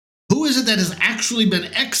 Who is it that has actually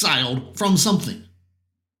been exiled from something?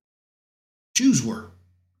 Jews were.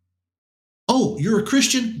 Oh, you're a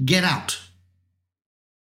Christian? Get out.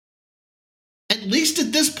 At least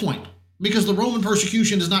at this point, because the Roman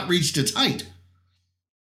persecution has not reached its height.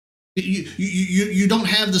 You don't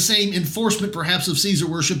have the same enforcement, perhaps, of Caesar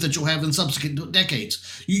worship that you'll have in subsequent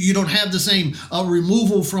decades. You don't have the same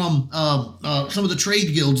removal from some of the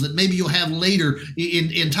trade guilds that maybe you'll have later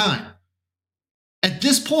in time. At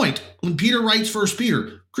this point, when Peter writes First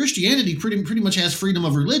Peter, Christianity pretty much has freedom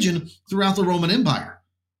of religion throughout the Roman Empire.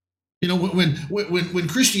 You know, when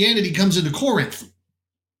Christianity comes into Corinth,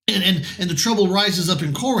 and the trouble rises up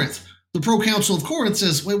in Corinth, the proconsul of Corinth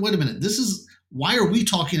says, wait a minute, why are we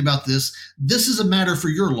talking about this? This is a matter for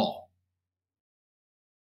your law.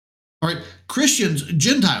 All right, Christians,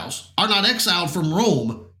 Gentiles, are not exiled from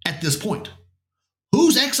Rome at this point.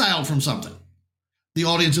 Who's exiled from something? The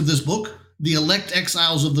audience of this book, the elect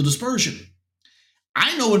exiles of the dispersion.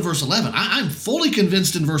 I know in verse 11, I'm fully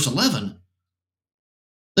convinced in verse 11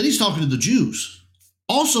 that he's talking to the Jews.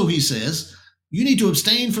 Also, he says, you need to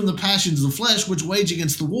abstain from the passions of the flesh which wage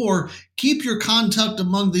against the war. Keep your conduct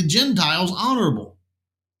among the Gentiles honorable.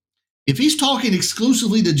 If he's talking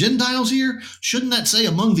exclusively to Gentiles here, shouldn't that say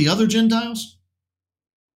among the other Gentiles?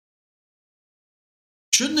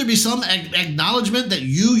 Shouldn't there be some acknowledgement that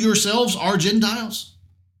you yourselves are Gentiles?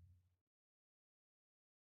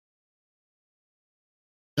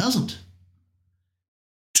 Doesn't.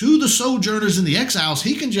 To the sojourners and the exiles,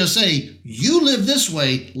 he can just say, you live this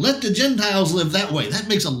way, let the Gentiles live that way. That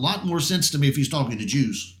makes a lot more sense to me if he's talking to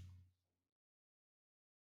Jews.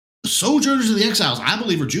 The sojourners and the exiles, I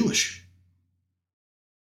believe, are Jewish.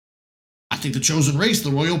 I think the chosen race, the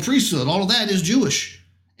royal priesthood, all of that is Jewish.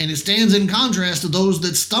 And it stands in contrast to those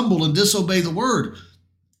that stumble and disobey the word,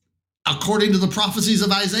 according to the prophecies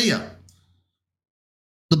of Isaiah.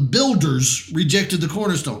 The builders rejected the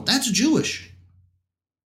cornerstone. That's Jewish.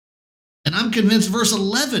 And I'm convinced verse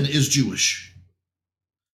 11 is Jewish.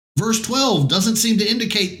 Verse 12 doesn't seem to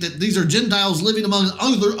indicate that these are Gentiles living among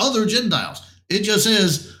other Gentiles. It just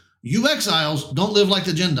says, you exiles don't live like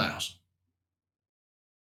the Gentiles.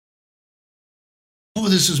 Oh,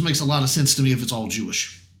 this just makes a lot of sense to me if it's all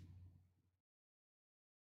Jewish.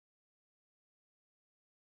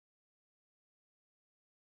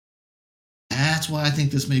 That's why I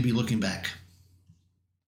think this may be looking back.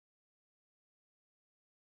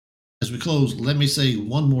 As we close, let me say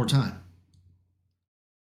one more time.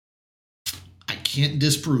 I can't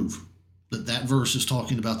disprove that verse is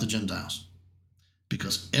talking about the Gentiles,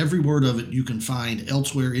 because every word of it you can find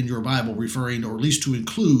elsewhere in your Bible referring, or at least to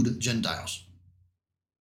include, Gentiles.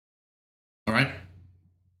 All right?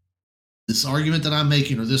 This argument that I'm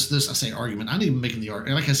making, or this I say argument, I'm not even making the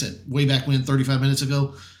argument. Like I said, way back when, 35 minutes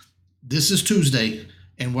ago, this is Tuesday,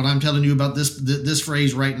 and what I'm telling you about this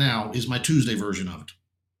phrase right now is my Tuesday version of it.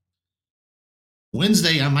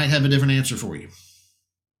 Wednesday, I might have a different answer for you.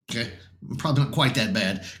 Okay, probably not quite that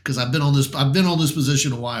bad, because I've been on this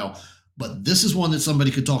position a while, but this is one that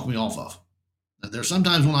somebody could talk me off of. There's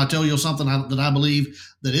sometimes when I tell you something that I believe,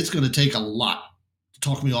 that it's going to take a lot to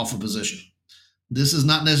talk me off a position. This is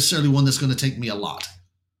not necessarily one that's going to take me a lot,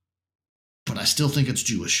 but I still think it's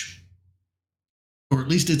Jewish, or at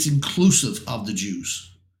least it's inclusive of the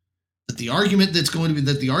Jews. That the argument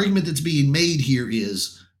that's being made here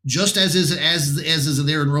is, just as is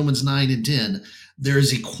there in Romans 9 and 10, there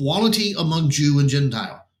is equality among Jew and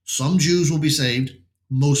Gentile. Some Jews will be saved,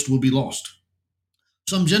 most will be lost.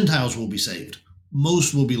 Some Gentiles will be saved,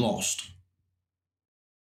 most will be lost.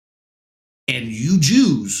 And you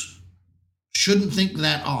Jews shouldn't think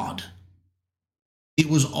that odd. It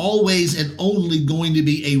was always and only going to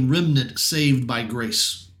be a remnant saved by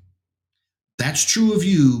grace. That's true of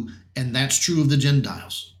you, and that's true of the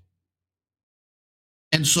Gentiles.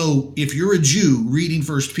 And so if you're a Jew reading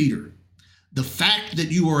 1 Peter, the fact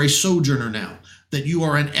that you are a sojourner now, that you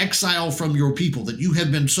are an exile from your people, that you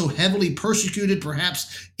have been so heavily persecuted,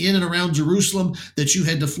 perhaps in and around Jerusalem, that you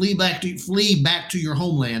had to flee back to your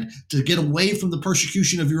homeland to get away from the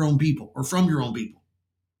persecution of your own people, or from your own people.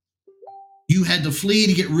 You had to flee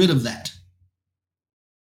to get rid of that.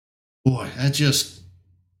 Boy,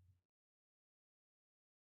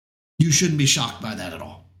 you shouldn't be shocked by that at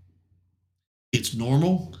all. It's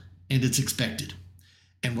normal and it's expected.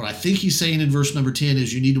 And what I think he's saying in verse number 10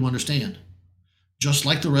 is, you need to understand, just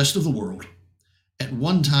like the rest of the world, at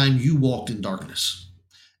one time you walked in darkness.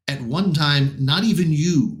 At one time, not even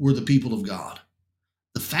you were the people of God.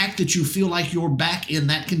 The fact that you feel like you're back in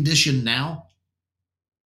that condition now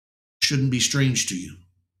shouldn't be strange to you.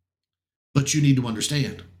 But you need to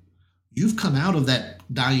understand, you've come out of that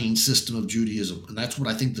dying system of Judaism, and that's what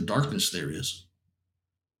I think the darkness there is.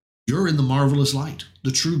 You're in the marvelous light,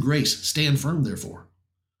 the true grace. Stand firm, therefore.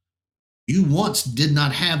 You once did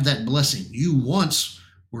not have that blessing. You once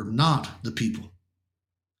were not the people,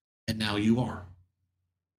 and now you are.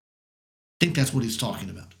 I think that's what he's talking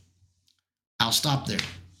about. I'll stop there.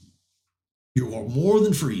 You are more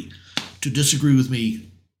than free to disagree with me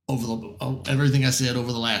over everything I said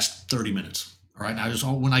over the last 30 minutes. All right.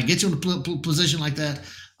 When I get you in a position like that,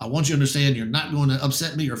 I want you to understand you're not going to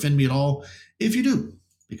upset me or offend me at all. If you do,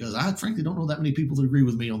 because I frankly don't know that many people that agree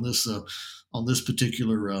with me on this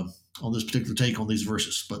particular take on these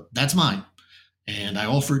verses, but that's mine, and I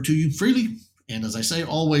offer it to you freely. And as I say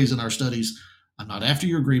always in our studies, I'm not after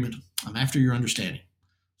your agreement. I'm after your understanding.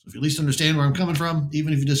 So if you at least understand where I'm coming from,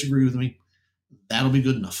 even if you disagree with me, that'll be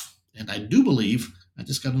good enough. And I do believe I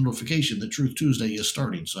just got a notification that Truth Tuesday is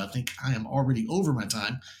starting. So I think I am already over my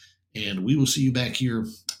time. And we will see you back here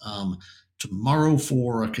tomorrow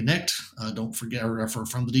for Connect. Don't forget,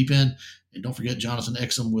 from the Deep End. And don't forget Jonathan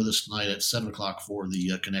Exum with us tonight at 7 o'clock for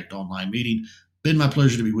the Connect online meeting. Been my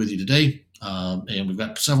pleasure to be with you today. And we've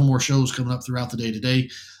got several more shows coming up throughout the day today.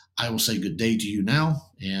 I will say good day to you now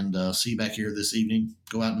and see you back here this evening.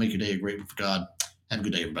 Go out and make your day a great one for God. Have a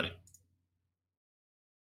good day, everybody.